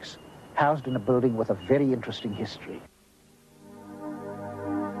relics housed in a building with a very interesting history.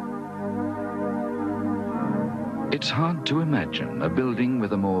 It's hard to imagine a building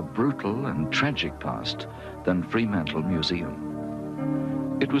with a more brutal and tragic past than Fremantle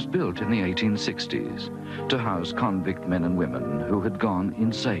Museum. It was built in the 1860s to house convict men and women who had gone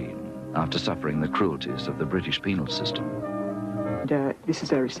insane after suffering the cruelties of the British penal system. This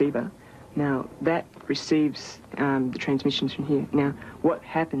is our receiver. Now, that receives the transmissions from here. Now, what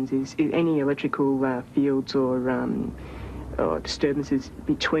happens is any electrical fields or disturbances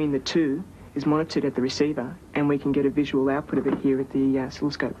between the two is monitored at the receiver, and we can get a visual output of it here at the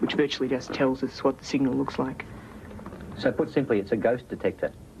oscilloscope, which virtually just tells us what the signal looks like. So put simply, it's a ghost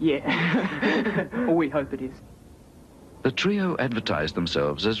detector. Yeah. Or we hope it is. The trio advertised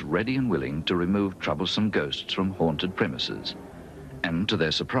themselves as ready and willing to remove troublesome ghosts from haunted premises. And to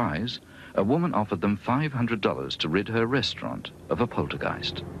their surprise, a woman offered them $500 to rid her restaurant of a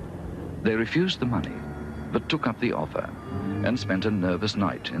poltergeist. They refused the money, but took up the offer and spent a nervous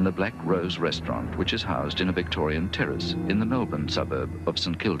night in the Black Rose restaurant, which is housed in a Victorian terrace in the Melbourne suburb of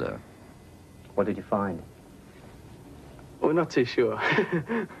St Kilda. What did you find? We're not too sure.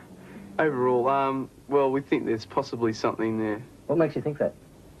 Overall, well, we think there's possibly something there. What makes you think that?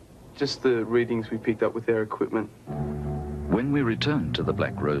 Just the readings we picked up with their equipment. When we returned to the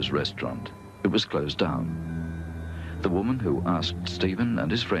Black Rose restaurant, it was closed down. The woman who asked Stephen and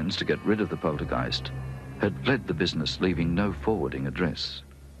his friends to get rid of the poltergeist had fled the business, leaving no forwarding address.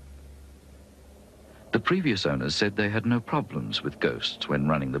 The previous owners said they had no problems with ghosts when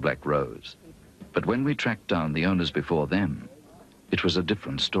running the Black Rose. But when we tracked down the owners before them, it was a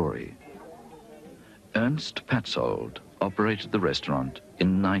different story. Ernst Patzold operated the restaurant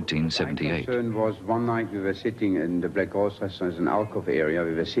in 1978. My concern was one night we were sitting in the Black Rose restaurant, an alcove area.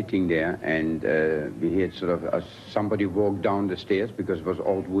 We were sitting there and we heard sort of somebody walk down the stairs because it was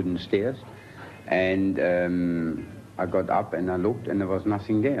old wooden stairs. And I got up and I looked and there was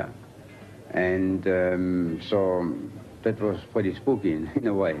nothing there. And so that was pretty spooky in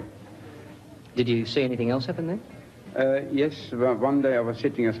a way. Did you see anything else happen there? Yes, one day I was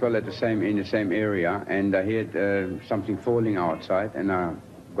sitting as well in the same area, and I heard something falling outside, and I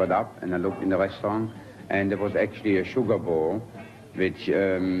got up and I looked in the restaurant, and there was actually a sugar bowl, which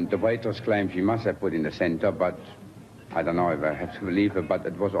the waitress claimed she must have put in the center, but I don't know if I have to believe her, but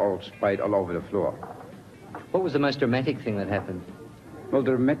it was all sprayed all over the floor. What was the most dramatic thing that happened? Well,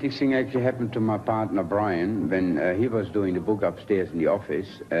 the dramatic thing actually happened to my partner, Brian, when he was doing the book upstairs in the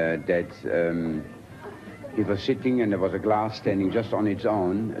office, he was sitting and there was a glass standing just on its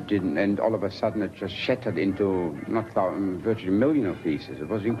own, and all of a sudden it just shattered into virtually a million of pieces. It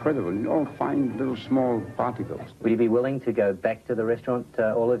was incredible, all fine little small particles. Would you be willing to go back to the restaurant,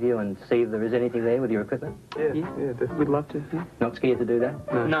 all of you, and see if there is anything there with your equipment? Yeah, we'd love to. Yeah. Not scared to do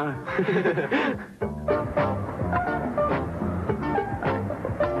that? No.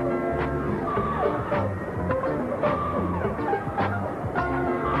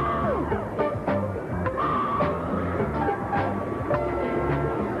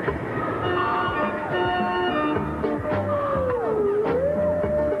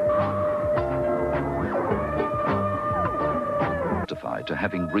 To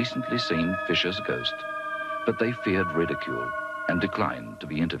having recently seen Fisher's ghost, but they feared ridicule and declined to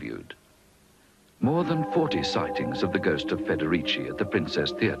be interviewed. More than 40 sightings of the ghost of Federici at the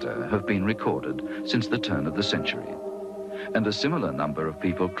Princess Theatre have been recorded since the turn of the century, and a similar number of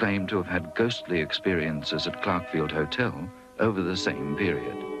people claim to have had ghostly experiences at Clarkfield Hotel over the same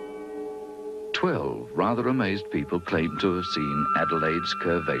period. 12 rather amazed people claim to have seen Adelaide's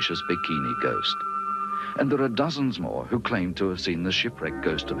curvaceous bikini ghost. And there are dozens more who claim to have seen the shipwrecked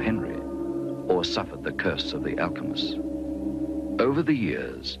ghost of Henry or suffered the curse of the alchemists. Over the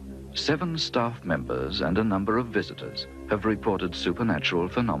years, 7 staff members and a number of visitors have reported supernatural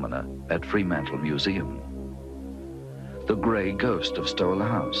phenomena at Fremantle Museum. The grey ghost of Stowell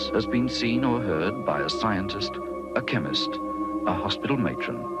House has been seen or heard by a scientist, a chemist, a hospital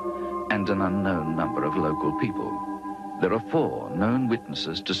matron, and an unknown number of local people. There are 4 known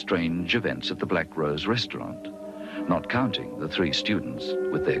witnesses to strange events at the Black Rose restaurant, not counting the 3 students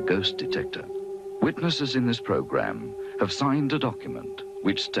with their ghost detector. Witnesses in this program have signed a document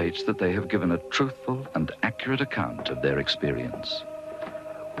which states that they have given a truthful and accurate account of their experience.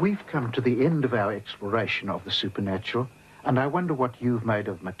 We've come to the end of our exploration of the supernatural, and I wonder what you've made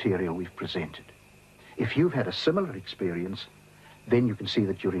of material we've presented. If you've had a similar experience, then you can see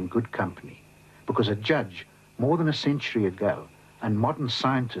that you're in good company, because a judge more than a century ago, and modern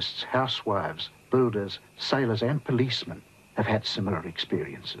scientists, housewives, builders, sailors and policemen have had similar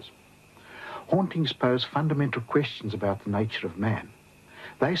experiences. Hauntings pose fundamental questions about the nature of man.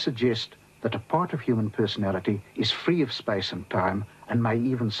 They suggest that a part of human personality is free of space and time and may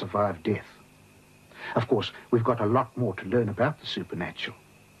even survive death. Of course, we've got a lot more to learn about the supernatural.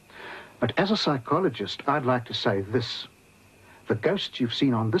 But as a psychologist, I'd like to say this. The ghosts you've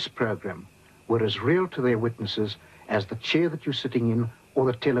seen on this program were as real to their witnesses as the chair that you're sitting in or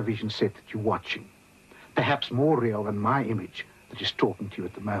the television set that you're watching. Perhaps more real than my image that is talking to you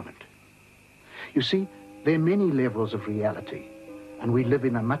at the moment. You see, there are many levels of reality, and we live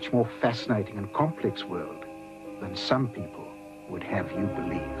in a much more fascinating and complex world than some people would have you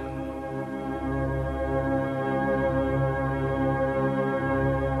believe.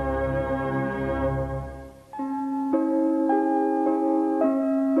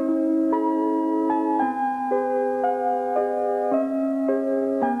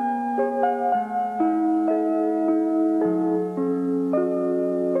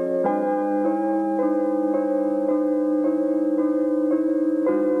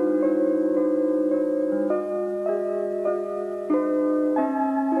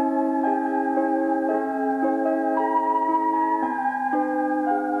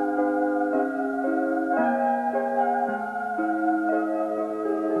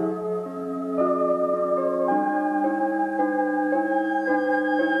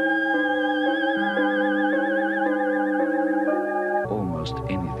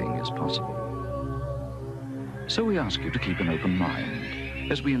 So we ask you to keep an open mind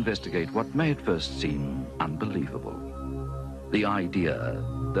as we investigate what may at first seem unbelievable. The idea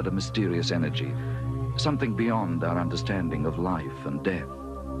that a mysterious energy, something beyond our understanding of life and death,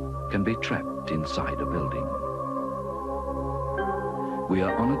 can be trapped inside a building. We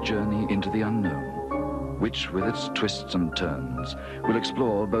are on a journey into the unknown, which with its twists and turns will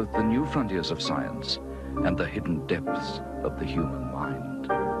explore both the new frontiers of science and the hidden depths of the human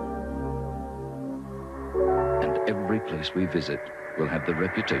mind. And every place we visit will have the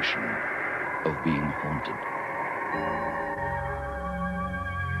reputation of being haunted.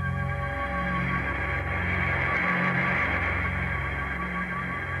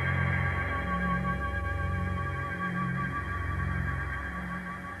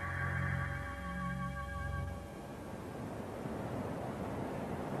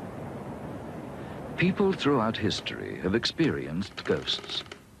 People throughout history have experienced ghosts,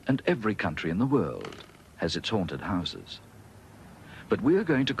 and every country in the world has its haunted houses. But we are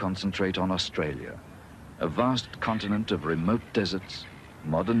going to concentrate on Australia, a vast continent of remote deserts,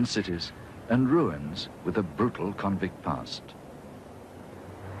 modern cities, and ruins with a brutal convict past.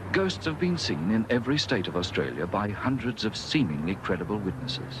 Ghosts have been seen in every state of Australia by hundreds of seemingly credible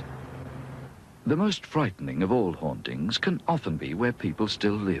witnesses. The most frightening of all hauntings can often be where people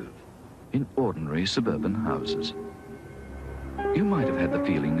still live, in ordinary suburban houses. You might have had the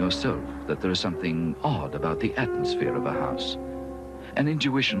feeling yourself that there is something odd about the atmosphere of a house, an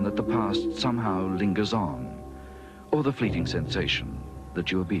intuition that the past somehow lingers on, or the fleeting sensation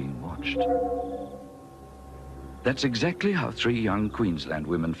that you are being watched. That's exactly how 3 young Queensland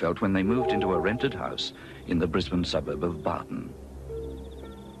women felt when they moved into a rented house in the Brisbane suburb of Barton.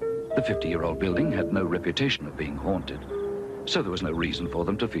 The 50-year-old building had no reputation of being haunted, so there was no reason for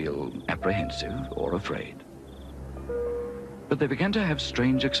them to feel apprehensive or afraid. But they began to have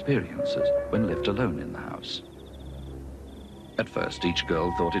strange experiences when left alone in the house. At first, each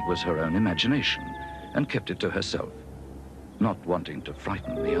girl thought it was her own imagination and kept it to herself, not wanting to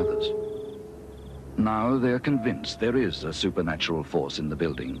frighten the others. Now they are convinced there is a supernatural force in the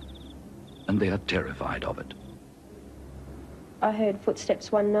building, and they are terrified of it. I heard footsteps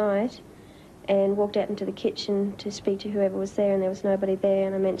one night and walked out into the kitchen to speak to whoever was there, and there was nobody there,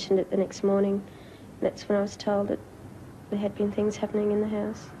 and I mentioned it the next morning. That's when I was told that there had been things happening in the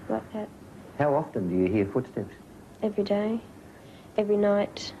house like that. How often do you hear footsteps? Every day. Every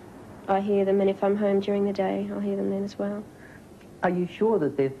night I hear them, and if I'm home during the day, I'll hear them then as well. Are you sure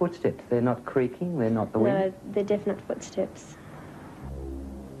that they're footsteps? They're not creaking? They're not the wind? No, they're definite footsteps.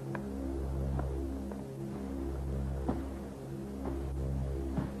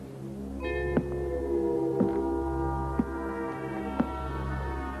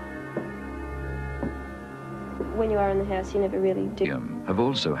 When you are in the house, you never really do. Have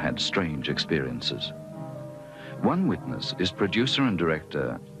also had strange experiences. One witness is producer and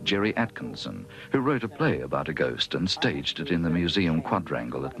director Jerry Atkinson, who wrote a play about a ghost and staged it in the museum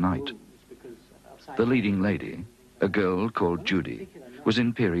quadrangle at night. The leading lady, a girl called Junee, was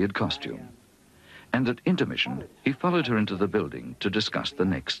in period costume. And at intermission, he followed her into the building to discuss the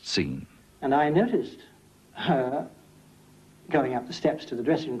next scene. And I noticed her going up the steps to the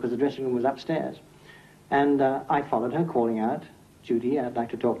dressing room, because the dressing room was upstairs. And I followed her, calling out, "Judy, I'd like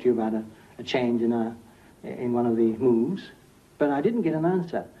to talk to you about a change in one of the moves." But I didn't get an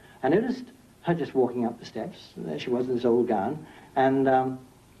answer. I noticed her just walking up the steps. There she was in this old gown. And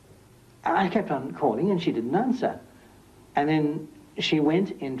I kept on calling, and she didn't answer. And then she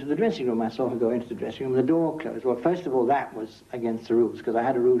went into the dressing room. I saw her go into the dressing room. The door closed. Well, first of all, that was against the rules, because I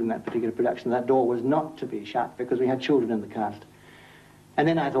had a rule in that particular production. That door was not to be shut, because we had children in the cast. And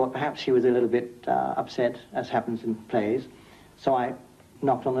then I thought perhaps she was a little bit upset, as happens in plays. So I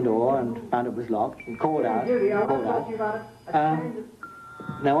knocked on the door and found it was locked and called out.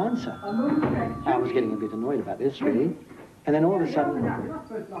 No answer. I was getting a bit annoyed about this, really. And then all of a sudden,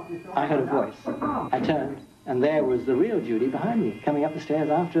 I heard a voice. I turned, and there was the real Judy behind me, coming up the stairs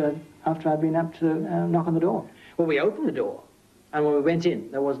after I'd been up to knock on the door. Well, we opened the door, and when we went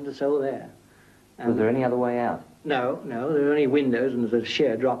in, there wasn't a soul there. And was there any other way out? No, there were only windows, and there's a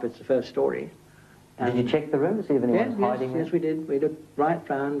sheer drop. It's the first story. Did you check the room to see if anyone was hiding there? Yes, we did. We looked right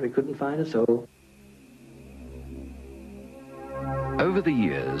round. We couldn't find a soul. Over the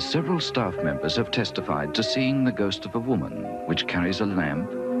years, several staff members have testified to seeing the ghost of a woman which carries a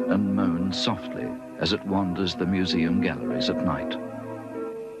lamp and moans softly as it wanders the museum galleries at night.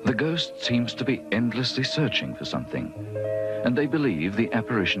 The ghost seems to be endlessly searching for something, and they believe the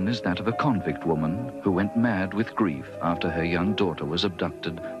apparition is that of a convict woman who went mad with grief after her young daughter was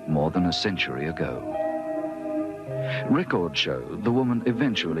abducted more than a century ago. Records show the woman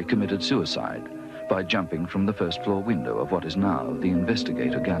eventually committed suicide, by jumping from the first floor window of what is now the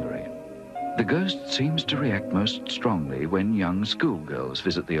investigator gallery. The ghost seems to react most strongly when young schoolgirls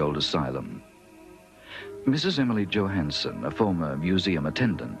visit the old asylum. Mrs. Emily Johansson, a former museum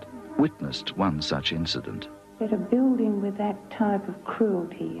attendant, witnessed one such incident. At a building with that type of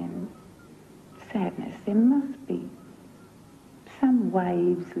cruelty and sadness, there must be some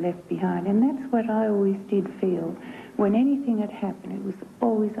waves left behind, and that's what I always did feel. When anything had happened, it was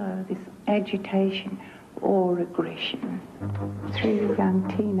always this agitation or aggression. 3 young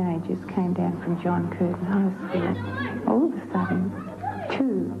teenagers came down from John Curtin High School. All of a sudden,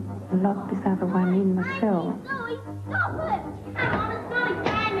 2 locked this other one in the cell. Louie, stop it! It's not a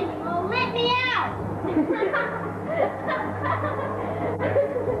game anymore. Let me out!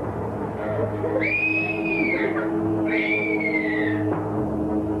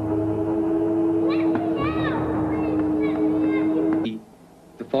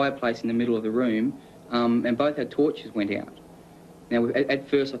 The fireplace in the middle of the room, and both our torches went out. Now, at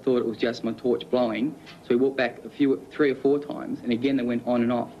first I thought it was just my torch blowing, so we walked back 3 or 4 times, and again they went on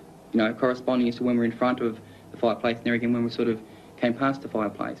and off, you know, corresponding as to when we were in front of the fireplace, and there again when we sort of came past the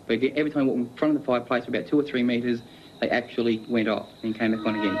fireplace. But again, every time we walked in front of the fireplace, about 2 or 3 metres, they actually went off and came back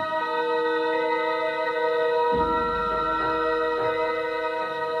on again.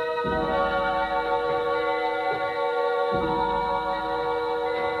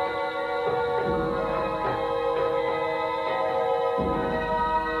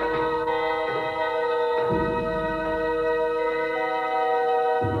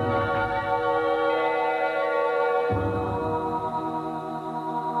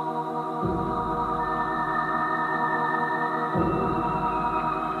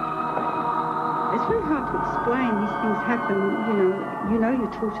 You know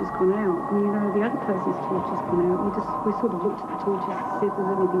your torch has gone out, and you know the other person's torch has gone out. We sort of looked at the torches to see if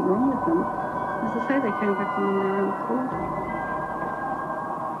there's anything wrong with them. As I say, they came back on their own accord.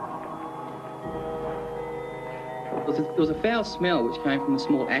 There was a foul smell which came from a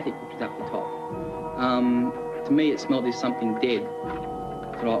small attic which was up the top. To me, it smelled as something dead,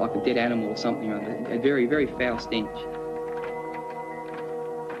 sort of like a dead animal or something, a very, very foul stench.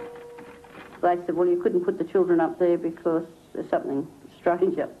 They said, well, you couldn't put the children up there because there's something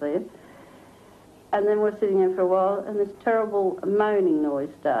strange up there. And then we're sitting there for a while, and this terrible moaning noise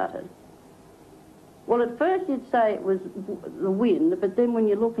started. Well, at first you'd say it was the wind, but then when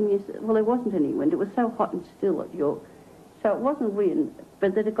you look and you say, well, there wasn't any wind. It was so hot and still at York. So it wasn't wind,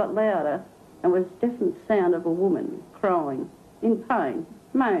 but then it got louder, and was a definite sound of a woman crying, in pain,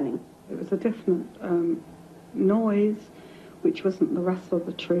 moaning. It was a definite noise, which wasn't the rustle of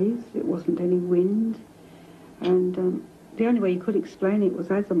the trees, it wasn't any wind, and the only way you could explain it was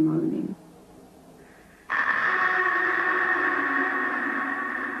as a moaning.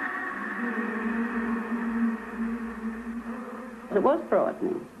 It was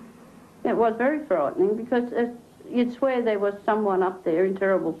frightening. It was very frightening because you'd swear there was someone up there in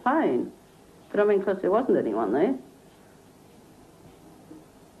terrible pain, but I mean, because there wasn't anyone there.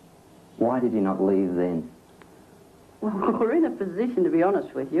 Why did you not leave then? Well, we're in a position, to be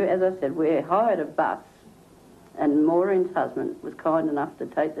honest with you. As I said, we hired a bus, and Maureen's husband was kind enough to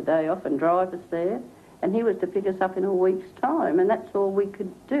take the day off and drive us there, and he was to pick us up in a week's time, and that's all we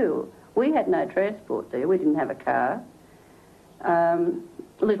could do. We had no transport there. We didn't have a car.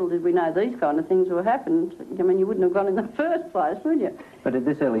 Little did we know these kind of things would happen. I mean, you wouldn't have gone in the first place, would you? But at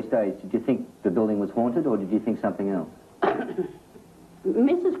this early stage, did you think the building was haunted, or did you think something else?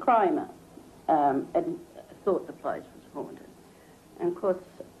 Mrs. Kramer had thought the place was haunted. And of course,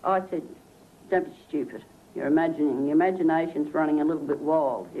 I said, don't be stupid. You're imagining. The imagination's running a little bit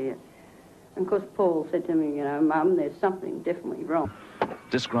wild here. And of course, Paul said to me, you know, Mum, there's something definitely wrong.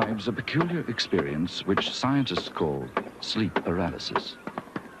 Describes a peculiar experience which scientists call sleep paralysis.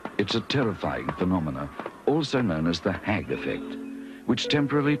 It's a terrifying phenomena, also known as the hag effect, which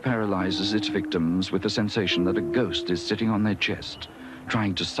temporarily paralyzes its victims with the sensation that a ghost is sitting on their chest,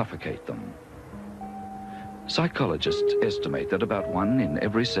 trying to suffocate them. Psychologists estimate that about 1 in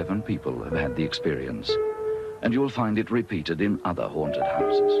every 7 people have had the experience, and you'll find it repeated in other haunted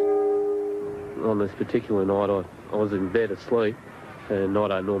houses. On this particular night, I was in bed asleep, and I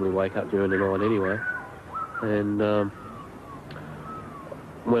don't normally wake up during the night anyway. And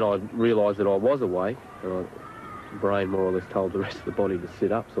when I realised that I was awake, the brain more or less told the rest of the body to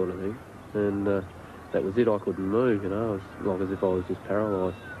sit up, sort of thing. And that was it. I couldn't move, you know. It was like as if I was just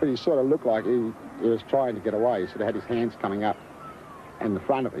paralysed. He sort of looked like he was trying to get away. He sort of had his hands coming up in the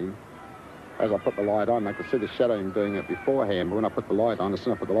front of him. As I put the light on, I could see the shadow him doing it beforehand, but when I put the light on, as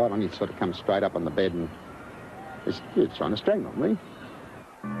soon as I put the light on, he'd sort of come straight up on the bed and he was trying to strangle me.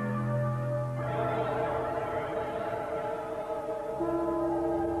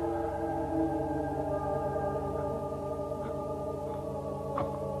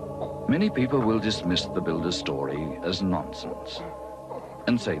 Many people will dismiss the builder's story as nonsense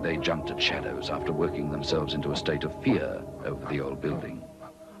and say they jumped at shadows after working themselves into a state of fear over the old building.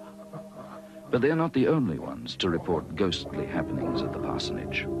 But they're not the only ones to report ghostly happenings at the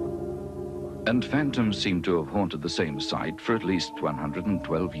parsonage. And phantoms seem to have haunted the same site for at least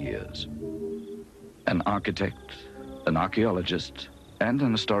 112 years. An architect, an archaeologist, and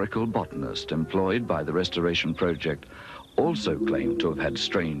an historical botanist employed by the restoration project also claim to have had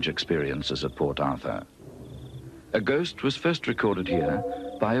strange experiences at Port Arthur. A ghost was first recorded here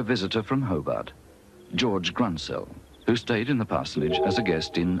by a visitor from Hobart, George Grunsell, who stayed in the parsonage as a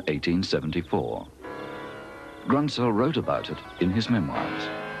guest in 1874. Grunsell wrote about it in his memoirs.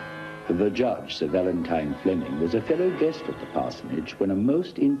 The judge, Sir Valentine Fleming, was a fellow guest at the parsonage when a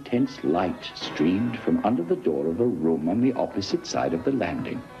most intense light streamed from under the door of a room on the opposite side of the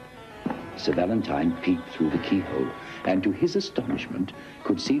landing. Sir Valentine peeked through the keyhole and, to his astonishment,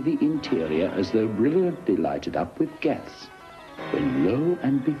 could see the interior as though brilliantly lighted up with gas, when lo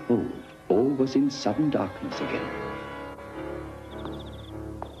and behold, all was in sudden darkness again.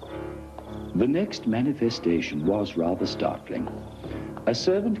 The next manifestation was rather startling. A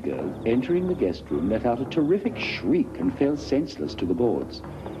servant girl entering the guest room let out a terrific shriek and fell senseless to the boards.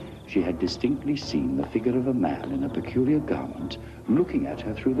 She had distinctly seen the figure of a man in a peculiar garment looking at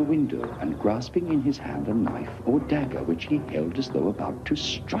her through the window and grasping in his hand a knife or dagger which he held as though about to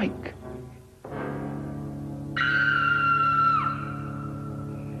strike.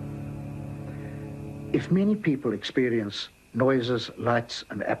 If many people experience noises, lights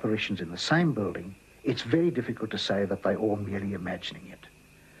and apparitions in the same building, it's very difficult to say that they're all merely imagining it.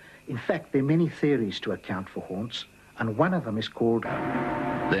 In fact, there are many theories to account for haunts, and one of them is called...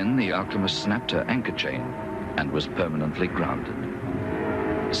 Then the alchemist snapped her anchor chain and was permanently grounded.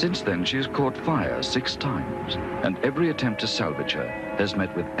 Since then, she has caught fire 6 times, and every attempt to salvage her has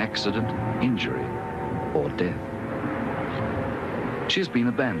met with accident, injury, or death. She has been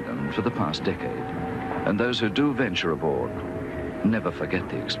abandoned for the past decade, and those who do venture aboard never forget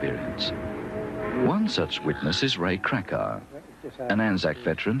the experience. One such witness is Ray Krakauer, an Anzac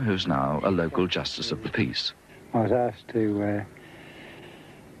veteran who's now a local justice of the peace. I was asked to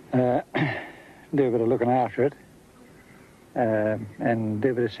do a bit of looking after it and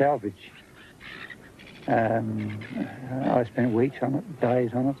do a bit of salvage. I spent weeks on it,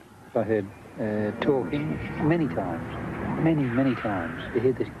 days on it. I heard talking many times, many times. You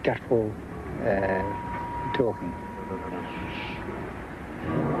hear this guttural talking.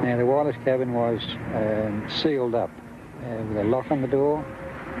 Now, the wireless cabin was sealed up with a lock on the door.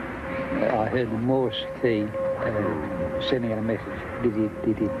 I heard the Morse key sending out a message.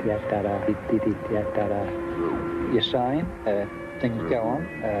 You're saying things go on.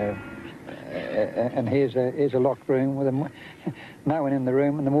 And here's a locked room with no one in the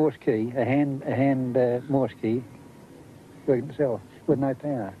room, and the Morse key, a hand Morse key, working itself with no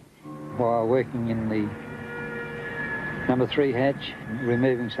power. While working in the number 3 hatch,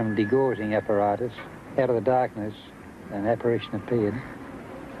 removing some degaussing apparatus, out of the darkness, an apparition appeared,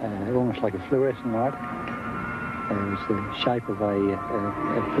 almost like a fluorescent light. It was the shape of a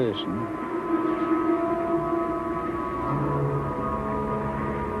person.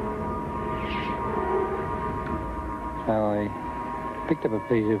 So I picked up a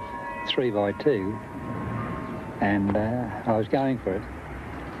piece of 3x2 and I was going for it.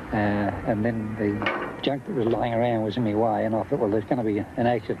 And then the junk that was lying around was in my way, and I thought, well, there's going to be an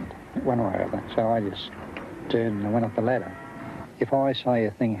accident one way or other. So I just turned and went up the ladder. If I say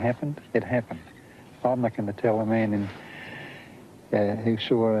a thing happened, it happened. I'm not going to tell a man who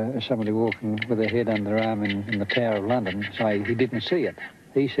saw somebody walking with their head under their arm in the Tower of London, say he didn't see it.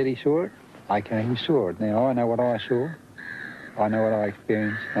 He said he saw it. Okay, he saw it. Now, I know what I saw. I know what I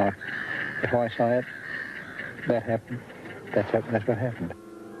experienced. Now, if I say it, that happened. That's what happened.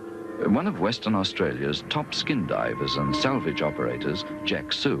 One of Western Australia's top skin divers and salvage operators,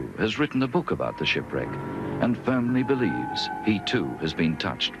 Jack Sue, has written a book about the shipwreck and firmly believes he too has been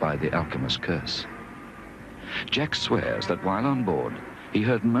touched by the alchemist's curse. Jack swears that while on board, he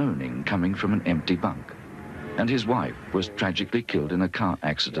heard moaning coming from an empty bunk, and his wife was tragically killed in a car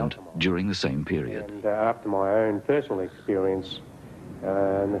accident during the same period. And after my own personal experience,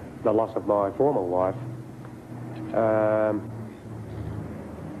 the loss of my former wife,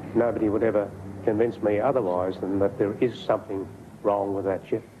 nobody would ever convince me otherwise than that there is something wrong with that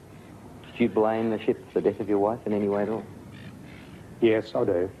ship. Did you blame the ship for the death of your wife in any way at all? Yes, I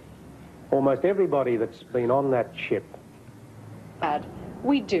do. Almost everybody that's been on that ship. Bad.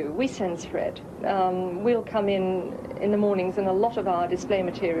 We do. We sense Fred. We'll come in the mornings and a lot of our display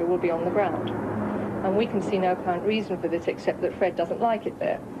material will be on the ground. And we can see no apparent reason for this except that Fred doesn't like it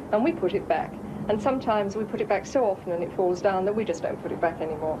there. And we put it back. And sometimes we put it back so often and it falls down that we just don't put it back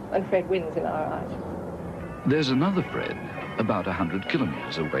anymore. And Fred wins in our eyes. There's another Fred, about 100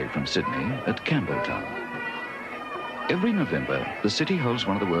 kilometres away from Sydney, at Campbelltown. Every November, the city holds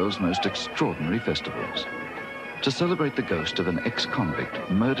one of the world's most extraordinary festivals to celebrate the ghost of an ex-convict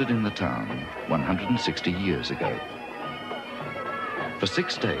murdered in the town 160 years ago. For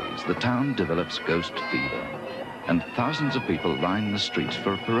 6 days, the town develops ghost fever, and thousands of people line the streets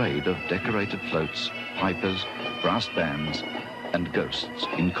for a parade of decorated floats, pipers, brass bands, and ghosts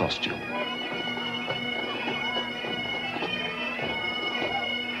in costume.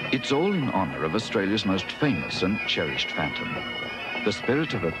 It's all in honour of Australia's most famous and cherished phantom, the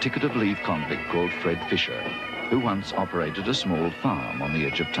spirit of a ticket-of-leave convict called Fred Fisher, who once operated a small farm on the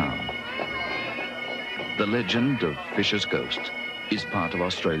edge of town. The legend of Fisher's ghost is part of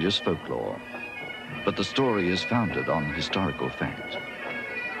Australia's folklore, but the story is founded on historical fact.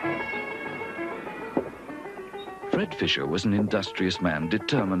 Fred Fisher was an industrious man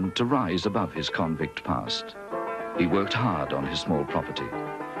determined to rise above his convict past. He worked hard on his small property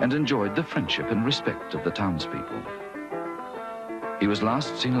and enjoyed the friendship and respect of the townspeople. He was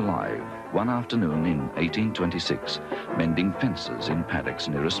last seen alive one afternoon in 1826, mending fences in paddocks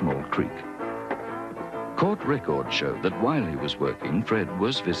near a small creek. Court records show that while he was working, Fred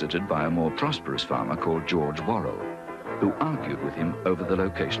was visited by a more prosperous farmer called George Worrell, who argued with him over the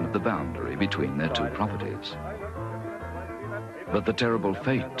location of the boundary between their two properties. But the terrible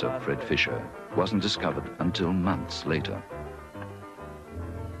fate of Fred Fisher wasn't discovered until months later.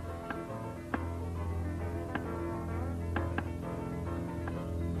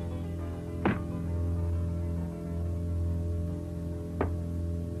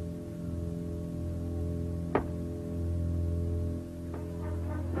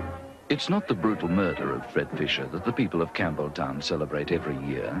 It's not the brutal murder of Fred Fisher that the people of Campbelltown celebrate every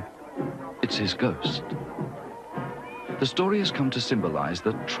year. It's his ghost. The story has come to symbolize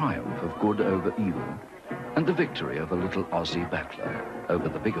the triumph of good over evil and the victory of a little Aussie battler over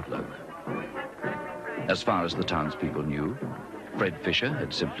the bigger bloke. As far as the townspeople knew, Fred Fisher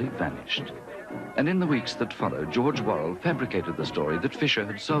had simply vanished. And in the weeks that followed, George Worrell fabricated the story that Fisher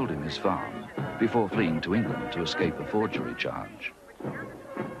had sold him his farm before fleeing to England to escape a forgery charge.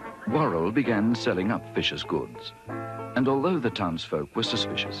 Worrell began selling up Fisher's goods, and although the townsfolk were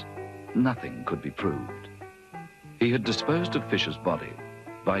suspicious, nothing could be proved. He had disposed of Fisher's body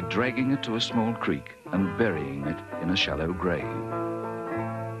by dragging it to a small creek and burying it in a shallow grave.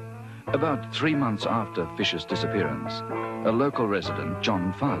 About 3 months after Fisher's disappearance, a local resident,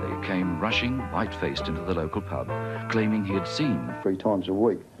 John Farley, came rushing white-faced into the local pub, claiming he had seen 3 times a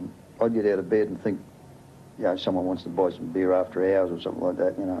week. I'd get out of bed and think, you know, someone wants to buy some beer after hours or something like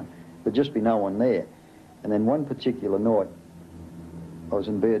that, you know. There'd just be no one there. And then one particular night, I was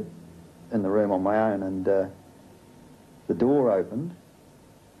in bed in the room on my own, and the door opened,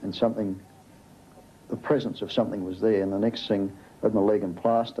 and the presence of something was there, and the next thing, I had my leg in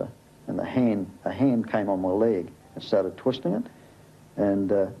plaster, and a hand came on my leg and started twisting it,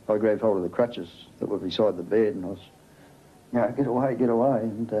 and I grabbed hold of the crutches that were beside the bed, and I was, you know, get away,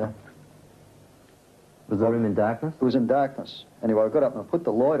 and... Was the room in darkness? It was in darkness. Anyway, I got up and I put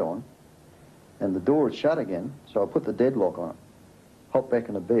the light on, and the door had shut again, so I put the deadlock on it, hopped back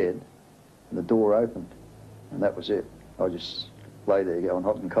in the bed, and the door opened, and that was it. I just lay there going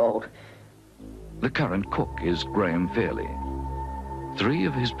hot and cold. The current cook is Graham Fairley. 3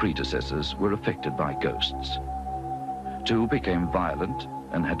 of his predecessors were affected by ghosts. 2 became violent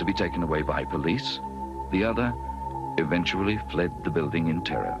and had to be taken away by police. The other eventually fled the building in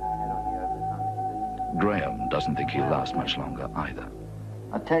terror. Graham doesn't think he'll last much longer either.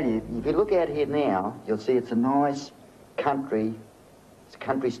 I tell you, if you look out here now, you'll see it's a nice country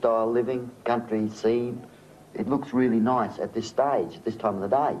style living, country scene. It looks really nice at this stage, at this time of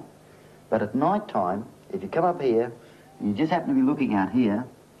the day. But at night time, if you come up here, and you just happen to be looking out here,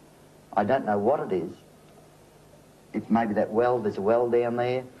 I don't know what it is. It's maybe that well, there's a well down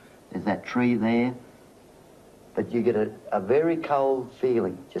there, there's that tree there, but you get a very cold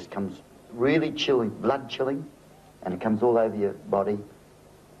feeling, just comes really chilling, blood chilling, and it comes all over your body,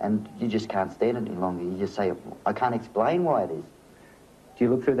 and you just can't stand it any longer. You just say, I can't explain why it is. Do you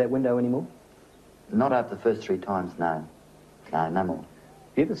look through that window anymore? Not after the first 3 times, no. No, no more.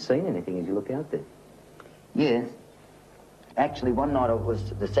 Have you ever seen anything as you look out there? Yes. Actually, one night,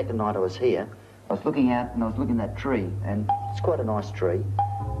 the second night I was here, I was looking out and I was looking at that tree, and it's quite a nice tree,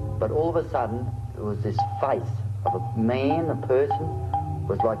 but all of a sudden, there was this face of a man, a person,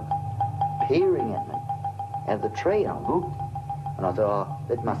 was like peering at me out of the tree, and And I thought,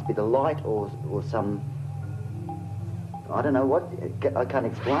 oh, it must be the light or some, I don't know what, I can't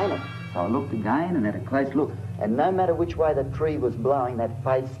explain it. So I looked again and had a close look. And no matter which way the tree was blowing, that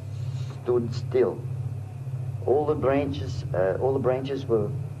face stood still. All the branches were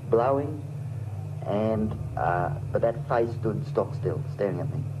blowing, and but that face stood stock still, staring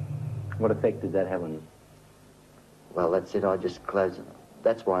at me. What effect did that have on you? Well, that's it. I just closed it.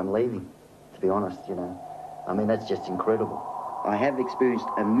 That's why I'm leaving, to be honest, you know. I mean, that's just incredible. I have experienced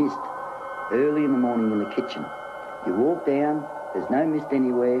a mist early in the morning in the kitchen. You walk down, there's no mist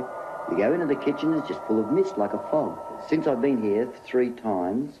anywhere. You go into the kitchen, it's just full of mist, like a fog. Since I've been here 3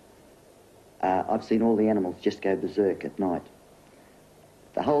 times, I've seen all the animals just go berserk at night.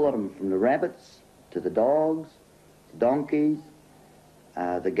 The whole lot of them, from the rabbits to the dogs, the donkeys,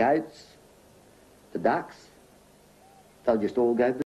 the goats, the ducks, they'll just all go berserk.